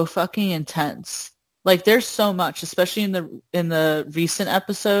just so fucking intense. Like, there's so much, especially in the recent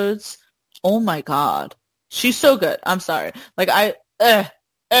episodes. Oh my God, she's so good. I'm sorry. Like,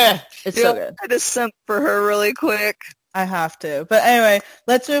 it's so good. I just simp for her really quick. I have to. But anyway,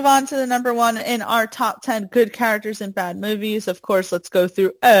 let's move on to the number one in our top 10 good characters in bad movies. Of course, let's go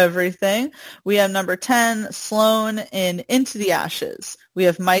through everything. We have number 10, Sloane in Into the Ashes. We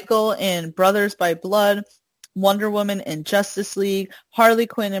have Michael in Brothers by Blood, Wonder Woman in Justice League, Harley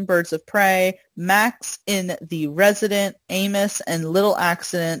Quinn in Birds of Prey, Max in The Resident, Amos and Little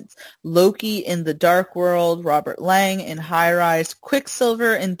Accident, Loki in The Dark World, Robert Lang in High Rise,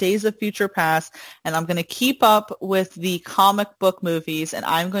 Quicksilver in Days of Future Past, and I'm going to keep up with the comic book movies, and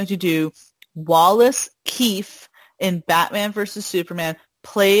I'm going to do Wallace Keefe in Batman vs. Superman,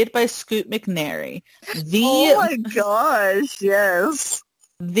 played by Scoot McNairy. Oh my gosh, yes.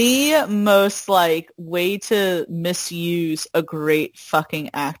 The most, like, way to misuse a great fucking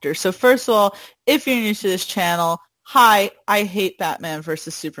actor. So first of all, if you're new to this channel, hi, I hate Batman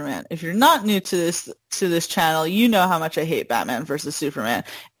versus Superman. If you're not new to this channel, you know how much I hate Batman versus Superman.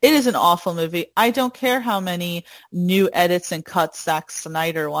 It is an awful movie. I don't care how many new edits and cuts Zack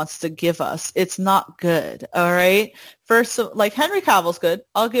Snyder wants to give us. It's not good, all right? First, like, Henry Cavill's good.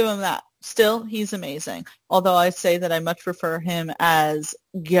 I'll give him that. Still, he's amazing. Although I say that I much prefer him as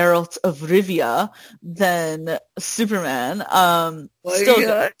Geralt of Rivia than Superman. Still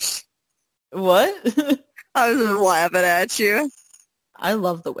good. What? I was just laughing at you. I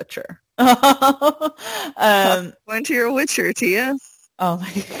love The Witcher. Going to your Witcher, Tia. Oh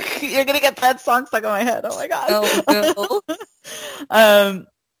my, you're gonna get that song stuck in my head. Oh my god. Oh no.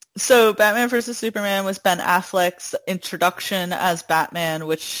 So Batman vs. Superman was Ben Affleck's introduction as Batman,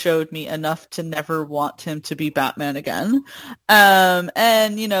 which showed me enough to never want him to be Batman again.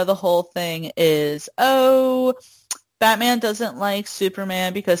 And you know, the whole thing is, Batman doesn't like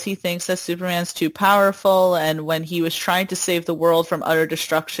Superman because he thinks that Superman's too powerful, and when he was trying to save the world from utter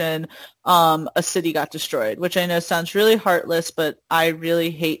destruction, a city got destroyed, which I know sounds really heartless, but I really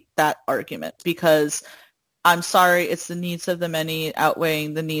hate that argument because I'm sorry, it's the needs of the many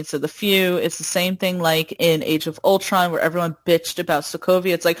outweighing the needs of the few. It's the same thing like in Age of Ultron where everyone bitched about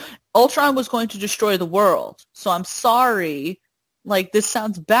Sokovia. It's like, Ultron was going to destroy the world, so I'm sorry, like, this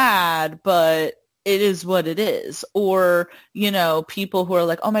sounds bad, but it is what it is. Or, you know, people who are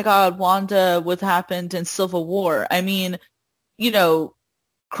like, oh my god, Wanda, what happened in Civil War? I mean, you know,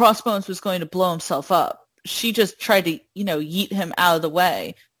 Crossbones was going to blow himself up. She just tried to, you know, yeet him out of the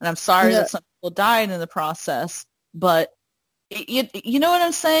way. And I'm sorry that some people died in the process, but you know what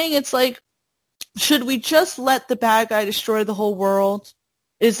I'm saying? It's like, should we just let the bad guy destroy the whole world?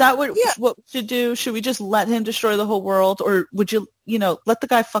 Is that what we should do? Should we just let him destroy the whole world? Or would you, you know, let the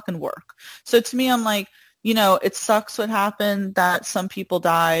guy fucking work? So to me, I'm like, you know, it sucks what happened that some people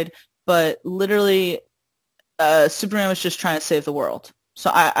died, but literally Superman was just trying to save the world. So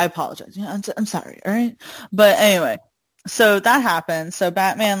I apologize. You know, I'm sorry, all right? But anyway, so that happened. So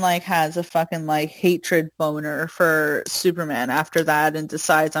Batman, like, has a fucking, like, hatred boner for Superman after that and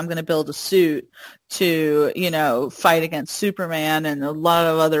decides I'm going to build a suit to, you know, fight against Superman, and a lot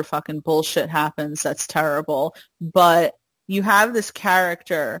of other fucking bullshit happens that's terrible. But you have this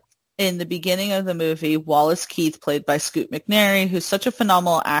character in the beginning of the movie, Wallace Keith, played by Scoot McNairy, who's such a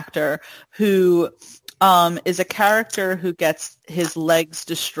phenomenal actor, who is a character who gets his legs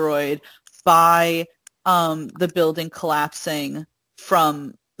destroyed by the building collapsing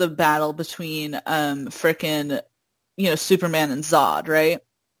from the battle between frickin', you know, Superman and Zod, right?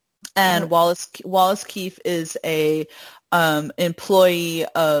 And Wallace Keith is a employee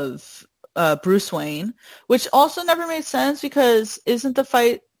of Bruce Wayne, which also never made sense because isn't the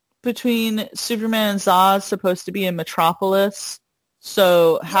fight between Superman and Zod supposed to be in Metropolis?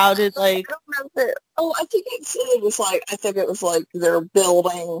 So how did, like... I think it was like their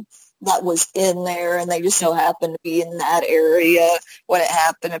building that was in there, and they just so happened to be in that area when it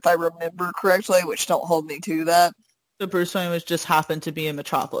happened, if I remember correctly, which don't hold me to that. So Bruce Wayne was just happened to be in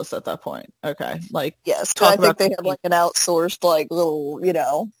Metropolis at that point. Okay. Like, yes, I think they had like an outsourced, like, little, you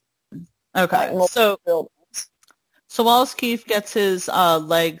know. Okay. Like, So Wallace Keith gets his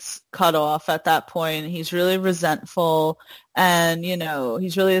legs cut off at that point. He's really resentful, and, you know,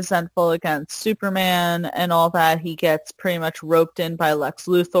 he's really resentful against Superman and all that. He gets pretty much roped in by Lex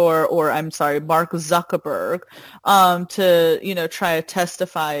Luthor, or I'm sorry, Mark Zuckerberg, to, you know, try to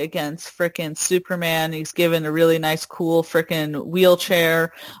testify against frickin' Superman. He's given a really nice, cool frickin'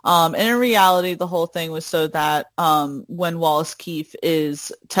 wheelchair. And in reality, the whole thing was so that when Wallace Keith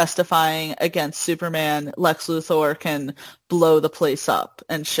is testifying against Superman, Lex Luthor can blow the place up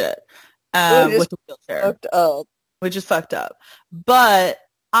and shit with the wheelchair. Which is fucked up. But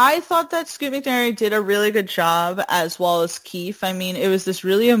I thought that Scoot McNairy did a really good job as Wallace Keith. I mean, it was this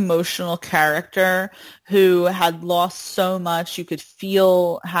really emotional character who had lost so much. You could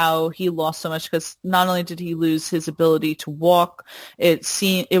feel how he lost so much because not only did he lose his ability to walk, it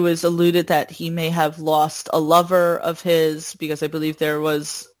was alluded that he may have lost a lover of his, because I believe there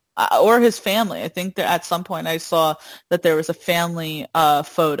was... or his family. I think that at some point I saw that there was a family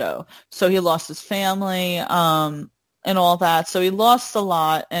photo. So he lost his family and all that. So he lost a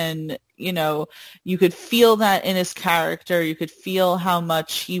lot, and, you know, you could feel that in his character. You could feel how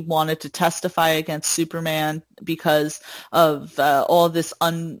much he wanted to testify against Superman because of all this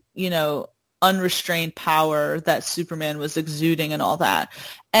unrestrained power that Superman was exuding and all that.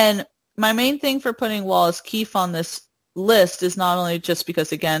 And my main thing for putting Wallace Keith on this list is not only just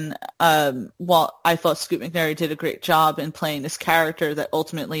because, again, while I thought Scoot McNairy did a great job in playing this character that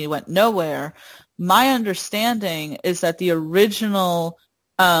ultimately went nowhere, my understanding is that the original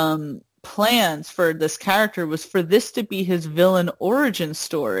plans for this character was for this to be his villain origin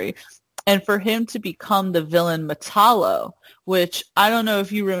story and for him to become the villain Metallo, which I don't know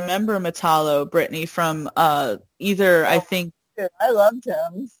if you remember Metallo, Brittany, from either, I think... I loved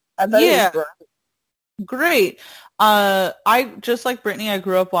him. I thought he was great. I, just like Brittany, I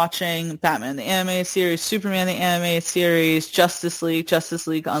grew up watching Batman the Animated Series, Superman the Animated Series, Justice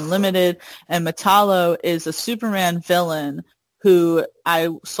League Unlimited, and Metallo is a Superman villain who I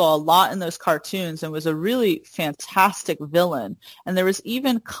saw a lot in those cartoons and was a really fantastic villain. And there was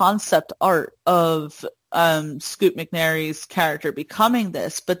even concept art of Scoot McNairy's character becoming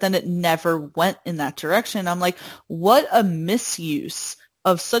this, but then it never went in that direction. I'm like, what a misuse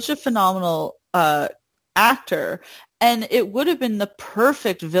of such a phenomenal actor. And it would have been the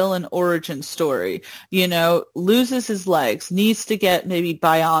perfect villain origin story, loses his legs, needs to get maybe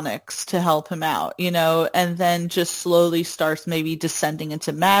bionics to help him out, and then just slowly starts maybe descending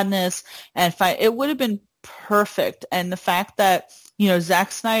into madness and it would have been perfect. And the fact that,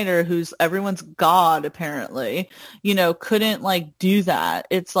 Zack Snyder, who's everyone's god apparently, couldn't do that.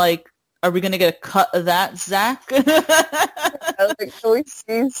 It's like, are we going to get a cut of that, Zack? Can we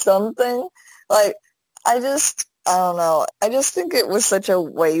see something? I don't know. I just think it was such a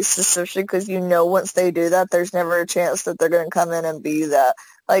waste, especially because once they do that, there's never a chance that they're going to come in and be that.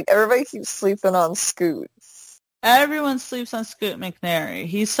 Everybody keeps sleeping on Scoot. Everyone sleeps on Scoot McNairy.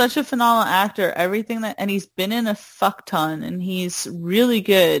 He's such a phenomenal actor. And he's been in a fuck ton, and he's really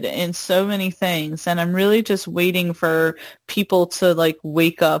good in so many things. And I'm really just waiting for people to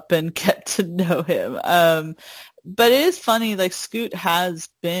wake up and get to know him. But it is funny, Scoot has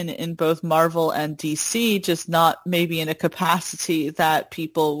been in both Marvel and DC, just not maybe in a capacity that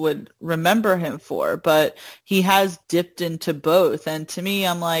people would remember him for. But he has dipped into both. And to me,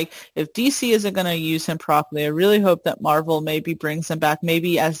 I'm like, if DC isn't going to use him properly, I really hope that Marvel maybe brings him back,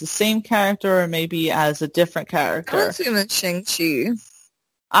 maybe as the same character or maybe as a different character. I want to see him in Shang-Chi.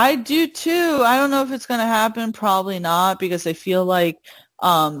 I do too. I don't know if it's going to happen. Probably not, because I feel like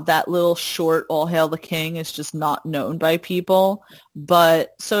that little short All Hail the King is just not known by people.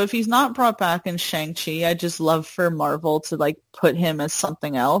 But so if he's not brought back in Shang-Chi, I just love for Marvel to put him as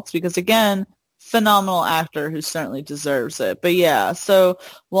something else, because again, phenomenal actor who certainly deserves it. But yeah, so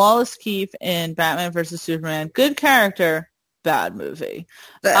Wallace Keefe in Batman vs. Superman, good character, bad movie.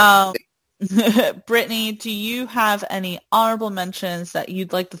 Brittany, do you have any honorable mentions that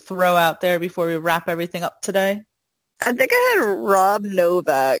you'd like to throw out there before we wrap everything up today? I think I had Rob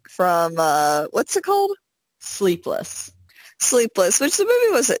Novak from, what's it called? Sleepless, which the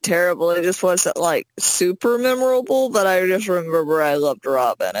movie wasn't terrible. It just wasn't, super memorable, but I just remember I loved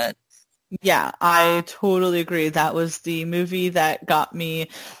Rob in it. Yeah, I totally agree. That was the movie that got me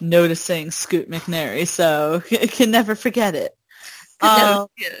noticing Scoot McNairy, so I can never forget it. I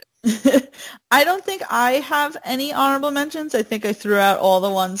don't think I have any honorable mentions. I think I threw out all the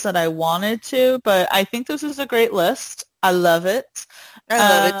ones that I wanted to, but I think this is a great list. I love it. I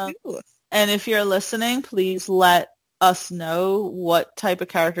love it too. And if you're listening, please let us know what type of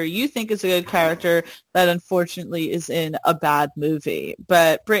character you think is a good character that unfortunately is in a bad movie.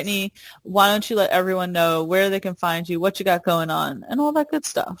 But Brittany, why don't you let everyone know where they can find you, what you got going on, and all that good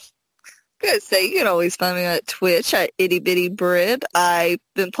stuff. Good. So you can always find me at Twitch at Itty Bitty Brit. I've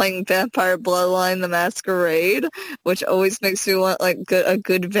been playing Vampire Bloodline: The Masquerade, which always makes me want a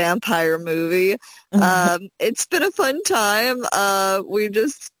good vampire movie. It's been a fun time.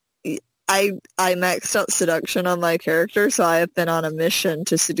 I maxed out seduction on my character, so I have been on a mission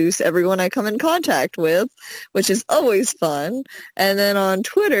to seduce everyone I come in contact with, which is always fun. And then on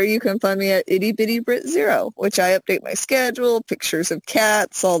Twitter, you can find me at Itty Bitty Brit 0, which I update my schedule, pictures of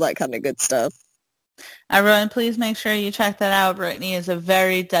cats, all that kind of good stuff. Everyone, please make sure you check that out. Brittany is a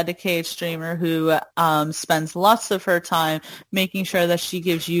very dedicated streamer who spends lots of her time making sure that she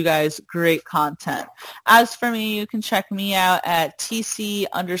gives you guys great content. As for me, you can check me out at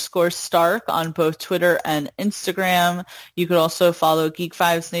TC_Stark on both Twitter and Instagram. You could also follow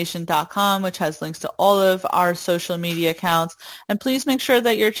GeekVibesNation.com, which has links to all of our social media accounts. And please make sure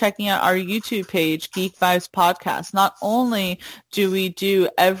that you're checking out our YouTube page, Geek Vibes Podcast. Not only do we do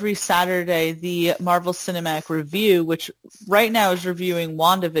every Saturday the Marvel Cinematic Review, which right now is reviewing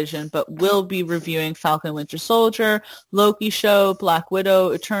WandaVision, but will be reviewing Falcon Winter Soldier, Loki show, Black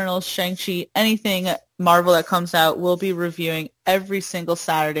Widow, Eternals, Shang-Chi, anything Marvel that comes out, we'll be reviewing every single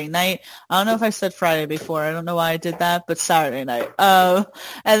Saturday night. I don't know if I said Friday before. I don't know why I did that, but Saturday night. And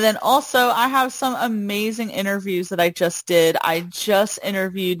then also I have some amazing interviews that I just did. I just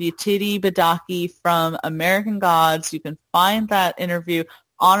interviewed Yetide Badaki from American Gods. You can find that interview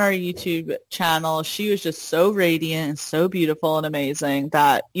on our YouTube channel. She was just so radiant and so beautiful and amazing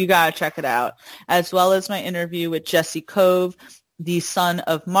that you gotta check it out. As well as my interview with Jesse Cove, the son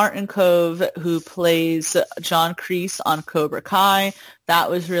of Martin Cove, who plays John Kreese on Cobra Kai. That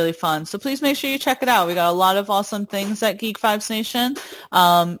was really fun. So please make sure you check it out. We got a lot of awesome things at Geek Vibes Nation.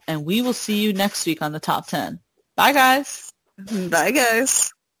 And we will see you next week on the Top 10. Bye, guys. Bye,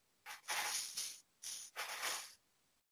 guys.